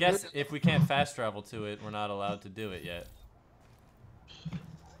 I mean, I guess if we can't fast travel to it, we're not allowed to do it yet.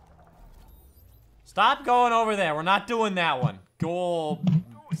 Stop going over there. We're not doing that one. Go.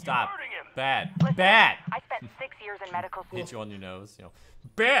 Stop. Bad. Listen, Bad. I spent 6 years in medical school. Hit you on your nose. You know.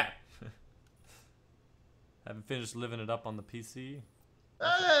 Bad. Haven't finished living it up on the PC.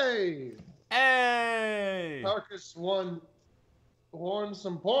 Hey! Hey! Marcus won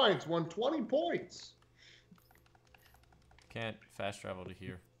some points. Won 20 points. Can't fast travel to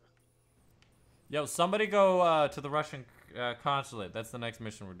here. Yo, somebody go to the Russian consulate. That's the next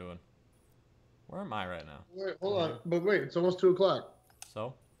mission we're doing. Where am I right now? Wait, hold on. But wait, it's almost 2 o'clock.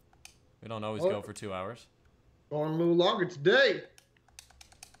 So? We don't always go for 2 hours. Going a little longer today.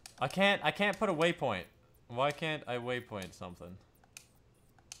 I can't put a waypoint. Why can't I waypoint something?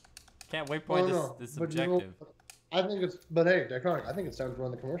 Can't waypoint this but objective. I think it's, but hey, Deconic, I think it's time to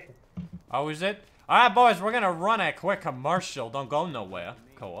run the commercial. Oh, is it? Alright, boys, we're gonna run a quick commercial. Don't go nowhere,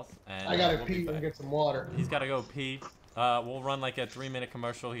 of course. And, I gotta we'll be pee back. and get some water. He's gotta go pee. We'll run like a 3-minute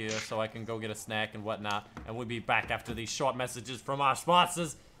commercial here so I can go get a snack and whatnot. And we'll be back after these short messages from our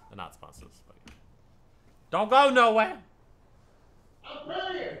sponsors. They're not sponsors, but... Don't go nowhere!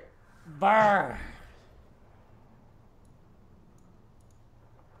 Brr!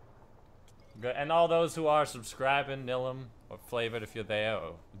 Good. And all those who are subscribing, Nilum, or Flavored if you're there,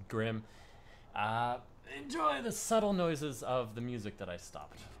 or Grim, enjoy the subtle noises of the music that I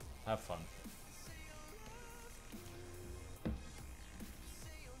stopped. Have fun.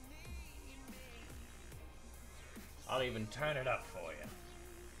 I'll even turn it up for you.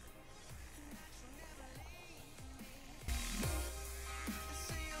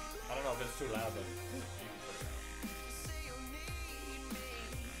 I don't know if it's too loud, but...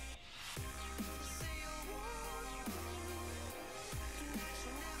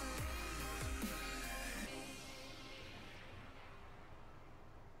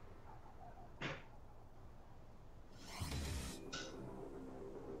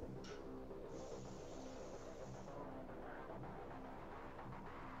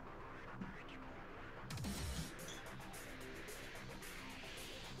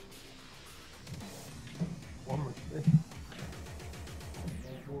 One more thing.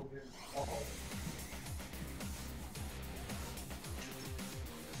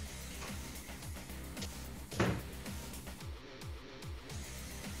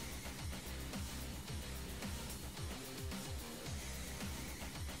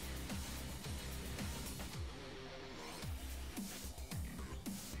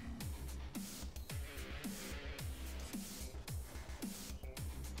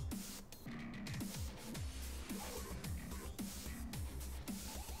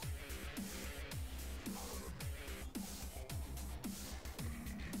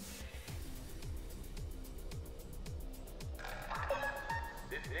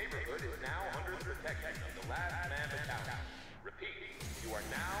 This neighborhood is now under the protection of the Last Man Battalion. Repeat, you are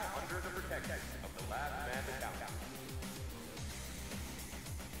now under the protection of the Last Man Battalion.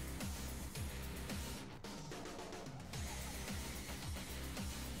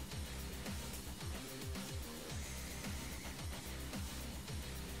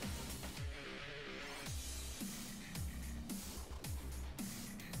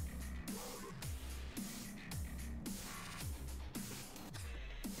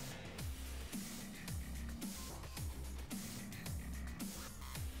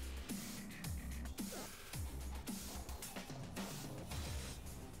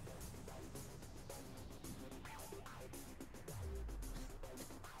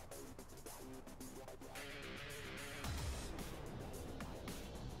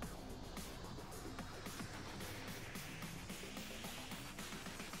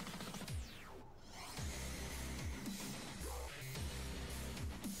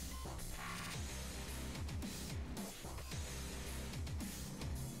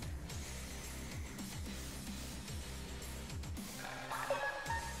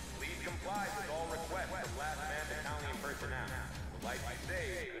 Please comply with all requests from Last Man Battalion personnel. The life you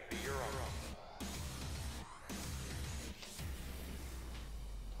save could be your own.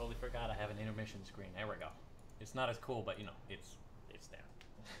 Totally forgot I have an intermission screen. There we go. It's not as cool, but you know, it's there.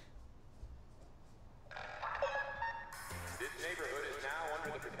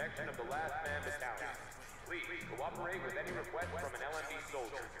 protection of the last man battalion. Please cooperate with any request from an LMB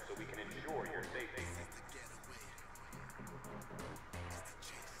soldier so we can ensure your safety.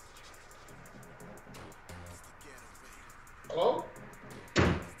 Hello?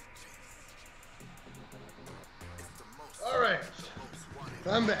 All right,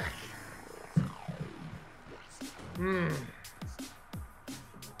 I'm back.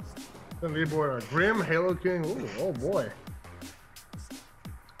 The leaderboard, Grim, Halo King. Ooh, oh boy.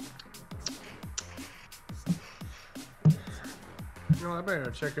 You know, I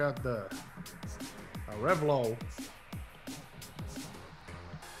better check out the Revlo.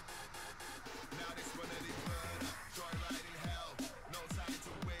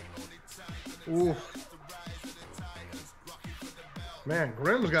 Ooh. Man,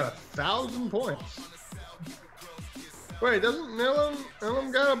 Grim's got 1,000 points. Wait, doesn't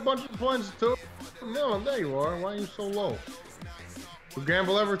Nillum got a bunch of points too? Nillum, there you are. Why are you so low? You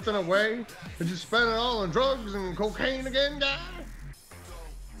gamble everything away? Did you spend it all on drugs and cocaine again, guy?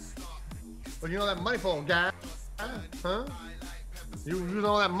 Well, you know that money for guy? Huh? You use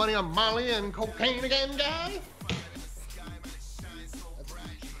all that money on Molly and cocaine again, guy? That's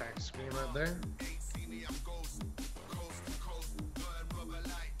a crack scheme right there.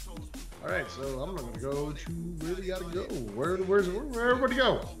 All right, so I'm gonna go to where we gotta go. Where everybody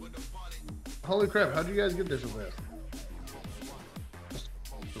go? Holy crap! How'd you guys get there so fast?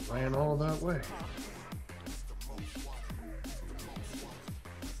 Just ran all that way.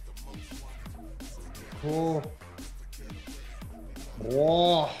 Cool.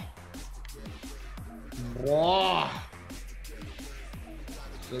 Whoa. Whoa.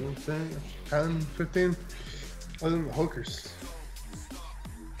 17, 10, 15. Other than the hookers.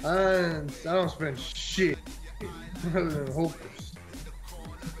 I don't spend shit other than hookers.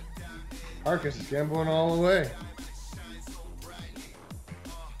 Carcass is gambling all the way.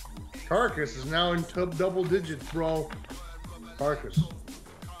 Carcass is now in double digits, bro. Carcass.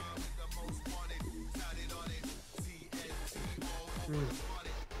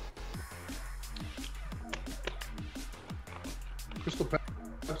 Crystal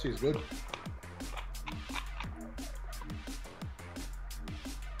Pepsi is good.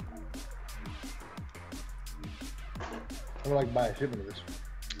 I would like to buy a shipment of this.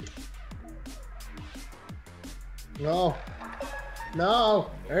 No.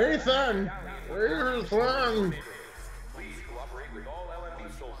 No. Ethan. Ethan. Please cooperate with all LMB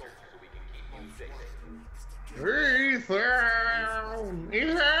soldiers so we can keep you safe. Ethan.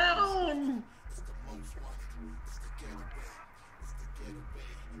 Ethan.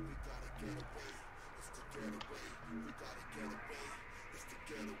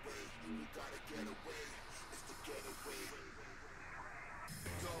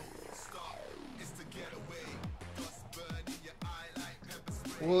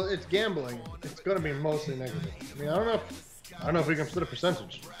 Well, it's gambling. It's gonna be mostly negative. I mean, I don't know if we can split a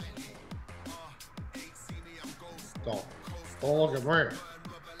percentage. Don't look at me.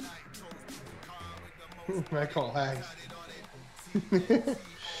 I call hags.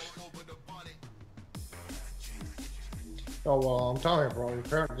 Oh well, I'm telling you, bro. Your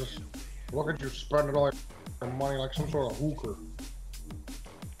parents just look at you spreading all your money like some sort of hooker.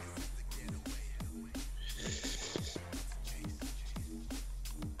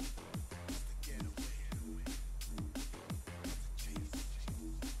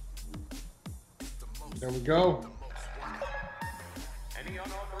 There we go. Any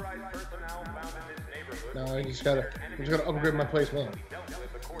unauthorized personnel found in this neighborhood. No, I just gotta upgrade my place, man.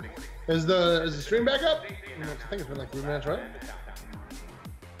 Is the stream back up? I think it's been like 3 minutes, right?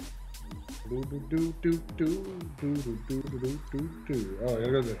 Oh, I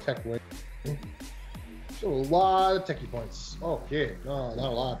gotta go to the tech way. So a lot of techie points. Oh yeah, no, not a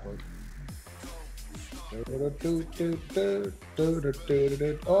lot, but.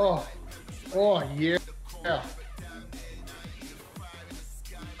 Oh yeah.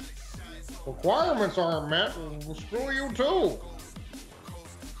 Requirements aren't met. Well, screw you too.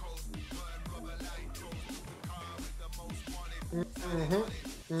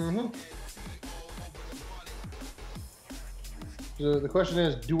 So the question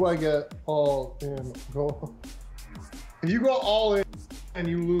is, do I get all in? Go. If you go all in and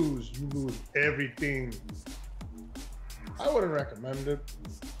you lose everything. I wouldn't recommend it.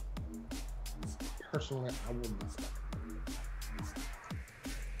 Personally, I wouldn't.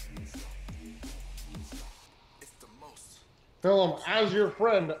 Tell him, as your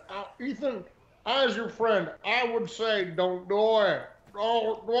friend, Ethan, as your friend, I would say don't do it.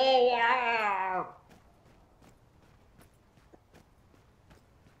 Don't do it.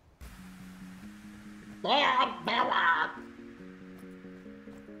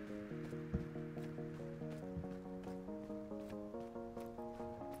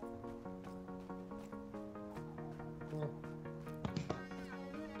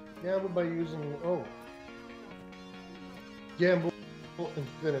 Gamble by using Gamble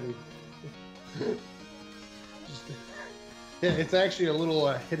Infinity. Yeah, it's actually a little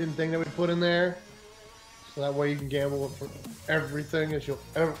hidden thing that we put in there, so that way you can gamble for everything that you'll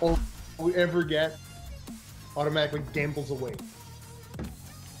ever get. Automatically gambles away.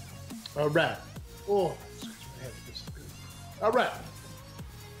 All right. Oh, all right.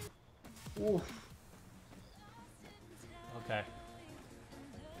 Oof. Okay.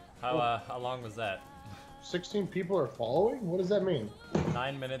 How long was that? 16 people are following? What does that mean?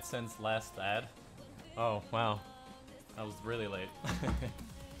 9 minutes since last ad. Oh, wow. That was really late.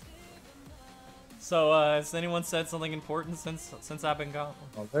 So, has anyone said something important since I've been gone?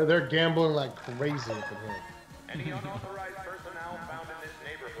 Oh, they're gambling like crazy up in here. Any unauthorized personnel found in this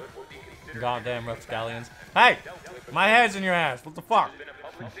neighborhood will be considered. Goddamn rapscallions. Hey! My head's in your ass. What the fuck? There's been a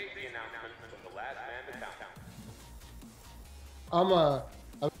public safety announcement from the last man to town.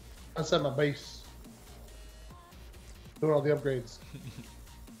 I'm set my base. Doing all the upgrades.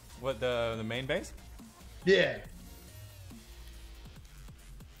 What, the main base? Yeah.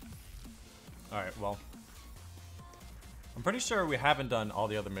 Alright, well. I'm pretty sure we haven't done all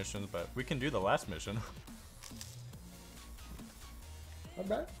the other missions, but we can do the last mission. Not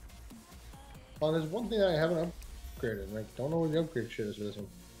bad. Well, there's one thing that I haven't upgraded, and I don't know where the upgrade shit is for this one.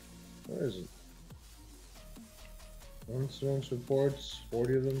 Where is it? Incident reports,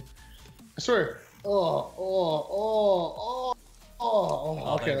 40 of them. I swear. Oh,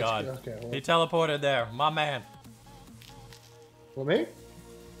 okay, thank that's God. good. Okay. Well, He teleported there. My man. well, me?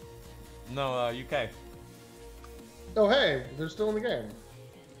 No, UK. Oh, hey, they're still in the game.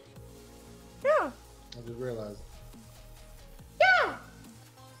 Yeah. I just realized. Yeah.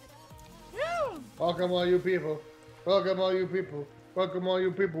 Yeah. Welcome all you people. Welcome all you people. Welcome all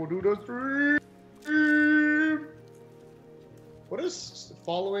you people to the stream. What does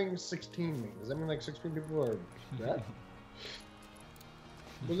following 16 mean? Does that mean like 16 people are dead?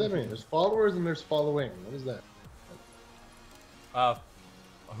 What does that mean? There's followers and there's following. What is that?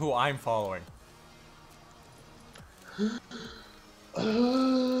 Who I'm following.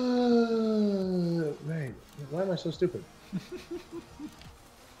 Man, why am I so stupid?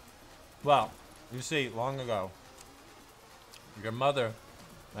 Well, you see, long ago, your mother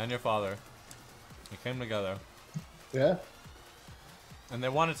and your father, they came together. Yeah? And they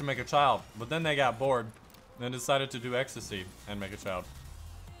wanted to make a child, but then they got bored and decided to do ecstasy and make a child.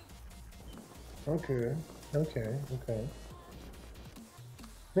 Okay. Okay. Okay.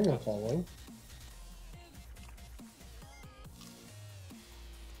 I think I'm following.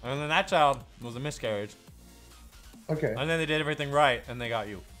 And then that child was a miscarriage. Okay. And then they did everything right, and they got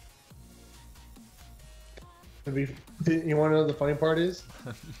you. You want to know what the funny part is?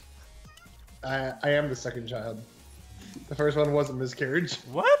 I am the second child. The first one was a miscarriage.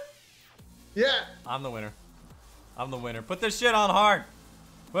 What? Yeah. I'm the winner. I'm the winner. Put this shit on hard.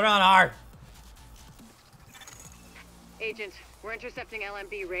 Put it on hard. Agent, we're intercepting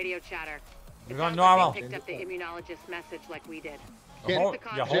LMB radio chatter. You're It going sounds like normal. they picked up the immunologist's message like we did. Hold, Keep the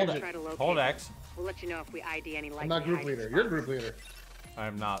yeah, hold contact and it. try to locate Hold them. X. We'll let you know if we ID any likely I'm not group hiding leader. You're spots. group leader. I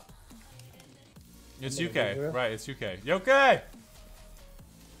am not. It's I'm UK. not group leader. Right, it's UK. UK!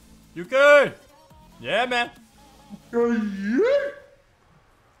 UK! Yeah, man.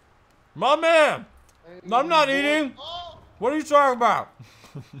 My man! I'm not eating! What are you talking about?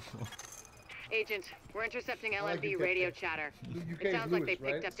 Agent, we're intercepting like LMB UK. radio chatter. UK It sounds like they Lewis,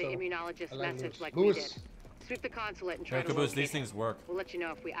 picked right? up the So, immunologist's I like message Lewis. like Lewis. we did. Sweep the consulate and try Yeah, to Caboose, locate these them. things work. We'll let you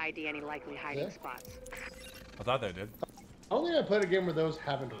know if we ID any likely hiding Yeah? spots. I thought they did. I don't think I played a game where those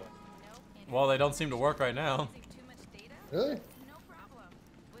haven't worked. Well, they don't seem to work right now. Really?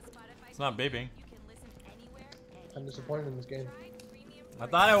 It's not beeping. I'm disappointed in this game. I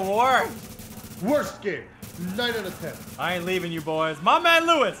thought it worked! Worst game. 9 out of 10. I ain't leaving you boys. My man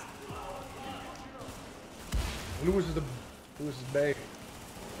Lewis! Lewis is Bay.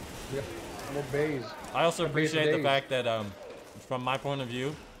 Yep. More bays. I also The base of appreciate the days. fact that, from my point of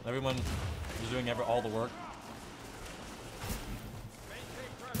view, everyone is doing all the work.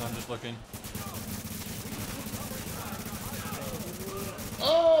 I'm just looking.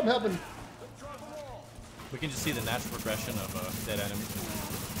 Oh, I'm helping. We can just see the natural progression of dead enemies.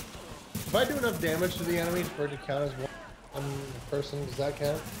 If I do enough damage to the enemies for it to count as one person, does that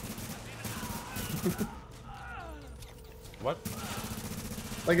count? What?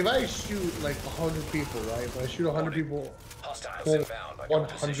 Like if I shoot like 100 people, right? If I shoot 100 people, Hostiles pull inbound on your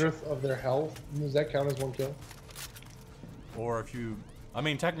position. 1/100th of their health, does that count as one kill? Or if you... I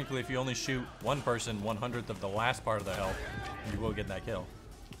mean, technically, if you only shoot one person 1/100th of the last part of the health, you will get that kill.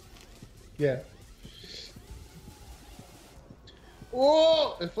 Yeah.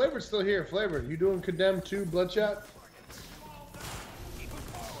 Oh, and Flavor's still here. Flavor, you doing Condemned 2 Bloodshot?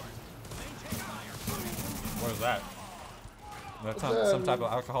 What is that? That's some type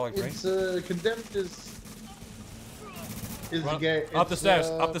of alcoholic drink? It's Condemned is Run, gay. Up the stairs.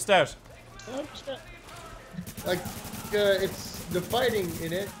 Up the stairs. Like, it's the fighting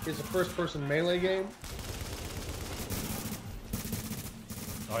in it is a first-person melee game.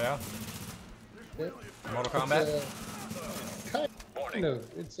 Oh yeah. Yeah. Mortal Kombat. Kind of.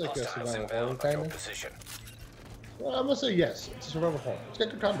 It's like a Hostiles survival inbound horror on kind your of. position. Well, I'm gonna say yes. It's a survival horror. It's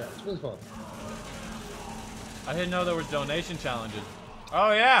got good combat. It's really fun. I didn't know there was donation challenges.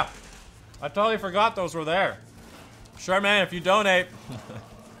 Oh yeah. I totally forgot those were there. Sure, man. If you donate.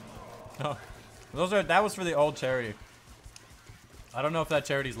 No, that was for the old charity. I don't know if that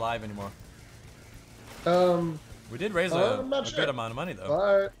charity's live anymore. We did raise a good amount of money though.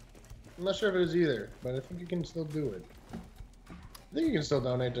 But I'm not sure if it is either, but I think you can still do it. I think you can still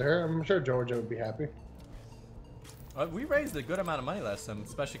donate to her. I'm sure Georgia would be happy. We raised a good amount of money last time,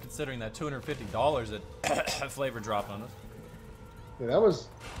 especially considering that $250 that Flavor dropped on us. Yeah, that was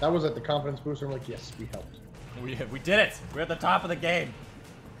at the confidence booster. I'm like, yes, we helped. We did it. We're at the top of the game.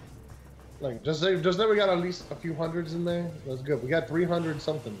 Like just that we got at least a few hundreds in there. That's good. We got 300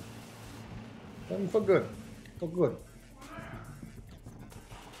 something. That felt good. Felt good.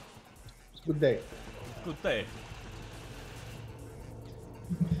 It's a good day. Good day.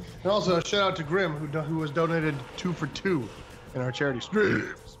 And also a shout out to Grim who was donated 2 for 2 in our charity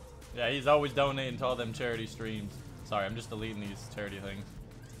streams. Yeah, he's always donating to all them charity streams. Sorry, I'm just deleting these charity things.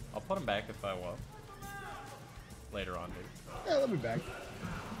 I'll put them back if I want. Later on, dude. Yeah, let me back.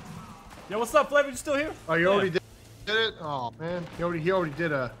 Yo, what's up, Flavor? You still here? Oh, you already did it? Oh man, he already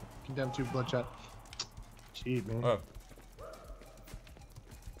did a Condemned 2 Bloodshot. Cheat, man. Oh.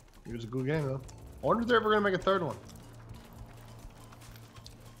 It was a good game though. I wonder if they're ever gonna make a third one.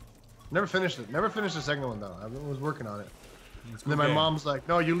 Never finished it. Never finished the second one though. I was working on it. And then my mom's like,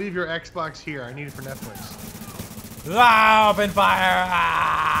 "No, you leave your Xbox here. I need it for Netflix." Ah, open fire! Ah!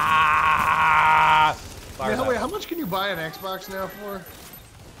 Yeah, wait, how much can you buy an Xbox now for?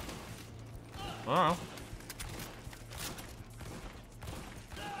 I don't know.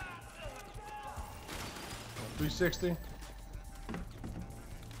 $360.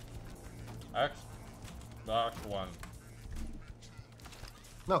 Xbox One.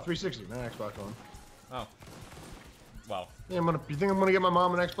 No, 360, not Xbox One. Oh. Wow. Yeah, you think I'm gonna get my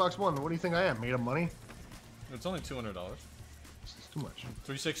mom an Xbox One? What do you think I am? Made of money? It's only $200. It's too much.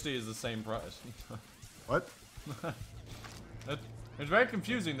 360 is the same price. What? It's very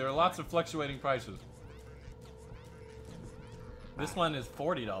confusing. There are lots of fluctuating prices. This one is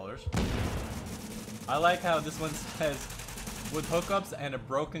 $40. I like how this one says with hookups and a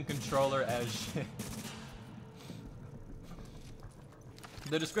broken controller as shit.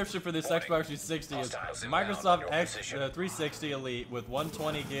 The description for this Xbox 360 is Microsoft X 360 Elite with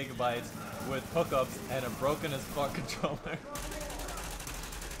 120 gigabytes with hookups and a broken as fuck controller.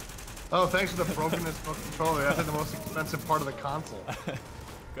 Oh, thanks for the broken as fuck controller. That's like the most expensive part of the console.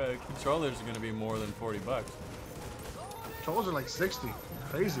 Controllers are gonna be more than 40 bucks. Controllers are like 60.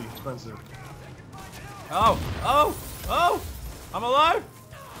 Crazy expensive. Oh! Oh! Oh! I'm alive!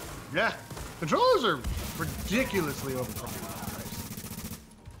 Yeah. Controllers are ridiculously overpriced.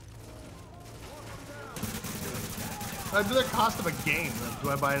 Do the cost of a game. Like, do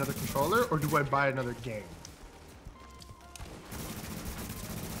I buy another controller or do I buy another game?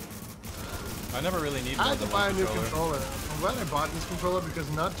 I never really need I more had to than buy one a new controller. controller. I'm glad I bought this controller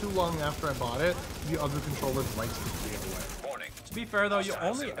because not too long after I bought it, the other controller breaks the game away. To be fair though, you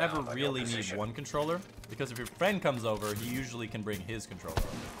only ever really need one controller because if your friend comes over, he usually can bring his controller over.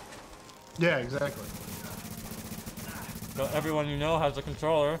 Yeah, exactly. So everyone you know has a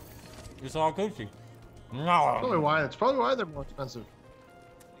controller. It's all Gucci. No. That's probably why they're more expensive.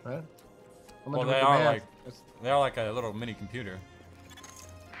 Right? Well, they are like a little mini computer.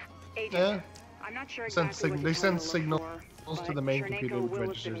 Agent, Yeah. I'm not sure They exactly what you're send trying to signals look for, to the main but computer Chernenko which will have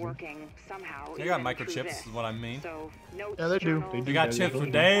registers been them. working somehow. They got even through microchips, this. is what I mean. So, notes, Yeah, they do. journals, They They got chips for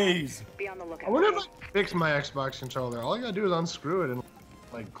days. Be on the lookout. I wonder if okay? I fix my Xbox controller. All I gotta do is unscrew it and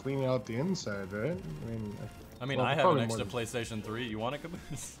like clean out the inside, right? I mean, well, I have probably an more extra than- PlayStation 3. You want it,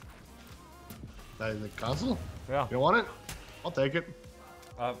 Caboose? The console? Yeah. You want it? I'll take it.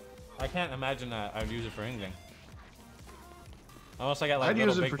 I can't imagine that I'd use it for anything. Unless I got like I'd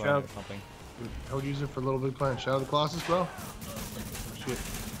Little use it Big for Planet or shout- something. I would use it for Little Big Planet. Shadow of the Colossus, bro. Shit.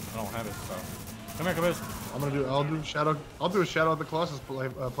 I don't have it, so. Come here, Caboose. I'll do a Shadow of the Colossus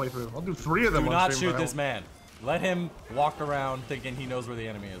playthrough. I'll do 3 of them. Do on not stream, shoot but I this man. Let him walk around thinking he knows where the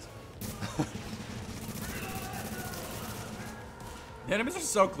enemy is. The enemies are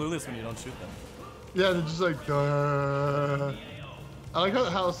so clueless when you don't shoot them. Yeah, they're just like, duh. I like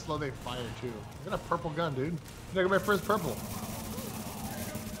how slow they fire too. I got a purple gun, dude. I got my first purple.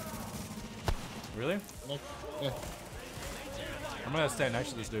 Really? Yeah. I'm gonna stand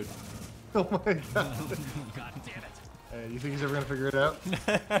next to this dude. Oh my god. Hey, you think he's ever gonna figure it out?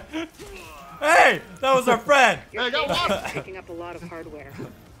 Hey, that was our friend. Hey, I got one. Picking up a lot of hardware.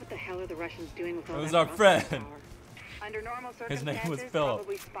 What the hell are the Russians doing with all That was that our processing friend. power? Under normal His name was circumstances, Philip.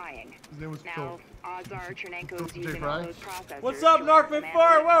 probably spying. His name was Now, Philip. odds are Chernenko's Jay using Fry? all those processors. What's up, to Narkman command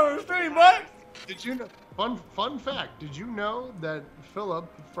Fire? the Wow, we're streaming, bud. Did you know? Fun fact. Did you know that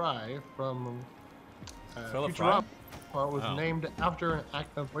Philip Fry from Philip Futurama Fry? was Oh. named after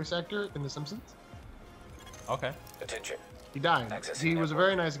a voice actor in The Simpsons? Okay. Attention. He died. Accessing He was a network.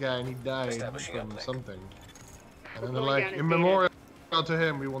 very nice guy, and he died Establishing from uplink. something. And then We're they're going like, down in his memorial to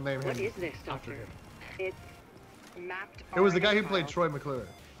him, we will name What him is this, after Doctor? him. It's mapped. It was the guy who RNA played files. Troy McClure.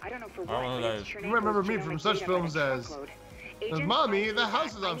 I don't know for I what. don't know but that it's is. You Chernenko's remember me genomic from such data by the films as truckload. There's Agent, Mommy, find the me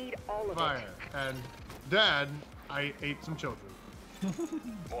house that. is I on need all of fire. it. And Dad, I ate some children.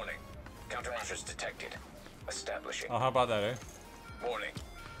 Warning. Countermeasures detected. Establishing. Oh, how about that, eh? Warning.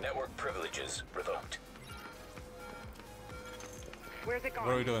 Network privileges revoked. Where's it gone?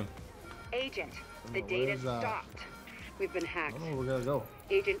 What are we doing? Agent, the Where's data's that? stopped. We've been I hacked. don't know where we're gonna go.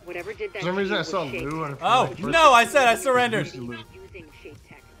 Agent, whatever did that For some reason, I to you saw was shaped. Lou on Oh, no, I said I surrendered. Using shape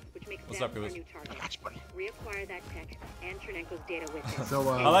tech, which makes What's them up, our Goose? new target. Reacquire that tech and Chernenko's data with it. So,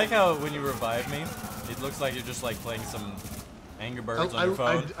 I like how when you revive me, it looks like you're just like playing some Angry Birds on your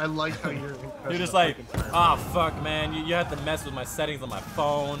phone. I like how you're. You're just like, ah, fuck, man. You have to mess with my settings on my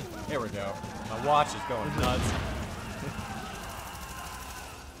phone. Here we go. My watch is going nuts.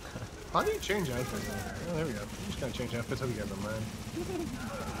 How do you change outfits? Oh, there we go. I'm just gonna change outfits. How we got them, man?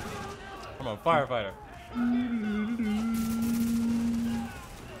 I'm a firefighter.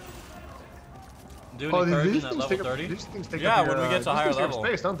 Doing Oh, encouragement these at things level take up. 30? These things take Yeah, up your, when we get to these higher things take up level.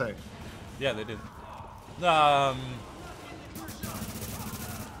 space, don't they? Yeah, they did.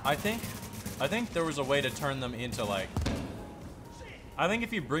 I think there was a way to turn them into like. I think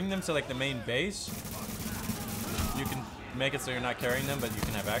if you bring them to like the main base, you can make it so you're not carrying them, but you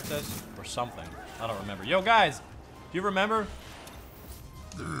can have access or something. I don't remember. Yo, guys, do you remember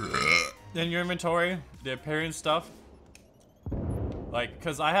in your inventory the appearance stuff? Like,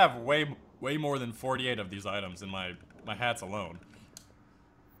 cause I have way more than 48 of these items in my hats alone.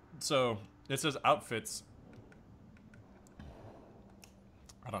 So it says outfits.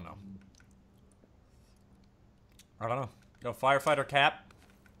 I don't know. Yo, firefighter cap,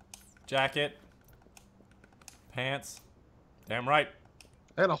 jacket, pants. Damn right.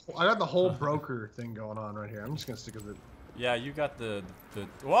 I got the whole broker thing going on right here. I'm just gonna stick with it. Yeah, you got the.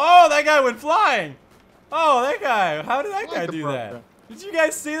 Whoa, that guy went flying. Oh, that guy. How did that guy do that? Did you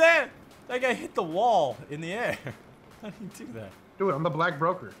guys see that? That guy hit the wall in the air. How did he do that? Dude, I'm the black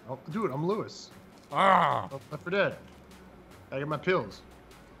broker. Oh, dude, I'm Lewis. Ah, Oh, Left 4 Dead. I get my pills.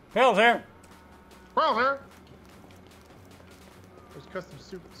 Phil's here. Well, there. There's custom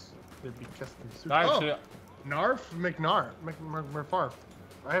suits. There'd be custom suits. Nice. Oh, Narf McNarf. McFarf.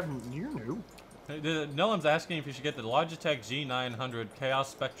 I have. You're new. Nolan's asking if you should get the Logitech G900 Chaos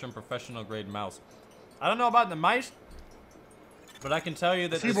Spectrum Professional Grade mouse. I don't know about the mice, but I can tell you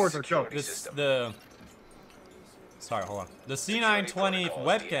that Keyboards are dope. Sorry, hold on. The C920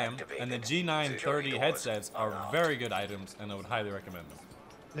 webcam and the G930 headsets are very good items, and I would highly recommend them.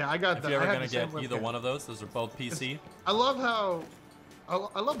 Yeah, I got If that. you're ever I gonna had the get same either webcam. one of those are both PC. I love how.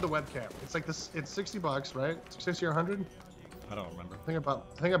 I love the webcam. It's like this. It's $60, right? 60 or 100. I don't remember. I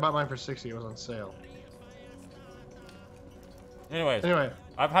think I bought mine for 60. It was on sale. Anyways, Anyway,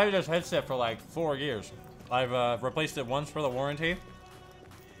 I've had this headset for like 4 years. I've replaced it once for the warranty.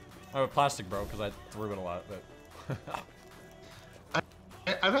 I have a plastic broke because I threw it a lot, but.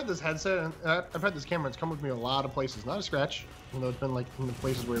 I've had this headset and I've had this camera. It's come with me a lot of places. Not a scratch, even though it's been like in the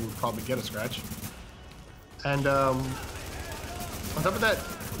places where we would probably get a scratch. And on top of that,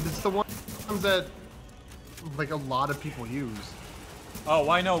 it's the ones that like a lot of people use. Oh,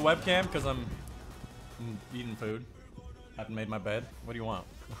 why no webcam? Because I'm eating food. Haven't made my bed. What do you want?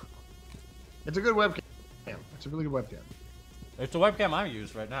 It's a good webcam. It's a really good webcam. It's the webcam I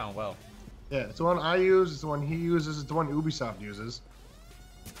use right now. Well, Yeah, it's the one I use. It's the one he uses. It's the one Ubisoft uses.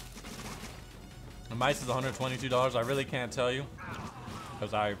 the mice is $122. I really can't tell you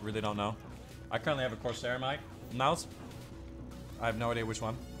because I really don't know. I currently have a Corsair mouse. I have no idea which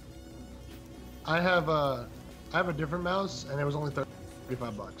one. I have a different mouse, and it was only $35.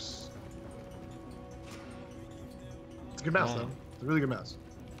 It's a good mouse, though. It's a really good mouse.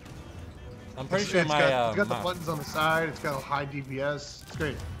 I'm pretty sure my it's got the buttons on the side. It's got a high DPS. It's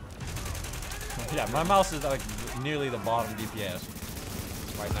great. Yeah, my mouse is like nearly the bottom DPS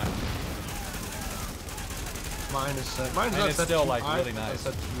right now. Mine is set. Mine's and not it's set still too like high, really nice.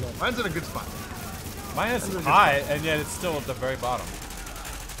 Mine's in a good spot. Mine is high, and yet it's still at the very bottom.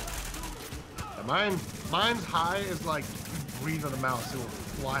 Yeah, mine's high is like you breathe on the mouse, it will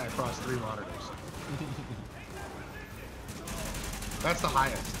fly across 3 monitors. That's the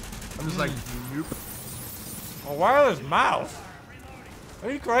highest. I'm just like, nope. A wireless mouse?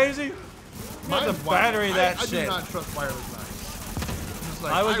 Are you crazy? Mine's the battery that I shit. do not trust wireless mice. Just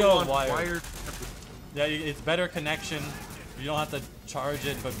like, I would go want wired. Yeah, it's better connection. You don't have to charge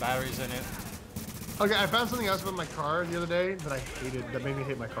it, put batteries in it. Okay, I found something else about my car the other day that I hated, that made me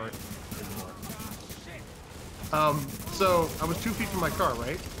hate my car anymore. So I was 2 feet from my car,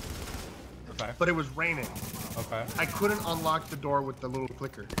 right? Okay. But it was raining. Okay. I couldn't unlock the door with the little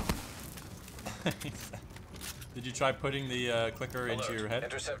clicker. Did you try putting the clicker into your head?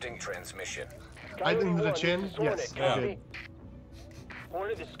 Intercepting transmission. I into the chin? Yes, I did.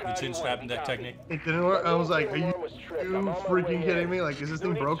 The chin strap technique? It didn't work. I was like, are you freaking kidding me? Like, is this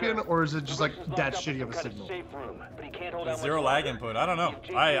thing broken, or is it just like that shitty of a signal? Zero lag input. I don't know.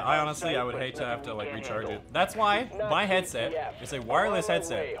 I honestly, I would hate to have to like recharge it. That's why my headset is a wireless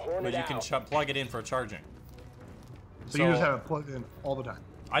headset, but you can plug it in for charging. So you just have it plugged in all the time?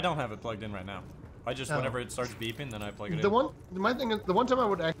 I don't have it plugged in right now. I just, whenever it starts beeping, then I plug it in. My thing is, the one time I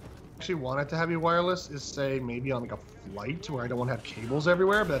would actually want it to have you wireless is, say, maybe on like a flight where I don't want to have cables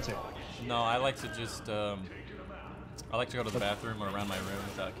everywhere, but that's it. No, I like to just, I like to go to the bathroom or around my room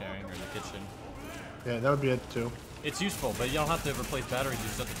without carrying, or the kitchen. Yeah, that would be it too. It's useful, but you don't have to replace batteries, you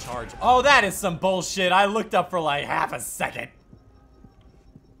just have to charge. Oh, that is some bullshit. I looked up for like half a second.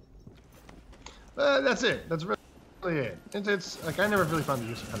 That's it. That's really it. It's like, I never really found the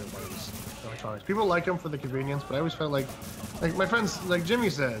use of having wireless electronics. People like them for the convenience, but I always felt like my friends, like Jimmy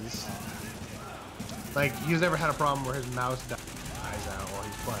says, like he's never had a problem where his mouse dies out while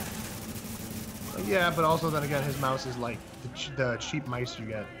he's playing. Like, yeah, but also then again, his mouse is like the cheap mice you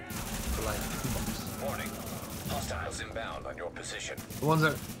get for like $2. Warning. Hostiles inbound on your position. The ones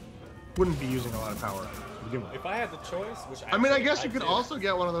that wouldn't be using a lot of power to begin with. If I had the choice, which I mean, I guess you could also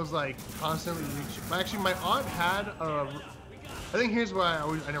get one of those like constantly reach. Actually, my aunt had a. I think here's why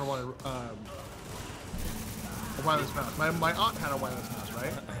I never wanted a wireless mouse. My aunt had a wireless mouse,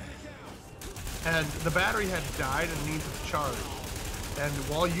 right? And the battery had died and needed to charge. And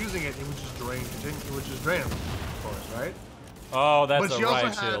while using it, it would just drain. It would just drain, of course, right? Oh, that's but a she also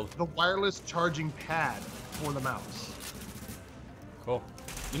riot had shield. the wireless charging pad for the mouse. Cool.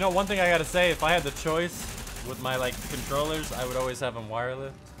 You know, one thing I gotta say, if I had the choice with my like controllers, I would always have them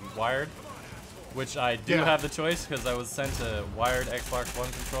wired, which I do have the choice because I was sent a wired Xbox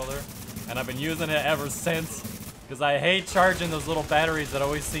One controller, and I've been using it ever since because I hate charging those little batteries that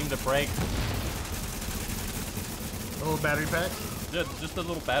always seem to break. The little battery packs? Yeah, just the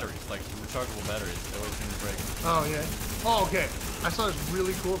little batteries, like rechargeable batteries. They always seem to break. Oh yeah. Oh, okay. I saw this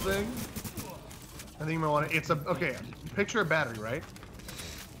really cool thing. I think you might want to. It's a okay. Picture a battery, right?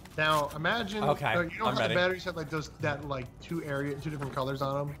 Now imagine. Okay. You know how the batteries have like that like two different colors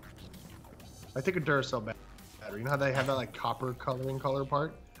on them. I think a Duracell battery. You know how they have that like copper coloring color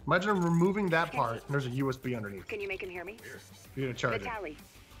part? Imagine removing that part and there's a USB underneath. Can you make him hear me? You're gonna charge Vitaly. You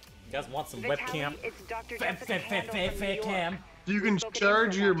guys want some Vitaly, webcam? It's Dr. Jessica Handel from New York. So you can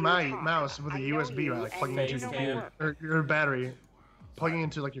charge your mouse with a USB, right? Like plugging into your computer or your battery, plugging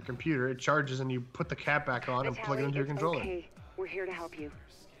into like your computer. It charges and you put the cap back on and plug it into your controller. Okay, we're here to help you.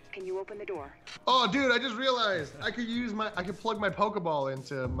 Can you open the door? Oh, dude! I just realized I could plug my Pokeball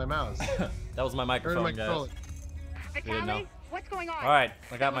into my mouse. That was my microphone, guys. Vitaly, what's going on? All right,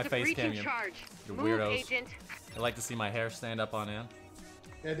 I got my face cam. You Move, weirdos. agent. I like to see my hair stand up on end.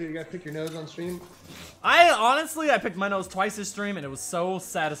 Yeah, dude, you gotta pick your nose on stream. I picked my nose twice this stream, and it was so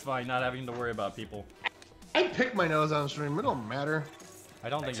satisfying not having to worry about people. I pick my nose on stream. It don't matter. I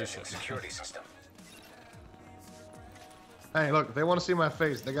don't think you should. Security system. Hey, look, if they want to see my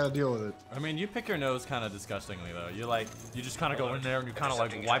face, they gotta deal with it. I mean, you pick your nose kind of disgustingly, though. You just kind of go in there and you kind of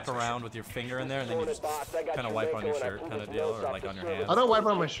like wipe around with your finger in there, and then you just kind of wipe on your shirt kind of deal, or like on your hands. I don't wipe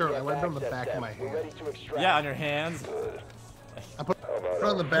on my shirt. I wipe it on the back of my hand. Yeah, on your hands. I put it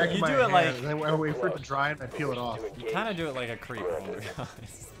on the back of my hand, and then I wait for it to dry, and I peel it off. You kind of do it like a creep.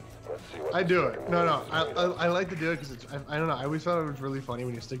 I do it. No. I like to do it because I don't know. I always thought it was really funny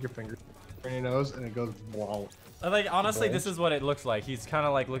when you stick your finger in your nose and it goes wow. Like, honestly, this is what it looks like. He's kind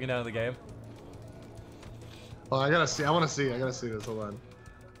of like looking down at the game. Well, I gotta see. I want to see. I gotta see this. Hold on.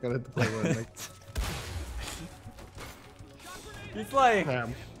 Gotta hit the play button. He's like,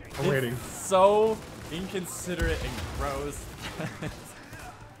 I'm waiting. So inconsiderate and gross.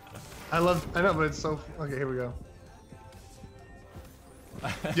 I know, but it's so. Okay, here we go.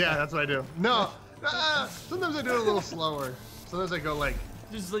 Yeah, that's what I do. No, sometimes I do it a little slower. Sometimes I go like.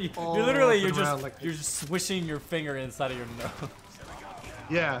 Just like, all you're literally up and around, like, you're just swishing your finger inside of your nose.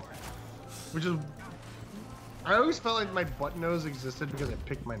 Yeah, which is. I always felt like my butt nose existed because I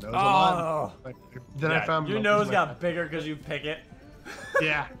picked my nose a lot. Like, then I found your nose got bigger because you pick it.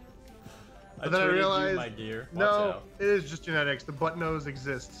 Yeah. But then I realized, my gear. no, out. it is just genetics. The butt nose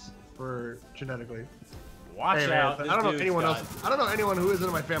exists for genetically. Watch out! I don't know anyone else. I don't know anyone who isn't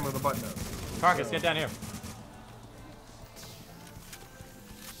in my family with a butt nose. Carcass, get down here.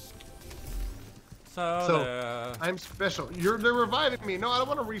 So I'm special. They're reviving me. No, I don't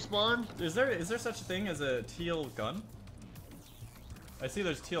want to respawn. Is there such a thing as a teal gun? I see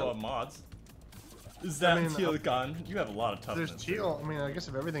there's teal mods. Is that teal gun? You have a lot of toughness. There's teal. I mean, I guess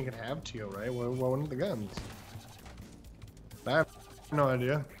if everything can have teal, right? Well, wouldn't the guns? I have no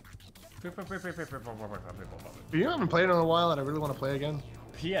idea. You haven't played in a while, and I really want to play again.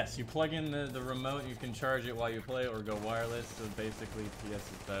 PS, you plug in the remote, you can charge it while you play, or go wireless. So basically, PS is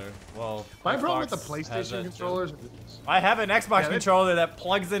better. Well, my problem with the PlayStation controllers. I have an Xbox controller that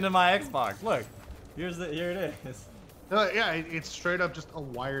plugs into my Xbox. Look, here it is. No, yeah, it's straight up just a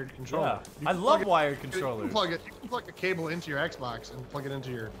wired controller. Yeah. I love wired controllers. You can plug a cable into your Xbox and plug it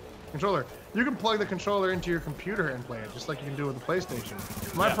into your controller. You can plug the controller into your computer and play it, just like you can do with the PlayStation.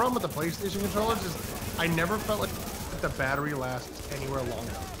 My problem with the PlayStation controllers is I never felt like the battery lasts anywhere long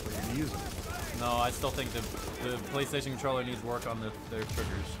enough for you to use it. No, I still think the PlayStation controller needs work on their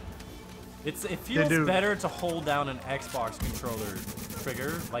triggers. It feels better to hold down an Xbox controller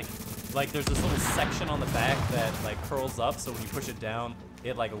trigger. Like there's this little section on the back that like curls up, so when you push it down,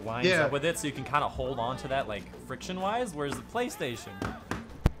 it like lines up with it, so you can kind of hold on to that like friction-wise. Whereas the PlayStation,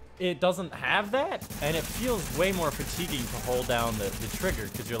 it doesn't have that, and it feels way more fatiguing to hold down the trigger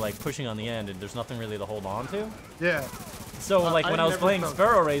because you're like pushing on the end, and there's nothing really to hold on to. Yeah. So like when I was playing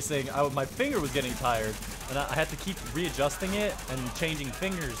Sparrow Racing, my finger was getting tired, and I had to keep readjusting it and changing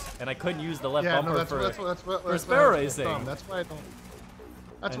fingers, and I couldn't use the left bumper for Sparrow Racing. That's why I don't.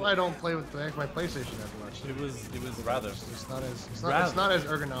 That's why I don't play with my PlayStation that much. It was rather. It's not as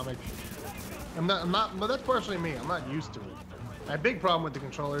ergonomic. I'm not. But that's partially me. I'm not used to it. My big problem with the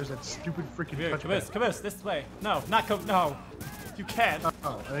controller is that stupid freaking touchpad. Come here, this way. No, no. You can't. Oh,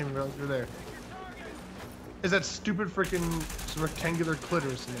 I didn't even realize you were there. Is that stupid freaking rectangular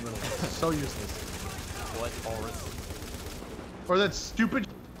clitoris in the middle? It's so useless. What? Or that stupid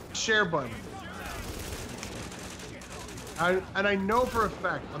share button. And I know for a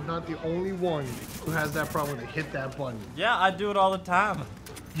fact I'm not the only one who has that problem when they hit that button. Yeah, I do it all the time.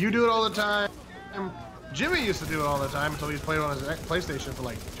 You do it all the time. Jimmy used to do it all the time until he's played on his PlayStation for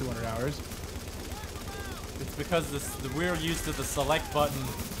like 200 hours. It's because we're used to the select button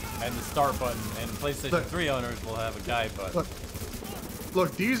and the start button, and PlayStation 3 owners will have a guide button.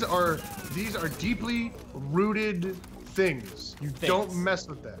 Look, these are deeply rooted things. You don't mess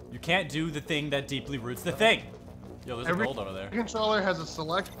with them. You can't do the thing that deeply roots the thing. Yo, there's a gold over there. Every controller has a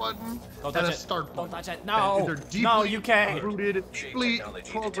select button and a start button. Don't touch it. No. No, you can't. Rooted, deeply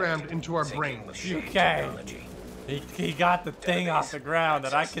programmed into our brains. You can't. He got the thing off the ground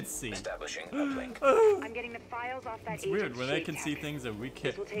that I could see. I'm getting the files off that. It's weird when they can see things that we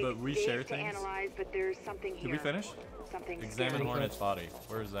can't, but we share things. But there's something here. Did we finish? Examine Hornet's body.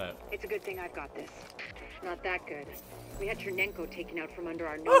 Where is that? It's a good thing I've got this. Not that good. We had Chernenko taken out from under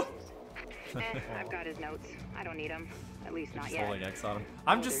our noses. I've got his notes. I don't need them. At least not yet. Holding X on him.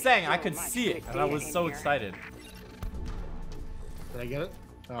 I'm just saying, I could see it, and I was so excited. Did I get it?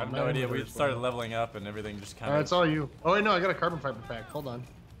 I have no idea. We started leveling up, and everything just kind of. It's all you. Oh wait, no, I got a carbon fiber pack. Hold on.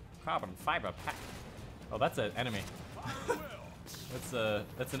 Carbon fiber pack. Oh, that's an enemy.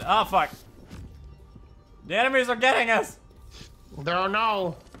 That's an. Oh fuck! The enemies are getting us. Oh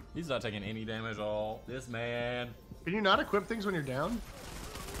no! He's not taking any damage at all. This man. Can you not equip things when you're down?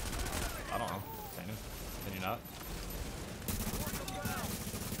 I don't know. Can you not?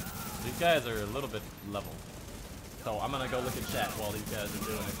 These guys are a little bit level. So I'm gonna go look at chat while these guys are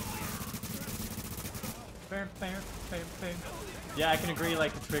doing it. Yeah, I can agree,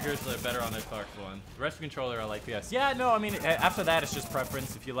 like, the triggers are better on Xbox One. The rest of the controller I like PS. Yeah, no, I mean, after that, it's just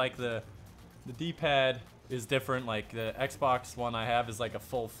preference. If you like the D-pad is different. Like, the Xbox One I have is like a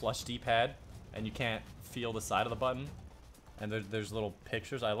full flush D-pad, and you can't feel the side of the button. And there's little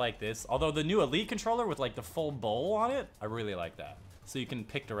pictures. I like this. Although the new Elite controller with, like, the full bowl on it, I really like that. So you can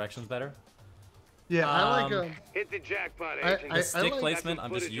pick directions better. Yeah, I like hit the jackpot, the stick placement,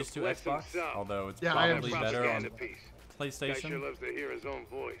 I'm just used to Xbox, although it's probably better on PlayStation. Guy sure loves to hear his own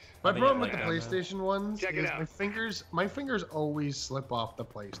voice. My think problem I with the like that. PlayStation ones Check it is out. my fingers always slip off the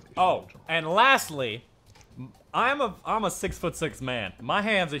PlayStation. Oh, controller. and lastly, I'm a 6'6" man. My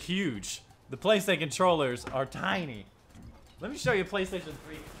hands are huge. The PlayStation controllers are tiny. Let me show you PlayStation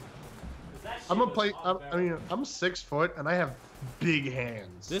 3. I'm 6 foot and I have big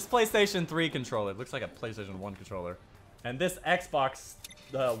hands. This PlayStation 3 controller looks like a PlayStation 1 controller. And this Xbox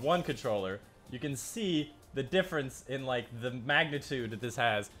One controller, you can see the difference in like the magnitude that this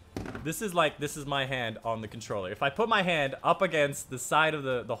has. This is my hand on the controller. If I put my hand up against the side of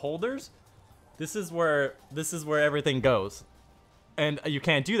the holders, this is where everything goes. And you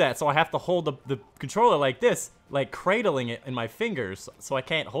can't do that, so I have to hold the controller like this, like cradling it in my fingers, so I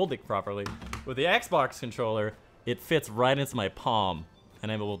can't hold it properly. With the Xbox controller, it fits right into my palm,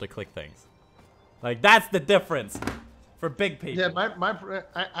 and I'm able to click things. Like, that's the difference for big people. Yeah,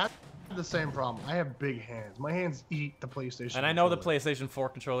 I have the same problem. I have big hands. My hands eat the PlayStation. And I know the controller. PlayStation 4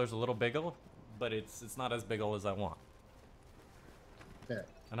 controller is a little bigger, but it's not as big as I want. Yeah.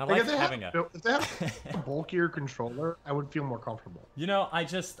 And I Like, like having a... If they have a bulkier controller, I would feel more comfortable. You know,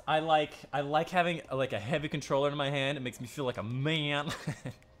 I like having like a heavy controller in my hand. It makes me feel like a man.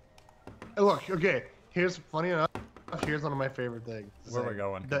 Hey, look, okay. Here's funny enough. Here's one of my favorite things. Where we're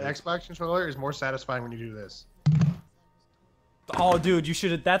going? The Xbox controller is more satisfying when you do this. Oh, dude, you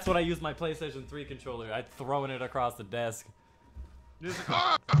should have. That's what I use my PlayStation 3 controller. I'd throwing it across the desk. You're just like,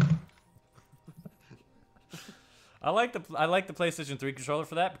 ah! I like the PlayStation 3 controller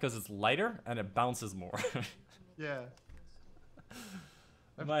for that because it's lighter and it bounces more. Yeah.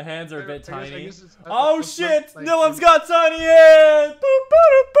 My hands are a bit I guess tiny. it's- Oh shit! like- Dylan's got tiny hands! Boop,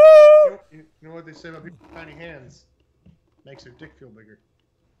 boop, boop. You know what they say about people with tiny hands? Makes their dick feel bigger.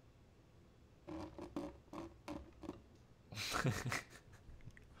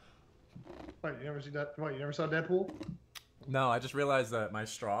 What, you never see that? What, you never saw Deadpool? No, I just realized that my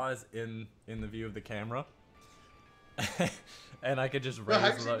straw is in the view of the camera. And I could just Well,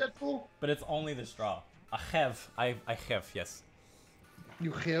 have raise you seen the... Deadpool? But it's only the straw. I have, yes.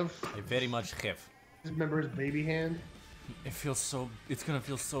 You have? I very much have. Remember his baby hand? It feels so, it's gonna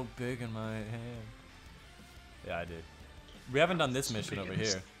feel so big in my hand. Yeah, I did. We haven't done this mission over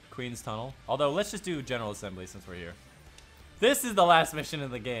here. Queen's Tunnel. Although, let's just do General Assembly since we're here. This is the last mission in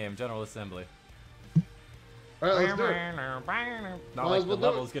the game, General Assembly. Alright, let's do it. Not Might like as the well do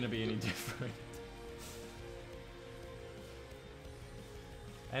level's it. gonna be any different.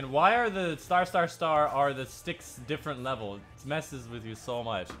 And why are the star are the sticks different level? It messes with you so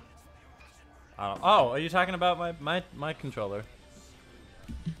much. Oh, are you talking about my controller?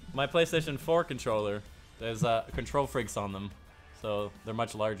 My PlayStation 4 controller. There's control freaks on them, so they're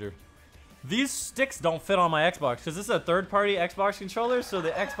much larger. These sticks don't fit on my Xbox because this is a third-party Xbox controller, so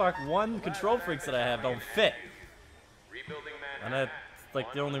the Xbox One control freaks that I have don't fit. And that's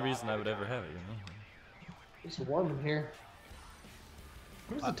like the only reason I would ever have it, you know? It's warm in here.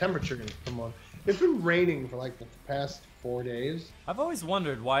 Where's the temperature gonna come on? It's been raining for like the past 4 days. I've always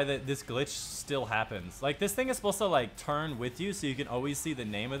wondered why this glitch still happens. Like, this thing is supposed to like turn with you so you can always see the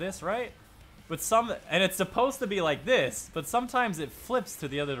name of this, right? But and it's supposed to be like this, but sometimes it flips to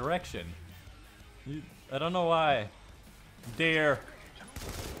the other direction. I don't know why. Dare.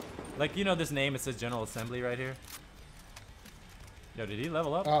 Like, you know this name, it says General Assembly right here? Yo, did he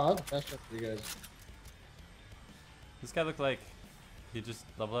level up? I'll pass that for you guys. This guy looked like he just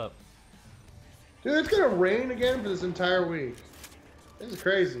leveled up. Dude, it's gonna rain again for this entire week. This is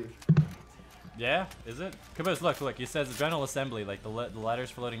crazy. Yeah? Is it? Caboose, look, it says General Assembly, like the letters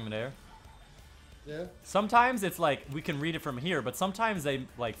floating in midair. Yeah. Sometimes it's like, we can read it from here, but sometimes they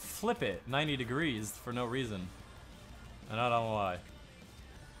like flip it 90 degrees for no reason. And I don't know why.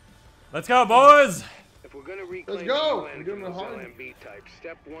 Let's go, boys! If we're gonna reclaim Let's go! the UN We're doing from the those hard- LMB types,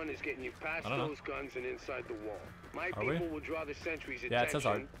 step one is getting you past I don't know. those guns and inside the wall. My Are we? people will draw the sentry's Yeah, it says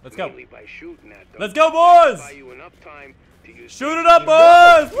hard. attention, Let's go. mainly by shooting at them. Let's go, boys! Buy you enough time to use Shoot it up,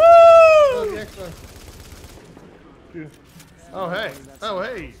 boys! Oh, Woo! the Xbox. Dude. Oh, hey. Oh,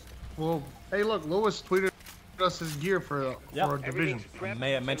 hey. Well, hey, look, Lewis tweeted us his gear for Yep. our division. Everything's prepped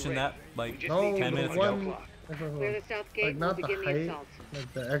May have and mentioned ready. that like We just No, need 10 to minutes know ago. the clock. Clear the south gate. Like, not We'll the begin the height, assault.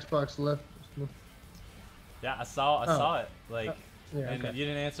 like the Xbox left. Yeah, I saw it. Like, yeah, and okay. you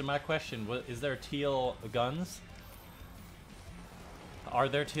didn't answer my question. Is there teal guns? Are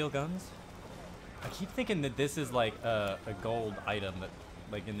there teal guns? I keep thinking that this is like a gold item that,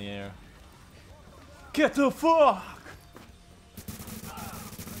 like, in the air. Get the fuck!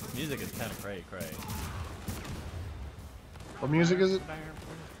 Music is kind of cray. What music is it?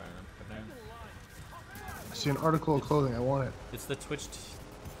 I see an article of clothing. I want it. It's the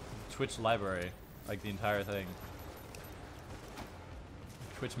Twitch library, like the entire thing.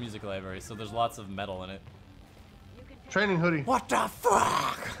 Twitch music library, so there's lots of metal in it. Training hoodie. What the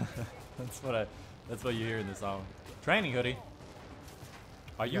fuck? That's what you hear in the song. Training hoodie.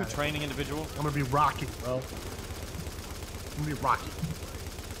 Are you a training individual? I'm gonna be Rocky, bro. I'm gonna be Rocky.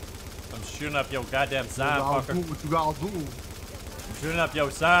 I'm shooting up your goddamn sign, fucker. What you gotta do? I'm shooting up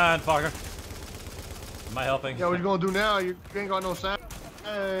your sign, fucker. Am I helping? Yeah, what you gonna do now? You ain't got no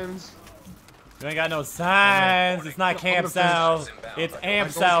signs. You ain't got no signs. It's not Camp South. It's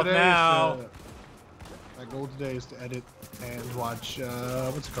Amp South now. My goal today is to edit and watch,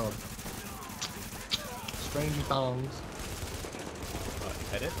 what's it called? Stranger Things.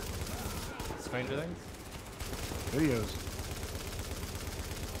 Edit? Stranger Things?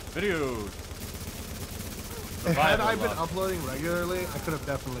 Videos. Had I been uploading regularly, I could have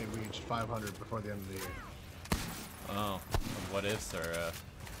definitely reached 500 before the end of the year. Oh, what ifs are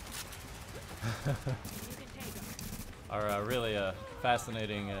really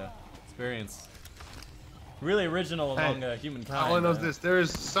fascinating experience. Really original among humankind. All I know is this: there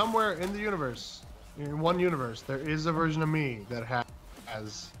is somewhere in the universe, in one universe, there is a version of me that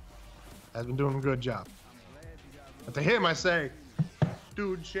has been doing a good job. But to him, I say,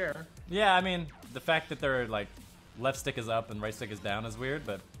 dude, share. Yeah, I mean, the fact that they're like left stick is up and right stick is down is weird,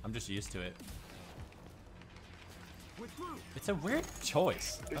 but I'm just used to it. It's a weird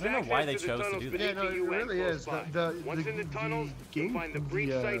choice. I don't know why they chose to do that. Yeah, no, it really is. The game, the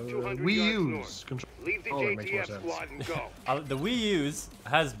Wii U's controller makes more sense. The Wii U's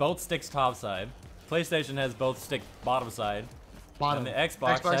has both sticks top side. PlayStation has both stick bottom side. And the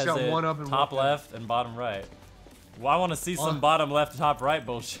Xbox has it one up and top one left and bottom right. Well, I want to see some bottom left, top right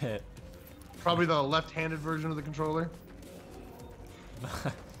bullshit. Probably the left-handed version of the controller.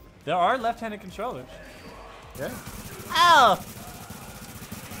 There are left-handed controllers. Yeah. Ow!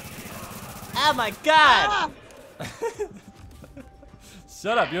 Oh my god! Ah!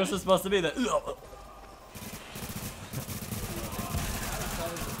 Shut up, you're supposed to be the.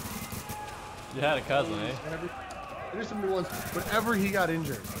 You had a cousin, eh? There's somebody once, whenever he got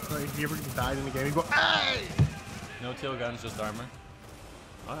injured, like if he ever died in the game, he'd go, hey! No teal guns, just armor.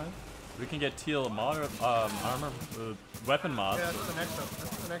 Alright. We can get teal armor, weapon mods. Yeah, that's the next one.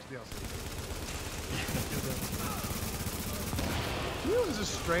 That's the next DLC. Teal is a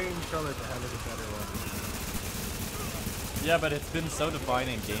strange color to have as a better one. Yeah, but it's been so defined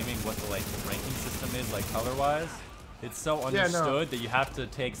in gaming what the like ranking system is, like color-wise. It's so understood that you have to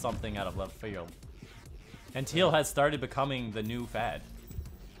take something out of left field. And teal has started becoming the new fad.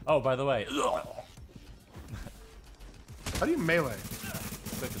 Oh, by the way. How do you melee?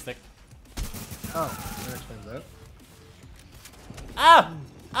 Click the stick. Oh, that explains that. Ah!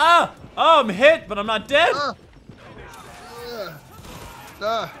 Ah! Oh, I'm hit, but I'm not dead!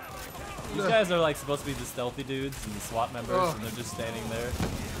 These guys are like supposed to be the stealthy dudes and the SWAT members, and they're just standing there,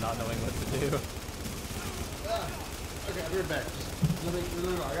 not knowing what to do. Okay, I'll be right back. I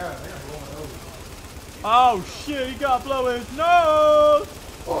gotta roll my nose. Oh shit, he got blow his nose!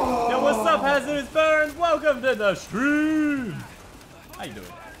 Yo, what's up, Hazardous Burns? Welcome to the stream! How you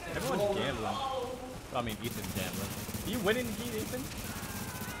doing? Everyone's gambling. I mean, Ethan's gambling. Are you winning, Ethan?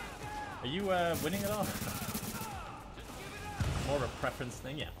 Are you winning at all? More of a preference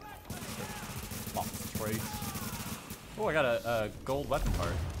thing? Yeah. Box trade. Oh, I got a gold weapon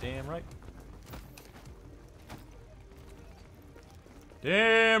part. Damn right.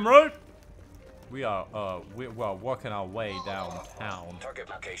 Damn right! We are working our way downtown.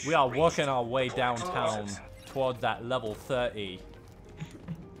 We are working our way downtown towards that level 30.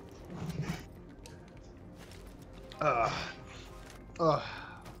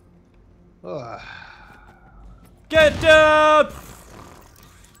 Get up!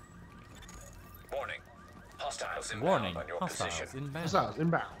 Warning. Hostiles inbound Warning. on your Hostiles position. inbound. Hostiles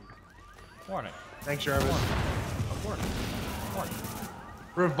inbound. Warning. Thanks, Jarvis. Warning. Warning.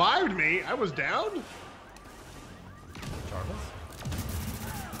 Revived me? I was down? Jarvis?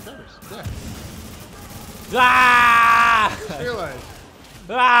 Jarvis, yeah. Ah! I just realized.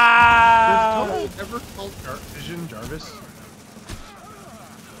 Ah! Does Tony ever call Vision Jarvis?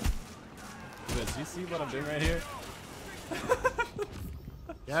 Do you see what I'm doing right here?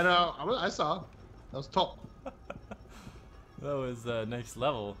 Yeah, no, I saw. That was top. That was next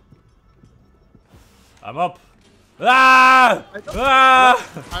level. I'm up. Ah! Ah!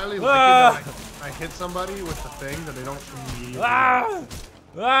 I highly like it that I hit somebody with the thing that they don't immediately. Ah!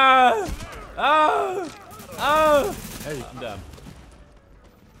 Ah! Ah! Ah! Hey, I'm down.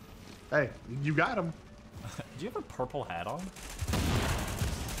 Hey, you got him. Do you have a purple hat on?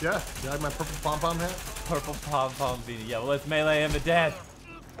 Yeah, you like my purple pom-pom hat? Purple pom-pom beanie. Yeah, well, let's melee him to death.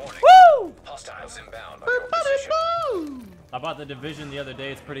 Warning. Woo! Hostiles inbound on your position. I bought the Division the other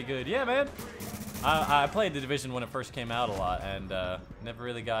day. It's pretty good. Yeah, man. I played the Division when it first came out a lot, and never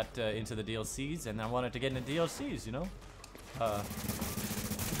really got into the DLCs, and I wanted to get into DLCs, you know?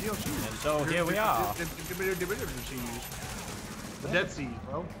 DLCs. And so here we are. The Dead Sea,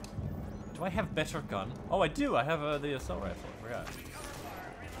 bro. Do I have better gun? Oh, I do. I have the assault rifle. I forgot.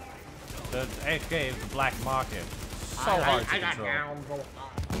 The AK is the black market. So hard to control.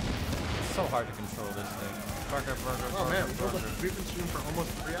 So hard to control this thing. Burger. Oh man, we've been streaming for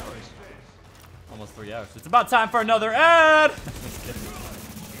almost 3 hours. Almost 3 hours. It's about time for another ad!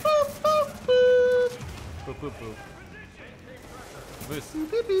 Boop, boop, boop. Boop, boop, boop. Boost.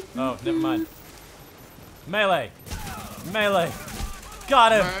 Oh, never mind. Melee! Melee!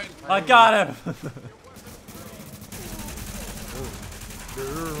 Got him! I got him!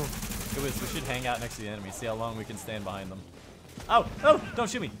 We should hang out next to the enemy, see how long we can stand behind them. Oh! Oh! Don't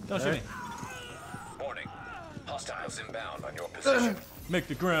shoot me! Don't shoot me! Warning. Hostiles inbound on your position. Make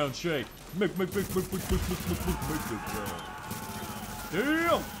the ground shake. Make the ground.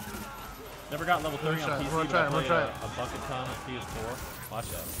 Damn! Never got level 30 on PC, but I play a bucket ton of PS4. Watch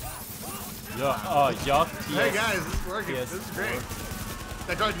out. Yuck. Hey guys, this is working. PS4. This is great.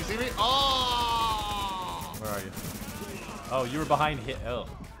 That guy, do you see me? Oh! Where are you? Oh, you were behind you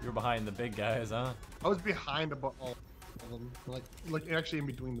were behind the big guys, huh? I was behind all of them. Like actually in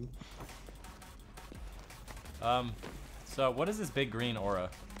between them. So what is this big green aura?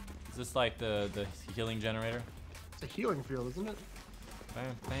 Is this like the healing generator? It's a healing field, isn't it? Raggy.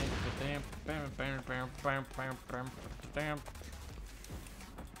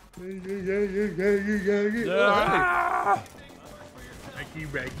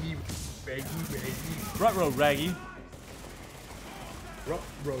 Ruh-roh, Raggy.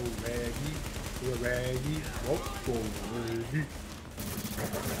 Raggy.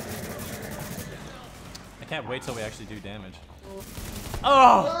 I can't wait till we actually do damage.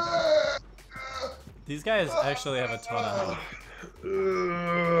 Oh! These guys actually have a ton of health.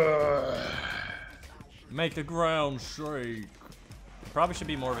 Make the ground shake. Probably should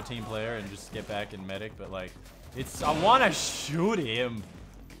be more of a team player and just get back in medic, but like, I want to shoot him.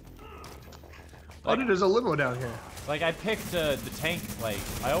 Like, oh, dude, there's a limo down here. Like, I picked the tank, like,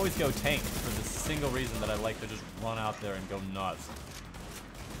 I always go tank for the single reason that I like to just run out there and go nuts.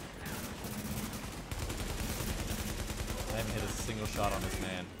 I haven't hit a single shot on this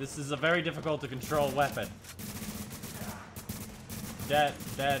man. This is a very difficult to control weapon. That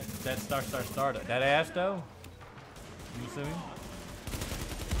star. That ass though? You see me?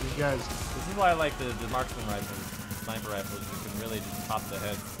 These guys. This is why I like the marksman rifles, sniper rifles. You can really just pop the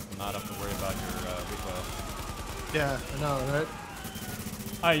heads and not have to worry about your recoil. Yeah, I know, right?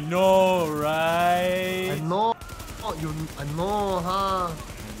 I know, right? I know. I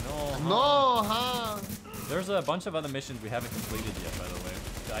know, huh? There's a bunch of other missions we haven't completed yet, by the way.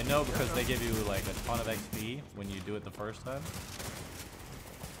 I know because they give you like a ton of XP when you do it the first time.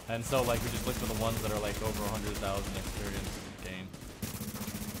 And so like we just look for the ones that are like over 100,000 experience gain.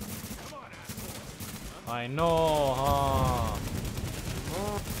 I know, huh?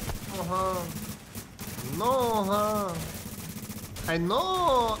 No, huh? I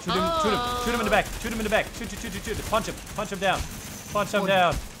know. Shoot him in the back. Shoot. Punch him down. Punch him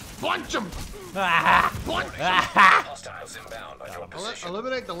down. Punch him. Ah. Hostiles inbound on your position.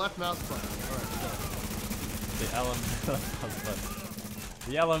 Eliminate the left mouse button. All right.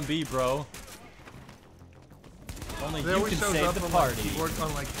 The LMB, bro. Only you can save the party. Keyboard,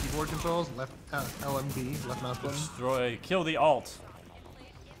 on like keyboard controls, left LMB, left mouse button. Destroy, kill the alt.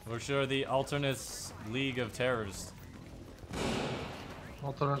 We're sure the alternate League of Terrorists.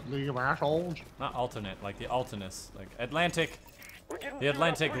 Alternate League of Assholes? Not alternate, like the Altinus. Like Atlantic. The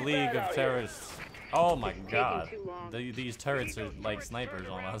Atlantic League of Terrorists. Oh my god. These turrets are like snipers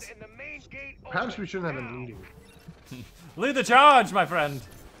almost. Perhaps we shouldn't have been leading. Lead the charge, my friend!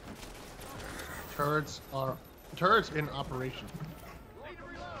 Turrets in operation.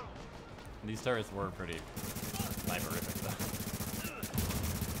 These turrets were pretty sniperific though.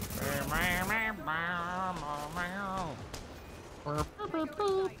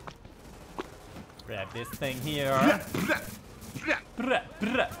 Grab this thing here. Oh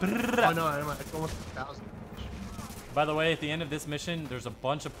no, I'm like almost 1,000. By the way, at the end of this mission, there's a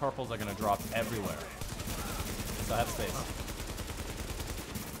bunch of purples that are gonna drop everywhere. So have space.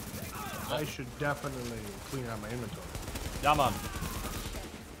 I should definitely clean out my inventory. Yeah, man.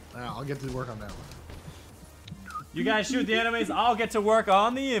 I'll get to work on that one. You guys shoot the enemies, I'll get to work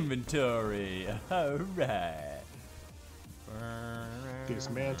on the inventory. Alright.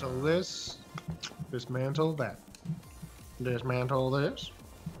 Dismantle this. Dismantle that. Dismantle this.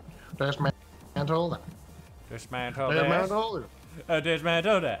 Dismantle that. Dismantle Dismantle this.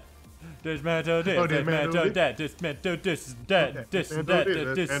 Dismantle that. Dismantle this. Dismantle that. Dismantle this and that. This and that. This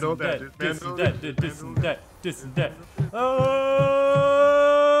and that. This and that. This and that. This and that.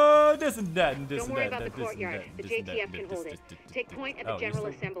 Oh, this and that. And this Don't and worry that. about the courtyard. The JTF can hold it. Take point at the General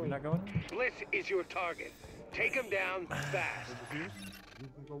Assembly. You're not going? Bliss is your target. Take him down fast. You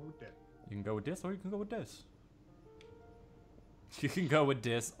can go with that. You can go with this, or you can go with this. You can go with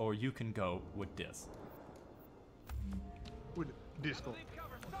this, or you can go with this. With disco.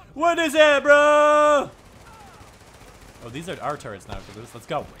 What is it, bro? Oh, these are our turrets now, Caboose. Let's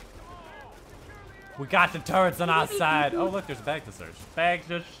go. We got the turrets on our side. Oh, look, there's a bag to search. Bag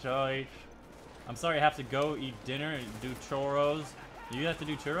to search. I'm sorry, I have to go eat dinner and do churros. You have to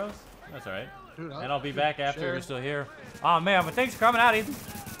do churros? That's all right. Dude, And I'll be back after you're still here. Oh, man, but thanks for coming out, Ethan.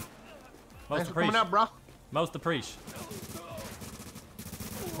 Thanks for coming out, bro. Most appreciate.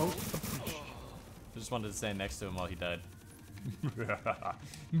 Most appreciate. I just wanted to stand next to him while he died.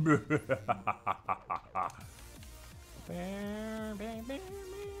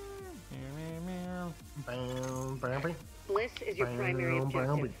 Bliss is your primary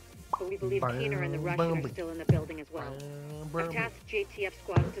objective, but we believe Keener and the Russian are still in the building as well. I've tasked JTF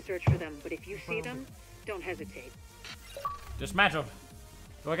squads to search for them, but if you see them, don't hesitate. Dismantled.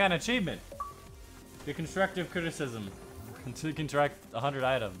 Oh, I got an achievement. The constructive criticism. To contract 100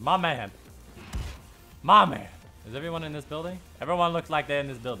 items. My man. My man. Is everyone in this building? Everyone looks like they're in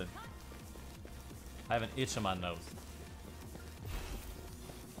this building. I have an itch on my nose.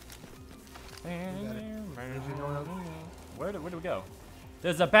 Where do we go?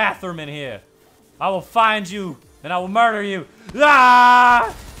 There's a bathroom in here. I will find you and I will murder you.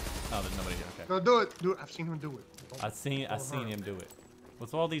 Ah! Oh, there's nobody here. Okay. No, do it. Do it. I've seen him do it. I've seen him do it.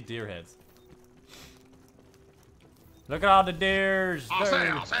 What's all these deer heads? Look at all the deers. I'll say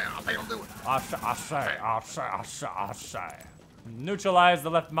him do it. I say. Neutralize the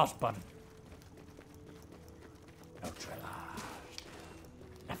left mouse button. Neutralize.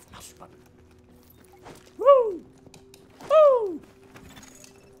 Left mouse button. Woo! Woo!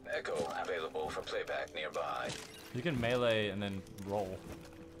 Echo available for playback nearby. You can melee and then roll.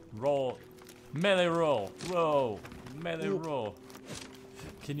 Roll. Melee roll. Roll. Melee roll.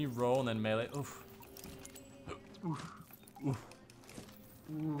 Can you roll and then melee? Oof. Oof. Oof.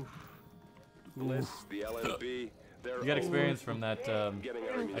 Oof. Bliss, the LNB, You got experience from that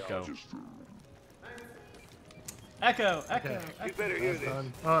getting Echo. Echo. You better hear this.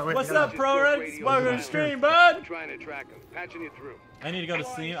 Alright, wait. What's get up, ProRex? Welcome to the stream, bud. I'm trying to track him, patching you through. I need to go to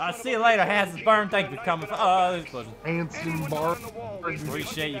sleep. I'll see you later, Hands Burn. Thank you for coming. Oh, this explosion. Hanson Bar.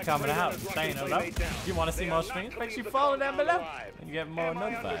 Appreciate you coming out and staying up. If you want to see more streams, make sure you follow down below. And you get more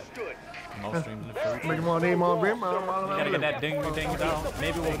notified. More streams in the future. Make him on name on rim. You gotta get that ding dong.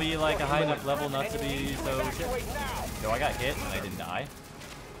 Maybe we'll be like a high enough level not to be so shit. Yo, I got hit and I didn't die.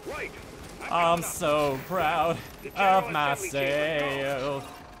 I'm so proud of myself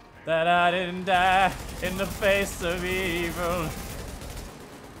that I didn't die in the face of evil.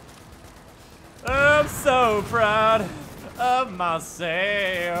 I'm so proud of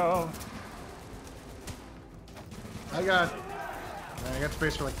myself. I got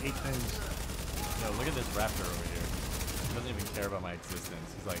space for like 8 things. Yo, look at this raptor over here. He doesn't even care about my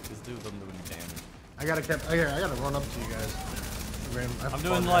existence. He's like, this dude doesn't do any damage. I gotta run up to you guys. I'm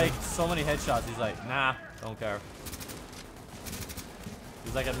doing like so many headshots. He's like, nah, don't care.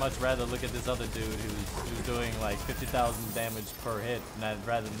 He's like, I'd much rather look at this other dude who's doing like 50,000 damage per hit, and I'd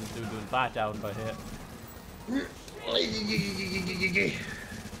rather than this dude doing 5,000 per hit.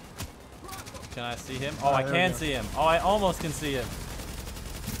 Can I see him? Oh, I can see him. Oh, I almost can see him.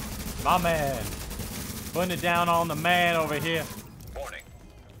 My man. Putting it down on the man over here. Warning.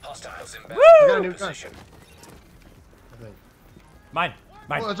 Hostiles inbound. I got a new gun. Position. Mine.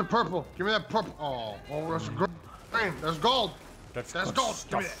 Oh, that's a purple. Give me that purple. Oh, that's a green. That's gold. That's gold.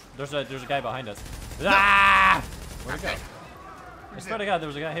 Give me that. There's a guy behind us. Ah! Where'd he go? I swear to God, there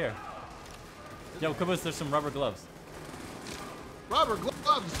was a guy here. Yo, Caboose, there's some rubber gloves. Rubber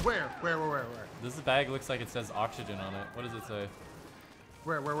gloves. Where? This bag looks like it says oxygen on it. What does it say?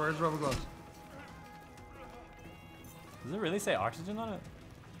 Where's rubber gloves? Does it really say oxygen on it?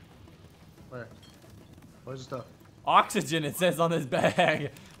 Where? Where's the stuff? Oxygen, it says on this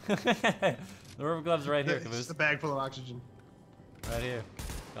bag. The rubber gloves are right here, It's Caboose. just a bag full of oxygen. Right here.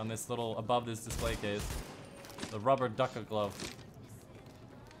 On this little, above this display case. The rubber ducker glove.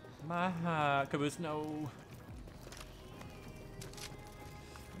 My Caboose, no.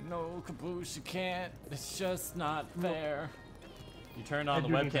 No, Caboose, you can't. It's just not fair. You turned on the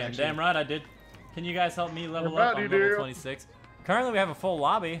webcam. Damn right I did. Can you guys help me level up? I'm level 26. Currently we have a full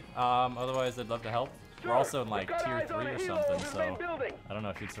lobby. Otherwise I'd love to help. We're also in like tier 3 or something, so I don't know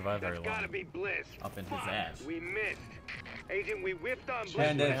if he'd survive very long. Up in his ass. We missed. Agent, we whiffed on Bliss.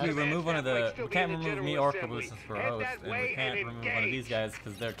 And if we remove one of the, we can't remove me or Cabooses for host, and we can't remove one of these guys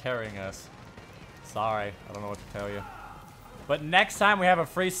because they're carrying us. Sorry, I don't know what to tell you. But next time we have a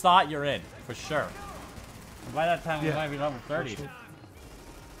free slot, you're in for sure. And by that time, we might be level 30.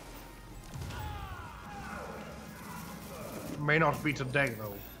 May not be today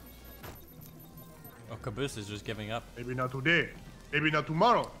though. Oh, Caboose is just giving up. Maybe not today. Maybe not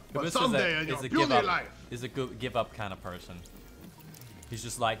tomorrow. But Caboose someday in your puny life. Is a give up kind of person. He's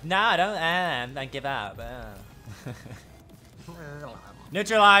just like, nah, don't give up.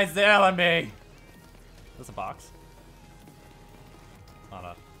 Neutralize the LMB. That's a box.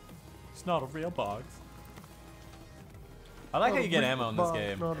 It's not a real box. I like how you get ammo in this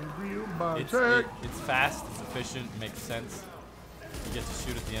game. It's fast, it's efficient, makes sense. You get to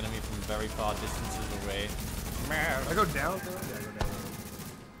shoot at the enemy from very far distances away. I go down though? Yeah, I go down.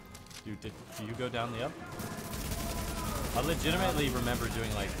 Do you go down the up? I legitimately remember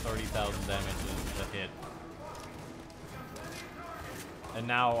doing like 30,000 damage a hit. And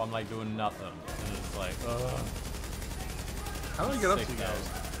now I'm like doing nothing. And it's like, ugh. How do I get up to you guys?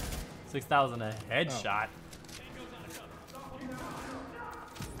 6,000 a headshot.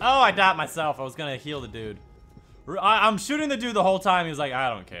 Oh, I doubt myself. I was gonna heal the dude. I'm shooting the dude the whole time. He's like, I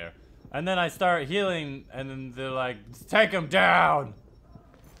don't care. And then I start healing, and then they're like, take him down.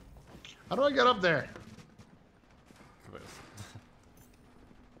 How do I get up there?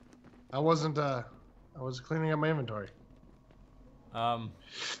 I was cleaning up my inventory. I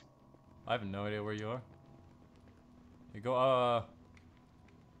have no idea where you are. You go, I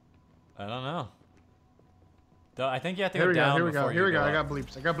don't know. I think you have to go down. Here we go. I got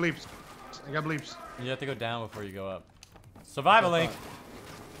bleeps. I got bleeps. You have to go down before you go up. Survival link.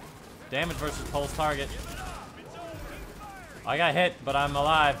 Damage versus pulse target. I got hit, but I'm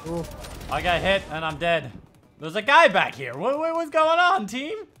alive. Ooh. I got hit, and I'm dead. There's a guy back here. What's going on,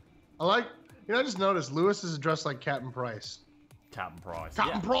 team? I just noticed Lewis is dressed like Captain Price. Captain Price.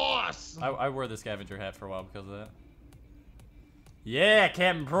 Captain Price! I wore the scavenger hat for a while because of that. Yeah,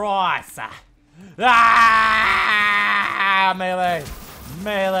 Captain Price. Ah! Melee.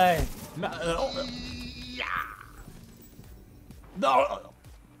 No.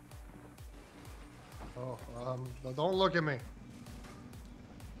 Oh, don't look at me.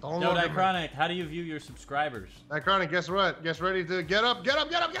 Don't Yo, look at me. Dichronic, how do you view your subscribers? Dichronic, guess what? Guess ready to get up. Shoot.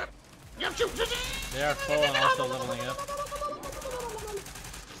 They are full and also leveling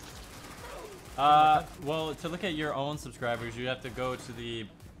up. Well, to look at your own subscribers, you have to go to the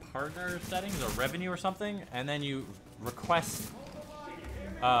partner settings or revenue or something, and then you request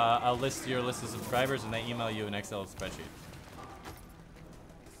your list of subscribers, and they email you an Excel spreadsheet.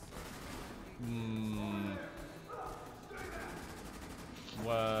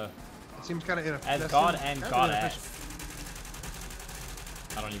 It seems kind of inefficient. As God and Goddess.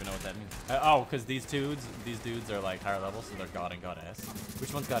 I don't even know what that means. Oh, because these dudes are like higher level, so they're God and Goddess.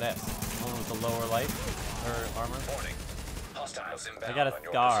 Which one's Goddess? The one with the lower life or armor? Warning. Hostiles inbound I got a on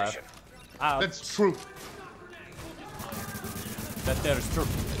your scar. position. Ouch. That's true. That there is true.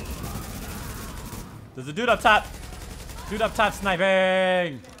 There's a dude up top. Dude up top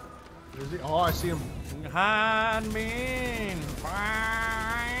sniping. Is he? Oh, I see him. Behind me.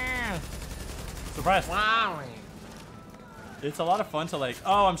 Surprise. Wow. It's a lot of fun to like,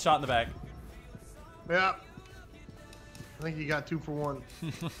 oh, I'm shot in the back. Yeah. I think you got 2 for 1.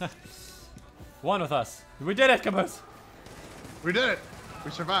 One with us. We did it, Caboose. We did it.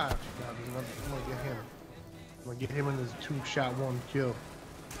 We survived. God, there's another. I'm gonna get him. I'm gonna get him in his 2-shot 1 kill.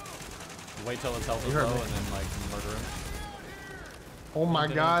 Wait till his health is low and then like murder him. Oh my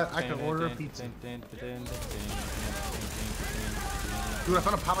God, I can order a pizza. Dude, I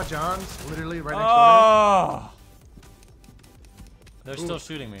found a Papa John's literally right next door. They're still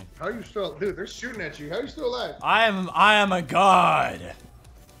shooting me. How are you still, dude? They're shooting at you. How are you still alive? I am a god.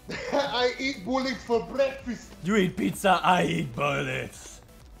 I eat bullets for breakfast. You eat pizza, I eat bullets.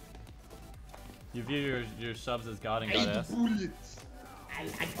 You view your subs as god and goddess. Bullets.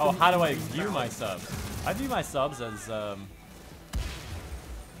 Oh, how do I view my subs? I view my subs as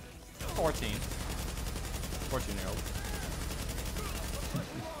 14-year-old.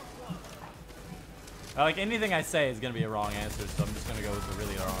 Like anything I say is gonna be a wrong answer, so I'm just gonna go with the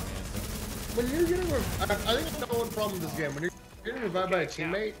really wrong answer. When you're getting, I think that's the one problem with this game. When you're getting revived by a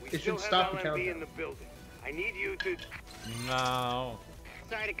teammate, it should stop the countdown. I need you to. No.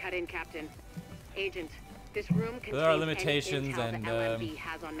 Sorry to cut in, Captain. Agent, this room contains There are limitations any intel and the LMB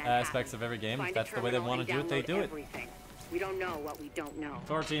has on Manhattan. aspects of every game. If Find that's a the way they terminal want to and do it, they download do it. everything. We don't know what we don't know.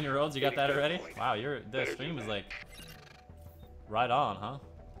 14-year-olds, you got that already? Wow, the stream is like right on,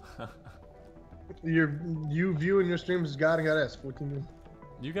 huh? You viewing your streams as God and Goddess.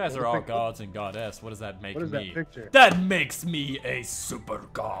 You guys are all gods and goddess. What does that make What is me? that picture? That makes me a super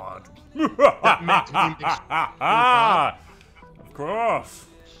god. That makes me Of course.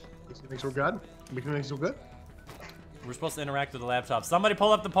 makes we're good. Makes you good. We're supposed to interact with the laptop. Somebody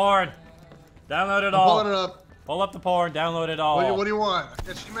pull up the porn. Download it I'm all. pulling it up. Pull up the porn. Download it all. What do you want?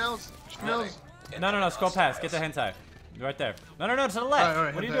 Shemales? Shemales? No. Scroll past. Get the hentai. Right there. No. To the left. All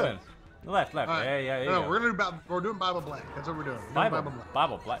right, what are you hentai. doing? The left. Right. Yeah. No, we're doing Bible Black. That's what we're doing.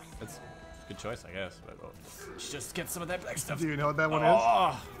 Bible Black. That's a good choice, I guess. But just get some of that black stuff. Do you know what that one is?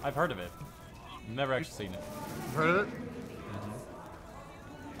 Oh, I've heard of it. Never actually seen it. You've heard of it?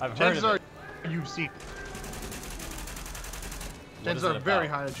 I've heard Chances of are it. you've seen it. What Chances is it are very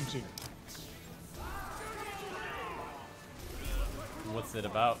about? high that you've seen it. What's it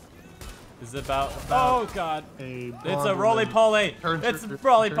about? Is it about? Oh God! It's a roly poly. It's a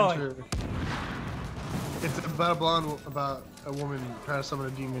roly poly. It's about a blonde, about a woman trying to summon a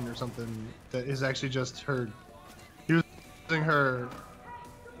demon or something that is actually just her using her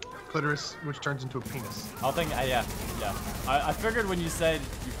clitoris, which turns into a penis. I'll think. Yeah. I figured when you said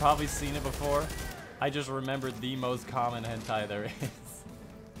you've probably seen it before, I just remembered the most common hentai there is.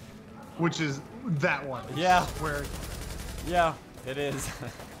 Which is that one. Yeah. Where? Yeah, it is.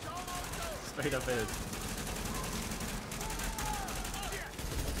 Straight up is.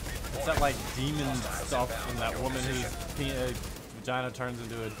 It's that like demon stuff from that woman whose vagina turns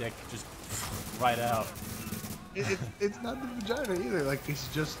into a dick just right out. It's not the vagina either. Like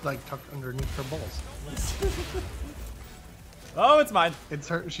it's just like tucked underneath her balls. Oh, it's mine. It's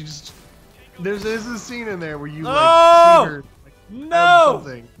her. She just. There's a scene in there where you No! like see her. Like, No!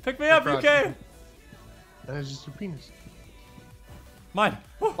 something Pick me up, across UK. her- And it's just her penis. Mine.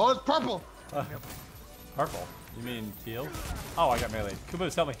 Woo. Oh, it's purple. Purple. You mean teal? Oh, I got melee.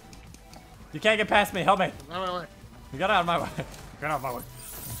 Caboose, help me. You can't get past me. Help me. Out of my way. You got out of my way. Get out of my way.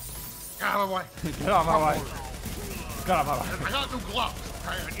 Out of my way. Get out of my way. Get out of my way. I got new gloves.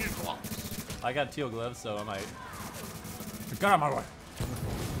 Okay, I need gloves. I got teal gloves, so I might. Get out of my way.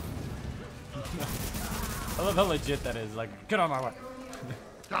 I love how legit that is. Like, get out of my way.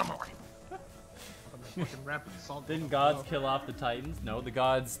 Get out of my way. I'm fucking rapping salt. Didn't gods kill off the titans? No, the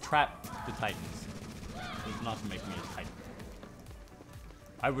gods trapped the titans. Does not make me a titan.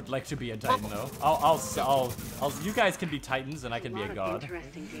 I would like to be a titan though. I'll you guys can be titans and I can be a god.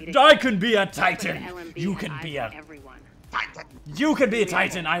 I can be a titan. You can be a titan. You can be a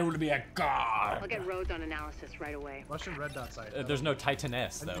titan. I will be a god. I'll get roads on analysis right away. Russian red dot site. There's no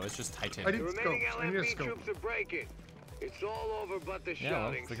titaness though. It's just titan. I need The remaining scopes. I need a LMB scope. troops are breaking. It's all over but the Yeah, we'll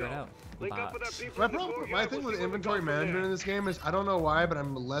shouting. figure it out. Link up with our people My in the courtyard, my thing we'll with see what we inventory got from management there. in this game is I don't know why, but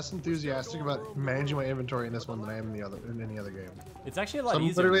I'm less enthusiastic about managing my inventory in this one than I am in any other game. It's actually a lot So I'm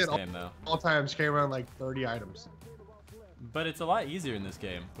easier in literally this at game though. all times carry around like 30 items. But it's a lot easier in this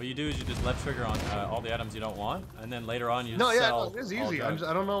game. What you do is you just left trigger on all the items you don't want, and then later on you No, yeah, sell no, it's all easy. drugs.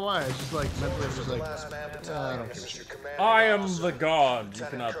 I don't know why. It's just like mentally, I'm just like, I don't give a shit. I am the god. You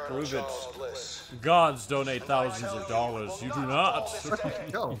cannot prove it. Gods donate thousands of dollars. You do not.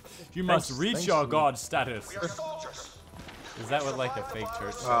 Go. You must Thanks, reach thanks, your dude. god status. Is that what like a fake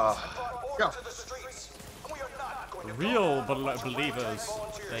church says? Go. Real believers,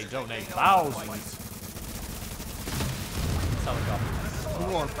 they donate thousands. Helicopter.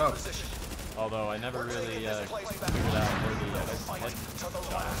 Move on. Oh. Although I never really figured out where the head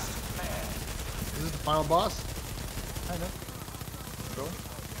shot is. Is this the final boss? Kind of.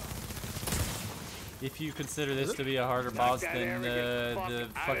 If you consider this to be a harder boss than the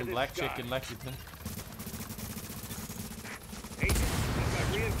fucking black chick in Lexington. Agent, we've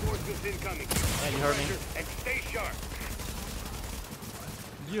got reinforcements incoming. Yeah, you heard me. And stay sharp.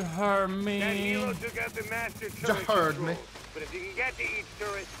 You heard That me. helo took out the master turret You heard control. me. But if you can get to each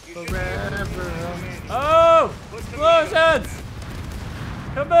turret, you should Forever. Oh! Explosions!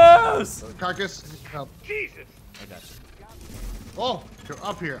 Caboose! Carcass. Help. Jesus! I got you. Oh, go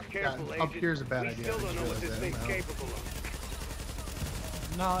up here. Careful, Yeah, up Agent. here's a bad we idea. still I don't just know what this realized thing's that. capable of.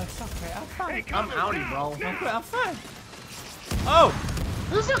 No, it's okay. I'm fine. Hey, I'm come outie, around. bro. I'm fine. Oh!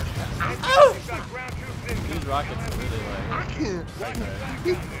 This is Oh! We've got ground troops incoming. These rockets are really I like. can't.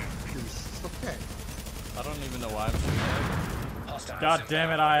 It's okay. I don't even know why I'm shooting. God damn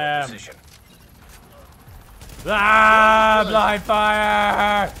it, I am. Ah! Blind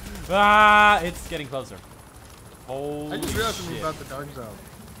fire! Ah! It's getting closer. Holy I just realized something shit. about the dark zone.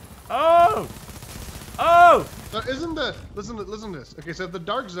 Oh! Oh! So isn't the listen to this? Okay, so the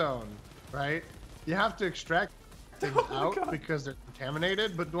dark zone, right? You have to extract things out because they're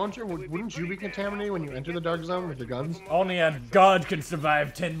contaminated. But wouldn't you be contaminated when you enter the dark zone with the guns? Only a god can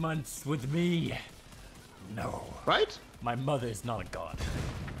survive 10 months with me. No. Right? My mother is not a god.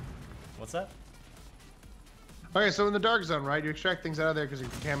 What's that? Okay, so in the dark zone, right? You extract things out of there because you're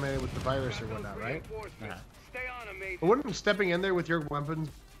contaminated with the virus or whatnot, right? Nah. But wouldn't stepping in there with your weapons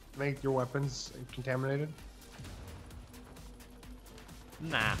make your weapons contaminated?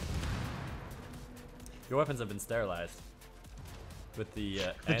 Nah. Your weapons have been sterilized with the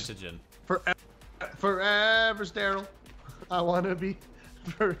antigen. Forever sterile. I want to be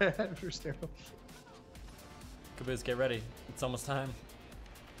forever sterile. Caboose, get ready. It's almost time.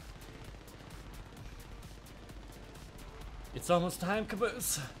 It's almost time,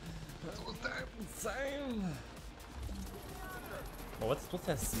 Caboose. It's almost time. It's time. Well, what's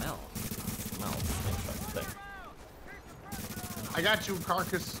that smell? It smells interesting. I got you,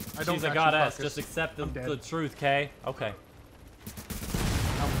 Carcass. I don't She's a got goddess. you, Just accept the dead. truth, Kay. Okay.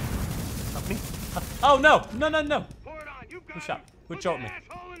 Help me. Oh no! No! No! No! Who shot? Who shot me?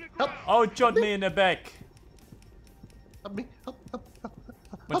 Help. Oh, it shot me in the back. Help me. Help.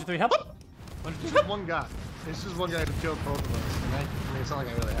 1, 2, 3, help! 1, 2, 3, help! One guy. This is one guy who killed both of us. And I mean, it's not like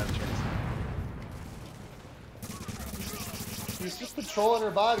I really had a chance. He's just patrolling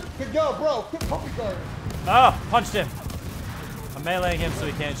her body. Good go, bro. Quit puppy guarding. Oh, punched him. I'm meleeing him so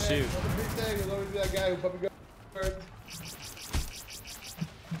he can't shoot. Big thing. You'll always be that guy who puppy guards.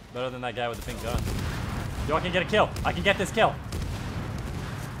 Better than that guy with the pink gun. Yo, I can get a kill. I can get this kill.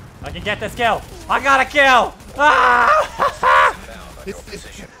 I can get this kill. I got a kill. Ah!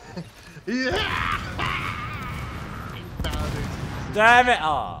 Yeah. Damn it.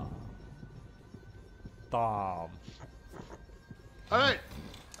 Oh. Damn. Alright.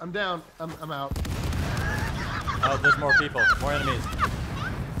 I'm down. I'm out. Oh, there's more people. More enemies.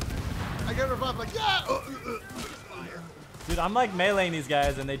 I got revived like, yeah! Dude, I'm like meleeing these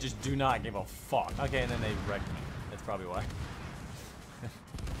guys and they just do not give a fuck. Okay, and then they wrecked me. That's probably why.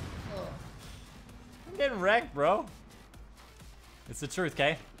 I'm getting wrecked, bro. It's the truth,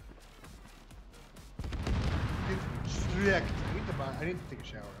 Kay. I need to take a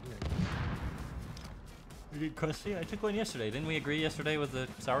shower. Clancy, I took one yesterday. Didn't we agree yesterday with the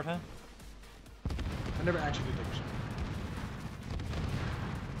sour time? I never actually did take a shower.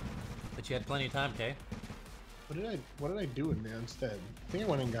 But you had plenty of time, Kay. What did I do in there instead? I think I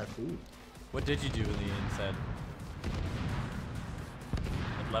went and got food. What did you do in the instead?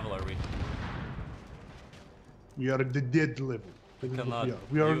 What level are we? We are at the dead level. We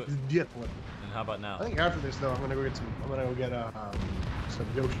are at the dead level. And how about now? I think after this though, I'm gonna go get some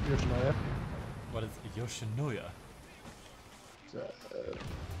Yoshinoya. What is Yoshinoya? It's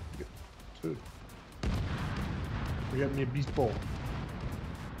food. We got me a beast bowl.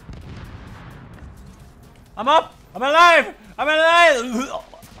 I'm up! I'm alive! I'm alive!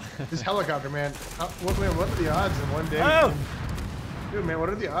 This helicopter, man. What are the odds in one day? Oh! Dude, man, what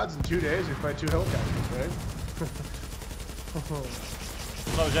are the odds in 2 days we fight 2 helicopters, right?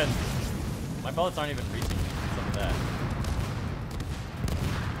 Explosion. My bullets aren't even reaching me. Look at that.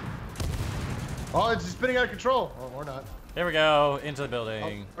 Oh, it's spinning out of control. Oh, or not. Here we go. Into the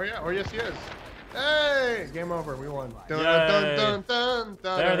building. Oh yeah. Or yes, he is. Hey! Game over. We won. Dun, Yay. dun, dun, dun,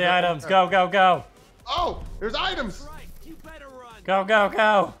 dun, There are the dun, items. dun. Go, go, go. Oh! There's items! Go, go,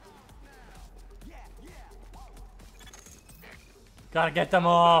 go. Gotta get them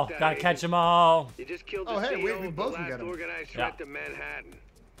all. Gotta catch them all. You just killed Oh, the hey, CEO we of both the can get last 'em. organized Yeah. threat to Manhattan.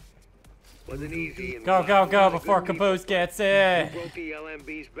 Wasn't easy. And Go, go, go before Caboose gets You it. broke the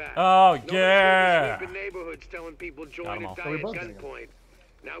LMB's back. Oh, No yeah. sweeping neighborhoods telling people Got join 'em and all. die Oh, we at both getting 'em. gunpoint.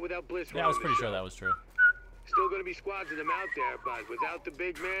 Not without Bliss. Yeah, I was running pretty the sure show. that was true. Still gonna be squads of them out there, but without the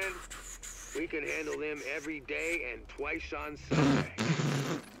big man, we can handle them every day and twice on Sunday.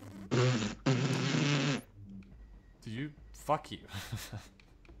 Did you? Fuck you.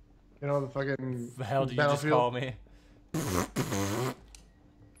 You know the fucking The hell did you just call me?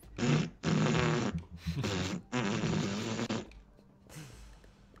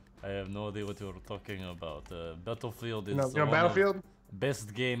 I have no idea what you're talking about. Battlefield is You know one of Battlefield?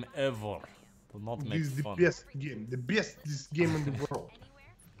 best game ever. Do not make This is the fun. best game. The best game in the world.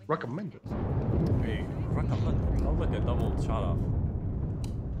 Recommend it. Hey, recommend. That was like a double shot off.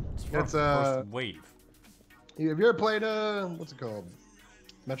 It's That's, first wave. Have you ever played, what's it called?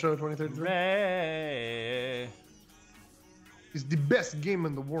 Metro 2033? Ray. It's the best game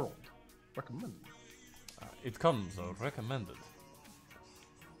in the world. Recommend it. It comes recommended.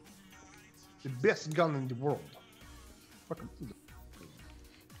 The best gun in the world. Recommend it.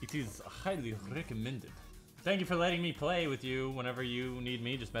 It is highly recommended. Thank you for letting me play with you. Whenever you need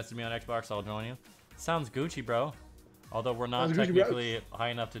me, just message me on Xbox. I'll join you. Sounds Gucci, bro. Although we're not technically high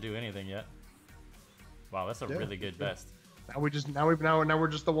enough to do anything yet. Wow, that's a really good vest. Now we're just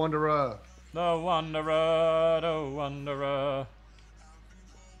the Wanderer. The Wanderer, the Wanderer.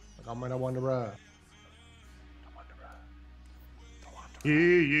 I'm the Wanderer.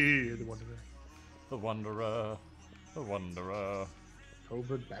 Yeah, the Wanderer. The Wanderer, the Wanderer.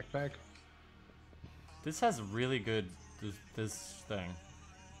 Cobra backpack. This has really good this thing.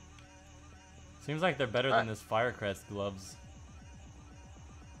 Seems like they're better than this Firecrest gloves.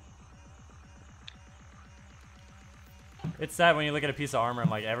 It's sad when you look at a piece of armor and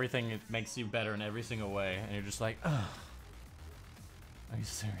like everything it makes you better in every single way, and you're just like, ugh. Are you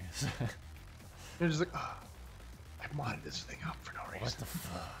serious? You're just like, oh, I modded this thing up for no reason. What the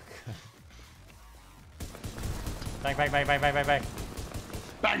fuck? Bang, bang, bang, bang, bang, bang, bang.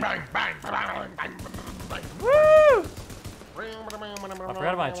 Bang, bang, bang, bang, bang, bang, bang. Woo! I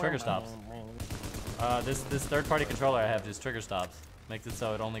forgot about my trigger stops. This third-party controller I have just trigger stops. Makes it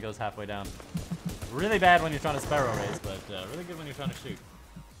so it only goes halfway down. Really bad when you're trying to sparrow race, but really good when you're trying to shoot.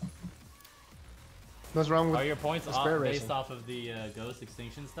 What's wrong with Are your points based racing? Off of the Ghost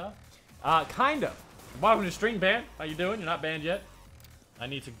Extinction stuff? Kind of. Welcome to Stream Band. How you doing? You're not banned yet. I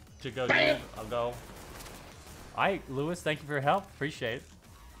need to go. I'll go. Alright, Lewis, thank you for your help. Appreciate it.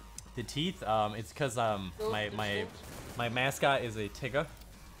 The teeth, it's because my mascot is a Tigger,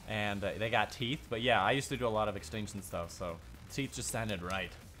 and they got teeth. But yeah, I used to do a lot of extinction stuff, so teeth just sounded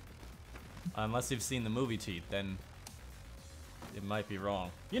right. Unless you've seen the movie Teeth, then it might be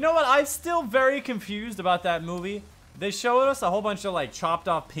wrong. You know what? I'm still very confused about that movie. They showed us a whole bunch of like chopped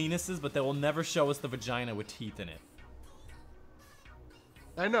off penises, but they will never show us the vagina with teeth in it.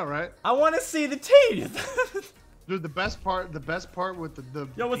 I know, right? I want to see the teeth. Dude, the best part with the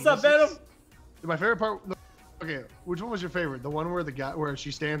Yo, what's penises, up, Venom? My favorite part. Okay, which one was your favorite? The one where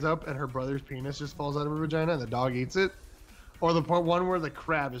she stands up and her brother's penis just falls out of her vagina and the dog eats it, or the one where the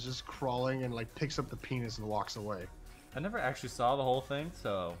crab is just crawling and like picks up the penis and walks away? I never actually saw the whole thing,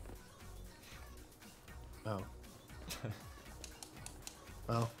 so. Oh.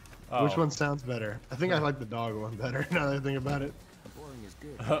 Well, which one sounds better? I think I like the dog one better now that I think about it. The boring is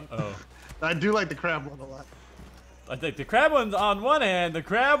good. Uh-oh. I do like the crab one a lot. I think the crab one's on one hand, the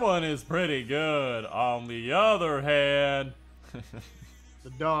crab one is pretty good. On the other hand, the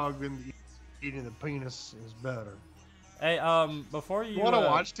dog and eating the penis is better. Hey, before you want to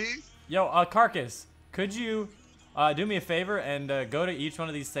watch Teeth? Yo, Carcass, could you do me a favor and go to each one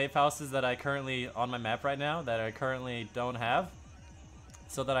of these safe houses that I currently on my map right now that I currently don't have,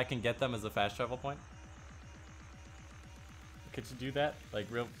 so that I can get them as a fast travel point? Could you do that? Like,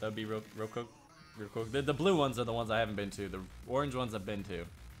 that'd be real quick. The blue ones are the ones I haven't been to. The orange ones I've been to.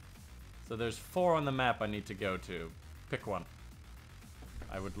 So there's 4 on the map I need to go to. Pick one.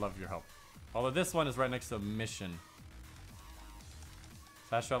 I would love your help. Although this one is right next to a mission.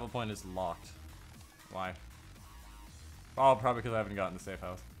 Fast travel point is locked. Why? Oh, probably because I haven't gotten the safe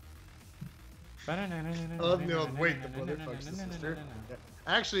house. I love the old wait, the brother fucks the sister. Yeah.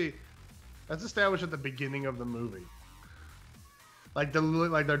 Actually, that's established at the beginning of the movie. Like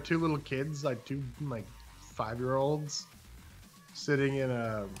they're 2 little kids, like 2 like 5-year-olds, sitting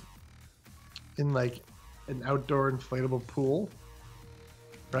in like an outdoor inflatable pool,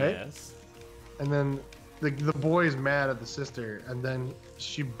 right? Yes. And then the boy is mad at the sister, and then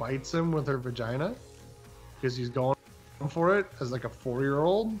she bites him with her vagina because he's going for it as like a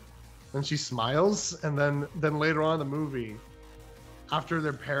 4-year-old. And she smiles, and then later on in the movie, after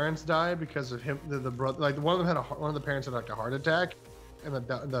their parents die because of him, the brother, like one of the parents had like a heart attack, and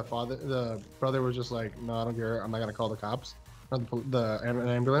the brother was just like, no, I don't care, I'm not gonna call the cops, or an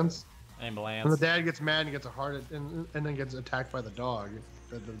ambulance. And the dad gets mad and gets a heart and then gets attacked by the dog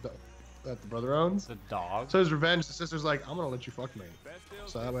that the brother owns. The dog. So his revenge, the sister's like, I'm gonna let you fuck me,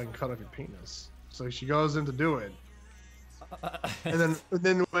 so that way I can cut off your penis. So she goes in to do it. And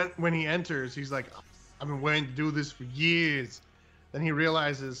then when he enters, he's like, I've been waiting to do this for years. Then he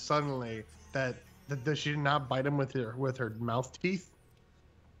realizes suddenly that she did not bite him with her mouth teeth.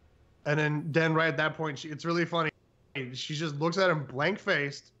 And then right at that point, it's really funny. She just looks at him blank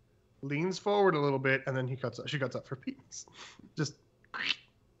faced, leans forward a little bit, and then she cuts up her penis. Just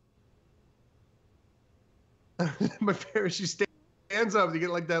my favorite. She stands up to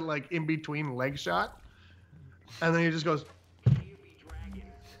get like that like in between leg shot, and then he just goes.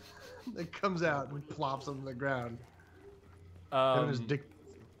 It comes out and plops on the ground. And his dick.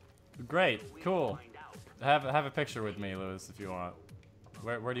 Great, cool. Have a picture with me, Lewis, if you want.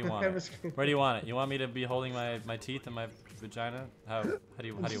 Where do you want it? Where do you want it? You want me to be holding my teeth and my vagina? How do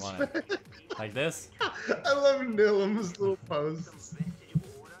you want it? Like this? I love Nilum's little posts.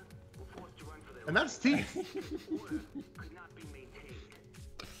 And that's teeth.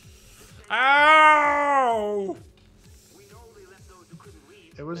 Ow!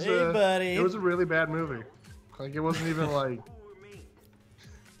 It was buddy. It was a really bad movie. Like it wasn't even like.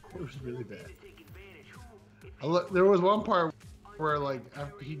 It was really bad. There was one part where like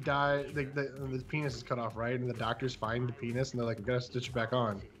after he died, his penis is cut off, right? And the doctors find the penis and they're like, "We gotta stitch it back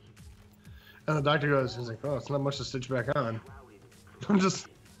on." And the doctor goes, he's like, "Oh, it's not much to stitch back on." I'm just,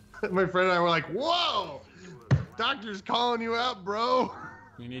 my friend and I were like, "Whoa, doctor's calling you out, bro."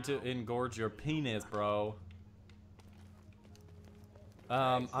 You need to engorge your penis, bro.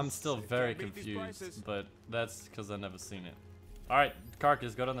 I'm still very confused, but that's because I've never seen it. Alright,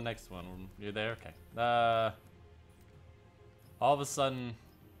 Carcass, go to the next one. You're there? Okay. All of a sudden,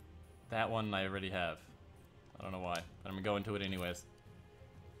 that one I already have. I don't know why. I'm gonna go into it anyways.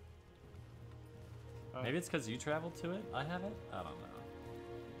 Maybe it's because you traveled to it? I haven't? I don't know.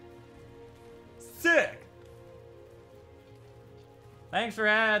 Sick! Thanks for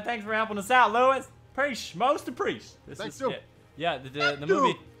helping us out, Lewis. Most appreciated. Thanks, too. Yeah, the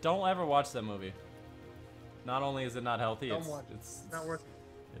movie. Don't ever watch that movie. Not only is it not healthy, it's not worth.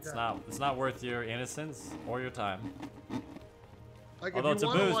 It's not worth your innocence or your time. Like Although if you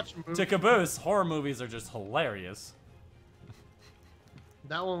want to watch movies, to caboose, horror movies are just hilarious.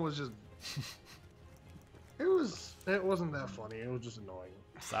 That one was just. It wasn't that funny. It was just annoying.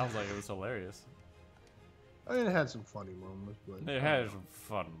 Sounds like it was hilarious. I mean, it had some funny moments, but It had some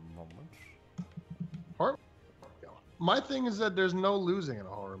fun moments. Horror. My thing is that there's no losing in a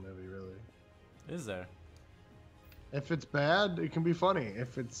horror movie, really. Is there? If it's bad, it can be funny.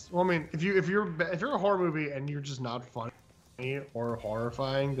 If it's, well, I mean, if you're a horror movie and you're just not funny or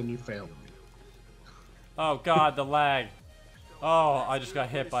horrifying, then you failed. Oh God, the lag. Oh, I just got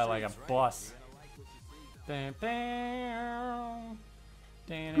hit by like a bus. Bam, bam.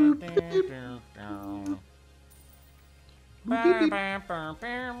 Bam, bam, bam, bam, bam. What do you have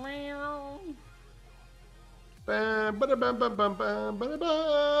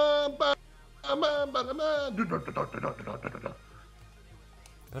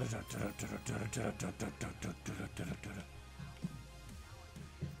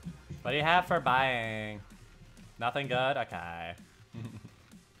for buying? Nothing good? Okay.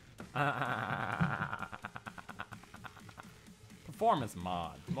 Performance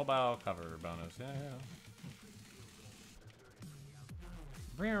mod. Mobile cover bonus. Yeah.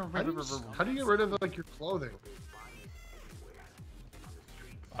 How do you get rid of like your clothing?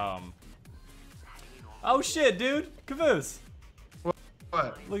 Oh shit, dude! Caboose! What?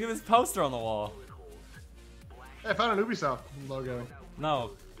 Look at this poster on the wall. Hey, I found an Ubisoft logo. No.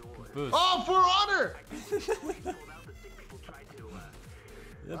 Caboose. Oh, For Honor!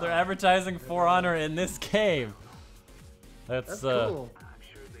 Yeah, they're advertising For Honor in this game. That's cool.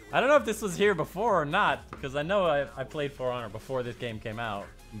 I don't know if this was here before or not, because I know I played For Honor before this game came out,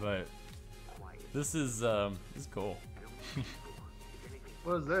 but this is cool.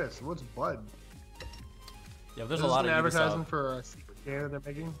 What is this? What's Bud? Yeah, there's a lot of advertising for a secret game that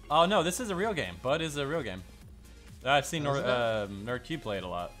they're making. Oh no, this is a real game. Bud is a real game. I've seen NerdCube play it a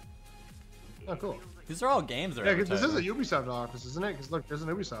lot. Oh, cool. These are all games. Yeah, because this is a Ubisoft office, isn't it? Because look, there's an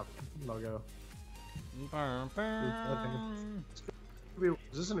Ubisoft logo. Is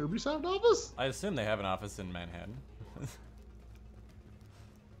this an Ubisoft office? I assume they have an office in Manhattan.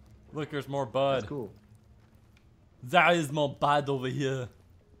 Look, there's more Bud. That's cool. There is more Bud over here.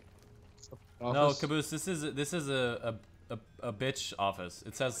 Office? No, Caboose, this is a bitch office.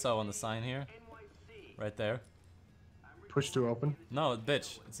 It says so on the sign here. Right there. Push to open? No,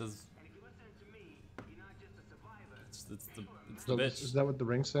 bitch. It says... It's the bitch. Is that what the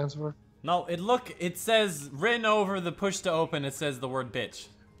ring stands for? No, it says, written over the push to open, it says the word bitch.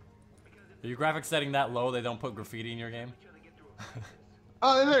 Are your graphics setting that low they don't put graffiti in your game?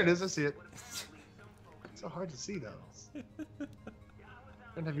 Oh, there it is. I see it. It's so hard to see, though.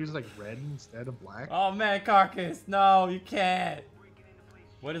 Couldn't have used, like, red instead of black? Oh, man, Carcass. No, you can't.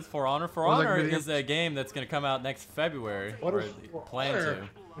 What is For Honor? For Honor is a game that's going to come out next February. What is plan to.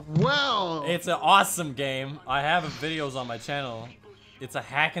 Well, it's an awesome game. I have videos on my channel. It's a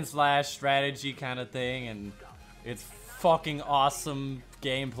hack and slash strategy kind of thing, and it's fucking awesome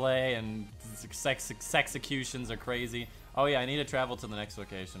gameplay, and executions are crazy. Oh yeah, I need to travel to the next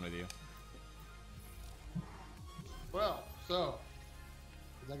location with you. Well, so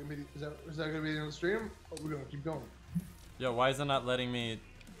is that gonna be in the stream? Or are we gonna keep going? Yo, why is it not letting me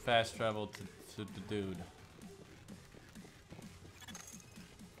fast travel to the dude?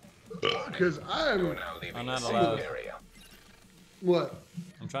 Because I'm not allowed. What?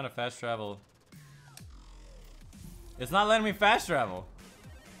 I'm trying to fast travel. It's not letting me fast travel.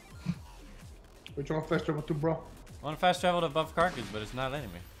 Which one fast travel to, bro? I want to fast travel to Buff Carcass, but it's not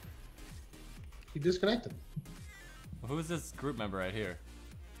letting me. He disconnected. Well, who is this group member right here?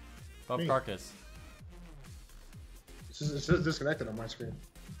 Buff Me. Carcass. It says disconnected on my screen.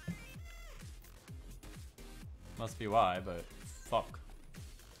 Must be why, but fuck.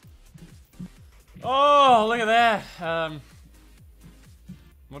 Oh, look at that.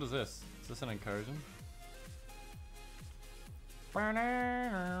 What is this? Is this an incursion?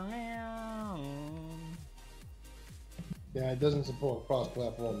 Yeah, it doesn't support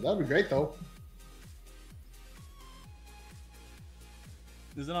cross-platform. That'd be great, though.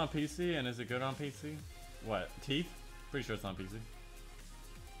 Is it on PC, and is it good on PC? What, Teeth? Pretty sure it's on PC.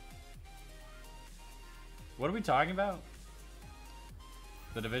 What are we talking about?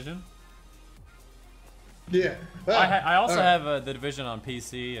 The Division? Yeah. I also have The Division on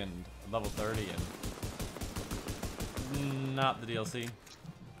PC and level 30 and not the DLC.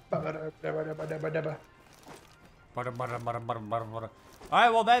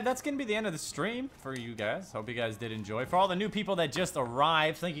 Alright, well that's gonna be the end of the stream for you guys. Hope you guys did enjoy. For all the new people that just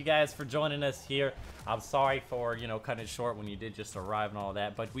arrived, thank you guys for joining us here. I'm sorry for, you know, cutting it short when you did just arrive and all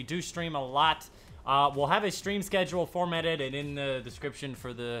that, but we do stream a lot. We'll have a stream schedule formatted and in the description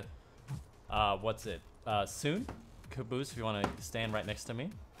for the soon. Caboose, if you want to stand right next to me.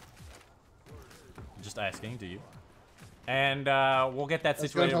 Just asking, do you? And we'll get that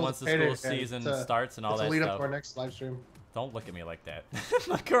situated once the school season starts and all that stuff. Lead up to our next live stream. Don't look at me like that.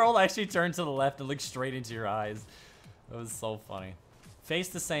 My girl actually turned to the left and looked straight into your eyes. That was so funny. Face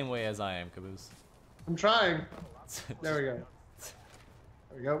the same way as I am, Caboose. I'm trying. There we go.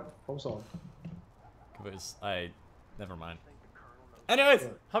 There we go. Hope so. Caboose, never mind. Anyways,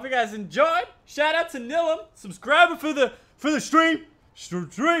 hope you guys enjoyed. Shout out to Nillum, subscribing for the stream.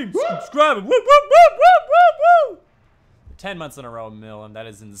 Subscribing. Woo, woo, woo, woo, woo, woo. 10 months in a row, Nillum. That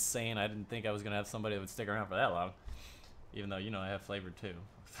is insane. I didn't think I was gonna have somebody that would stick around for that long. Even though, you know, I have flavor too.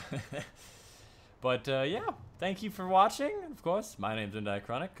 But yeah, thank you for watching. Of course, my name's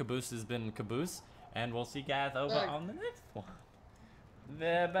Chronic. Caboose has been Caboose, and we'll see you guys over on the next one.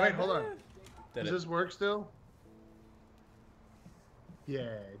 Wait, hold on. Does this work still? Yeah,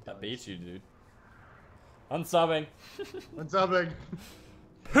 it does. I beat you, dude. Unsubbing. Unsubbing.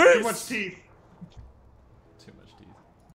 Peace. Too much teeth.